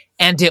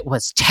 And it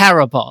was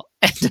terrible.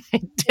 And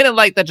I didn't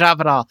like the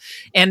job at all.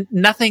 And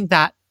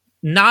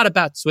not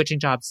about switching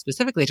jobs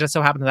specifically, it just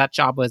so happened that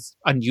job was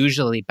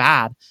unusually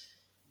bad.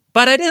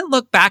 But I didn't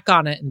look back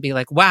on it and be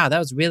like, wow, that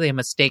was really a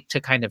mistake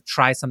to kind of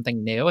try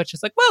something new. It's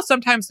just like, well,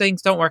 sometimes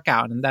things don't work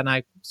out. And then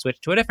I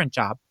switched to a different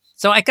job.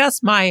 So I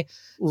guess my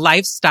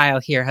lifestyle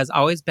here has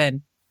always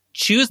been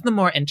choose the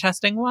more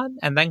interesting one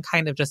and then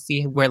kind of just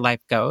see where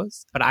life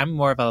goes. But I'm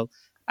more of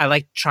I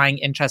like trying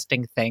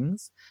interesting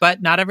things,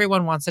 but not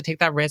everyone wants to take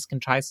that risk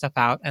and try stuff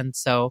out. And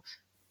so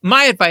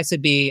my advice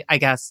would be, I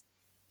guess,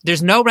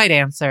 there's no right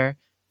answer.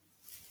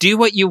 Do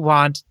what you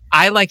want.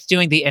 I like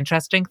doing the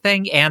interesting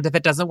thing. And if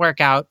it doesn't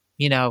work out,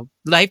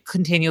 life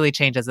continually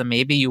changes and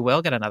maybe you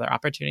will get another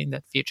opportunity in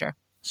the future.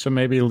 So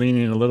maybe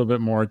leaning a little bit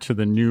more to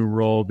the new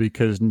role,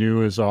 because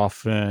new is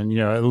often,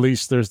 at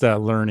least there's that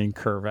learning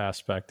curve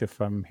aspect,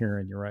 if I'm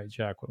hearing you right,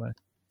 Jacqueline.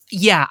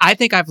 Yeah, I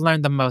think I've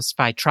learned the most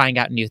by trying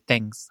out new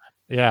things.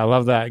 Yeah, I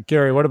love that.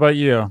 Gary, what about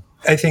you?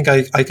 I think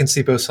I can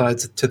see both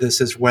sides to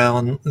this as well.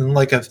 And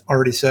like I've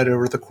already said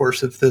over the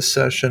course of this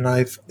session,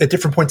 at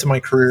different points in my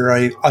career,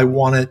 I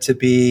wanted to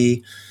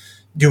be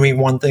doing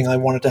one thing. I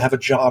wanted to have a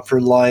job for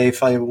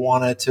life. I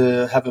wanted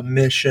to have a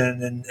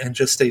mission and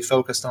just stay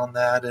focused on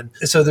that. And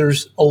so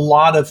there's a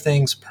lot of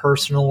things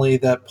personally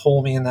that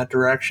pull me in that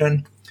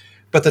direction.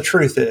 But the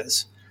truth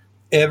is,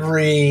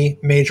 every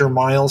major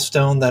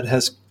milestone that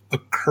has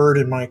occurred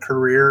in my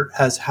career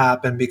has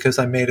happened because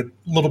I made a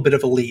little bit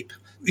of a leap.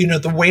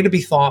 The way to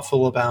be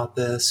thoughtful about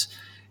this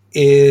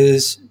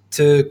is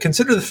to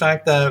consider the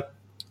fact that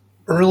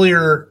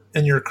earlier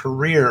in your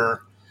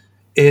career,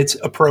 it's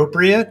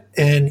appropriate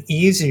and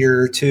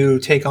easier to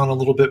take on a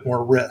little bit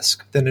more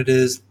risk than it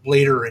is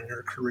later in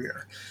your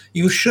career.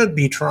 You should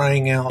be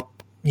trying out,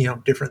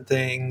 different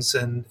things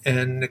and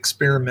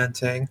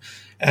experimenting.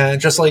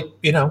 And just like,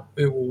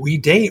 we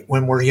date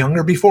when we're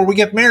younger before we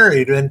get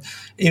married. And,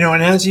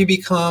 and as you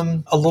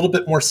become a little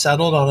bit more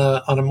settled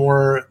on a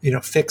more,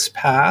 fixed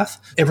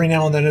path, every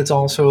now and then it's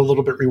also a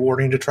little bit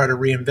rewarding to try to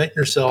reinvent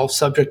yourself,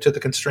 subject to the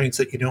constraints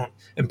that you don't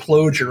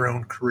implode your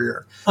own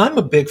career. I'm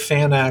a big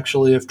fan,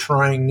 actually, of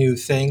trying new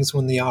things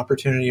when the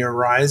opportunity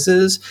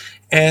arises.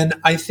 And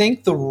I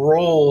think the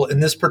role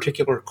in this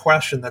particular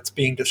question that's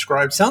being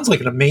described sounds like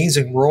an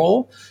amazing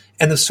role,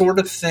 and the sort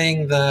of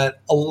thing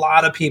that a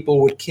lot of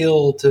people would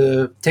kill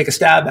to take a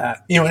stab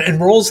at. And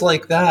roles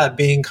like that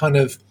being kind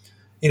of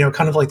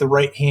like the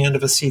right hand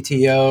of a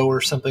CTO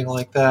or something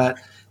like that,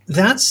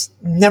 that's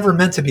never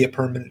meant to be a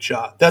permanent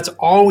job. That's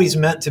always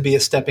meant to be a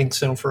stepping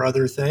stone for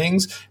other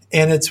things.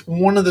 And it's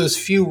one of those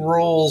few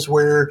roles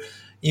where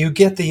you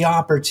get the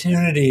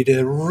opportunity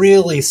to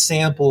really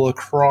sample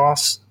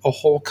across a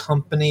whole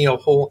company, a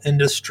whole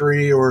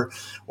industry, or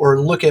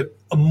look at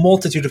a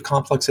multitude of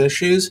complex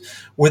issues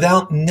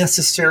without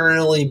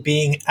necessarily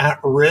being at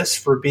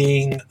risk for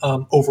being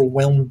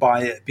overwhelmed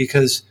by it,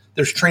 because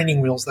there's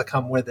training wheels that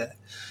come with it.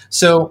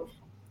 So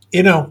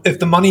if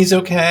the money's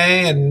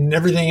okay and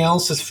everything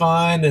else is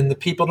fine and the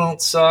people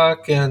don't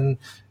suck and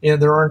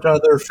there aren't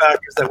other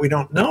factors that we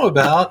don't know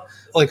about,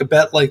 like a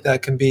bet like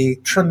that can be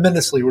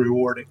tremendously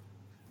rewarding.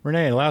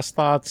 Renee, last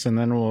thoughts, and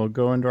then we'll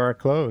go into our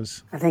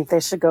close. I think they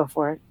should go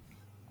for it.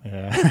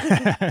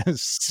 Yeah,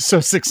 so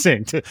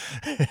succinct.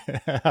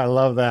 I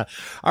love that.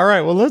 All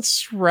right, well,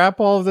 let's wrap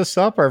all of this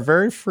up. Our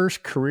very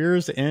first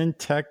Careers in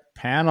Tech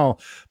panel.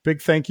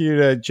 Big thank you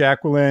to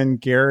Jacqueline,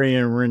 Gary,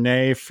 and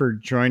Renee for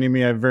joining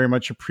me. I very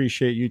much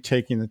appreciate you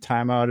taking the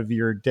time out of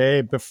your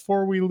day.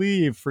 Before we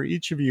leave, for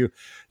each of you,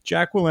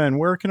 Jacqueline,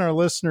 where can our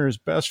listeners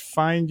best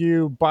find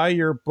you, buy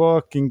your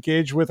book,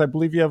 engage with? I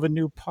believe you have a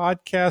new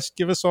podcast.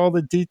 Give us all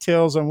the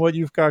details on what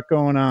you've got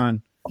going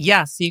on.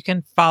 Yes, you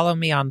can follow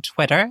me on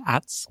Twitter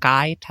at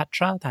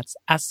SkyTetra. That's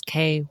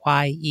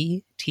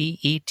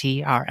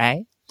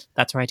SKYETETRA.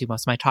 That's where I do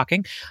most of my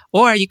talking.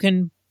 Or you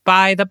can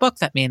buy the book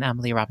that me and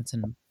Emily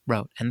Robinson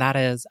wrote, and that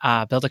is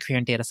Build a Career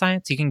in Data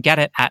Science. You can get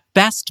it at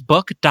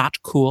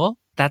bestbook.cool.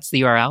 That's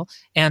the URL.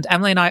 And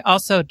Emily and I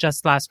also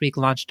just last week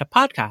launched a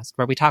podcast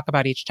where we talk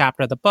about each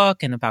chapter of the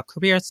book and about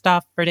career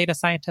stuff for data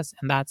scientists,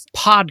 and that's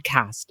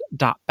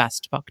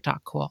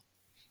podcast.bestbook.cool.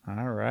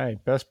 All right.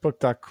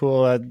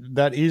 Bestbook.cool.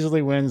 That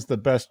easily wins the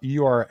best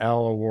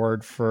URL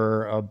award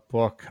for a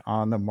book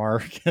on the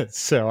market.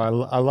 So I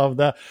love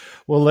that.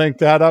 We'll link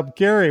that up.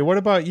 Gary, what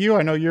about you?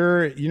 I know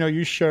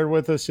you shared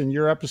with us in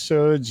your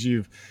episodes,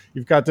 you've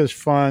got this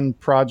fun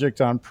project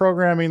on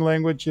programming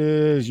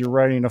languages. You're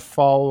writing a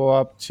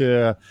follow-up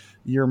to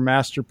your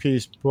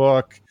masterpiece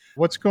book.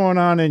 What's going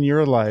on in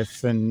your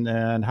life,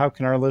 and how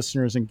can our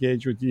listeners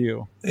engage with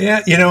you?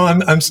 Yeah,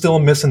 I'm still a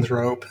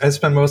misanthrope. I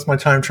spend most of my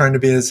time trying to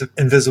be as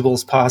invisible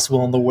as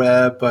possible on the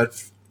web,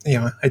 but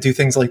I do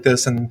things like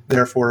this and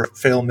therefore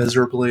fail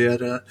miserably at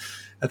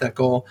that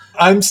goal.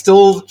 I'm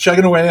still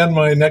chugging away on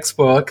my next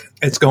book.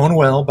 It's going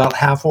well, about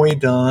halfway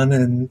done,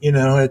 and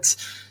it's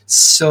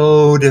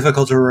so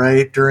difficult to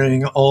write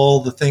during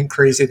all the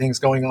crazy things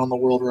going on in the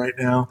world right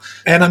now.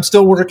 And I'm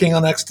still working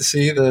on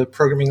Ecstasy, the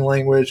programming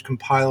language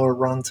compiler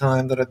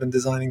runtime that I've been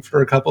designing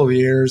for a couple of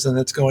years, and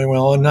it's going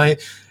well. And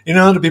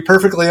to be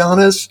perfectly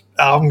honest,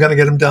 I'm going to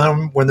get them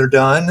done when they're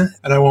done,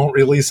 and I won't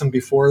release them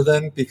before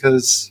then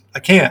because I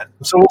can't.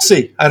 So we'll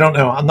see. I don't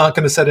know. I'm not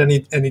going to set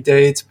any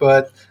dates,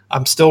 but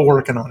I'm still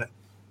working on it.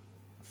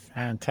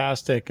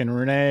 Fantastic. And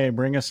Renee,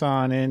 bring us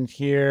on in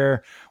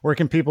here. Where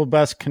can people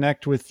best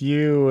connect with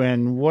you,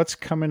 and what's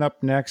coming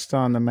up next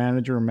on the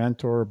Manager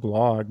Mentor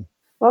blog?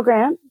 Well,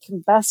 Grant, you can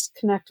best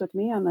connect with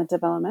me on the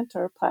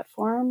Develomentor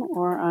platform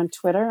or on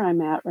Twitter. I'm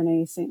at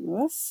Renee St.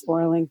 Louis,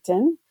 or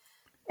LinkedIn.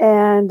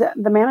 And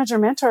the Manager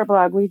Mentor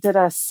blog, we did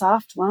a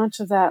soft launch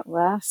of that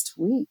last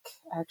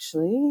week,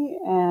 actually.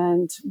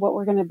 And what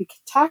we're going to be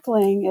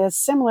tackling is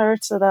similar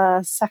to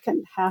the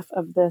second half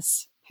of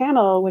this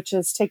panel, which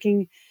is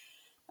taking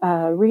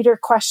reader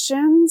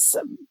questions,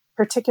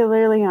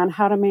 particularly on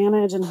how to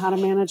manage and how to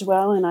manage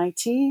well in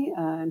IT,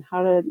 and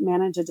how to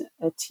manage a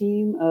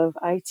team of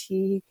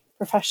IT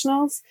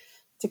professionals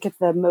to get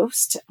the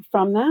most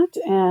from that.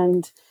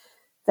 And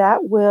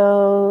that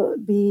will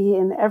be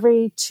in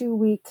every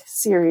 2-week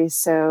series.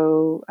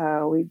 So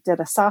we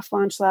did a soft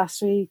launch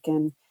last week,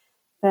 and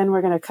then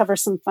we're going to cover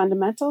some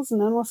fundamentals,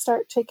 and then we'll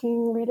start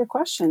taking reader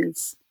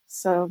questions.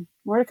 So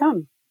more to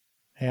come.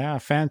 Yeah,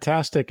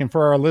 fantastic. And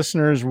for our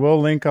listeners,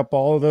 we'll link up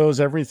all of those,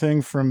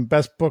 everything from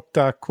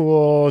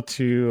bestbook.cool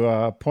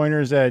to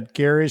pointers at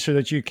Gary, so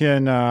that you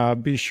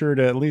can be sure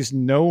to at least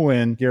know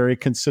when Gary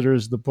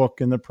considers the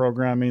book in the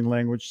programming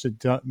language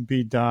to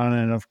be done.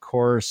 And of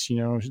course,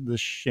 the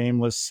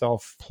shameless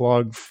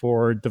self-plug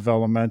for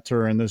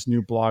Develomentor and this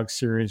new blog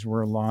series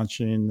we're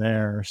launching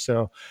there.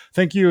 So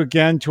thank you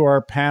again to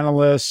our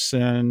panelists,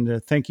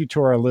 and thank you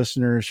to our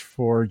listeners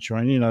for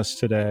joining us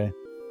today.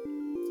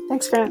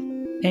 Thanks, Grant.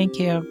 Thank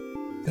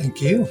you.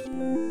 Thank you.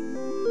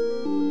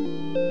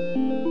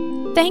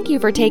 Thank you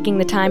for taking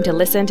the time to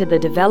listen to the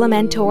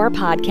Develomentor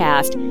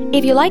podcast.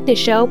 If you like the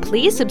show,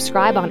 please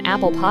subscribe on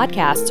Apple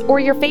Podcasts or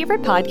your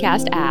favorite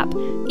podcast app.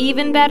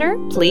 Even better,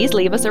 please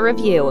leave us a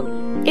review.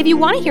 If you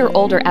want to hear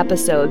older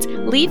episodes,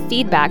 leave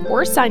feedback,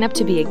 or sign up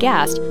to be a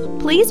guest,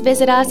 please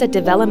visit us at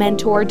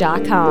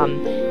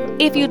Develomentor.com.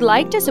 If you'd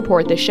like to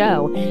support the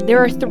show,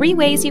 there are 3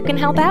 ways you can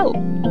help out.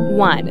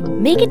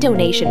 1. Make a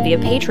donation via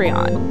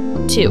Patreon.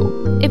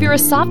 2. If you're a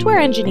software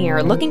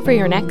engineer looking for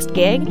your next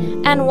gig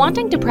and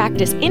wanting to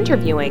practice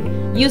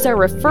interviewing, use our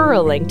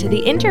referral link to the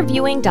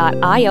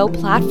interviewing.io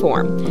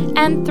platform.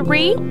 And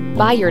 3.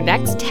 Buy your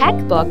next tech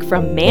book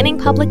from Manning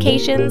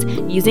Publications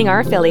using our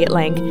affiliate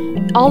link.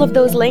 All of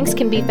those links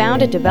can be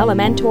found at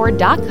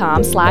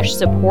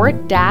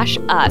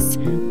develomentor.com/support-us.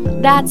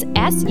 That's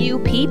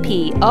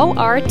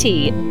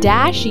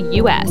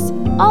SUPPORT-US.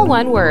 All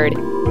one word.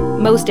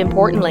 Most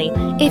importantly,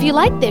 if you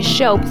like this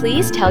show,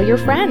 please tell your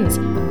friends.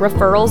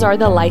 Referrals are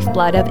the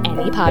lifeblood of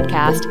any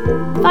podcast.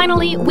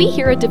 Finally, we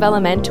here at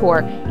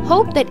Develomentor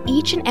hope that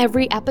each and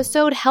every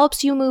episode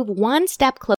helps you move one step closer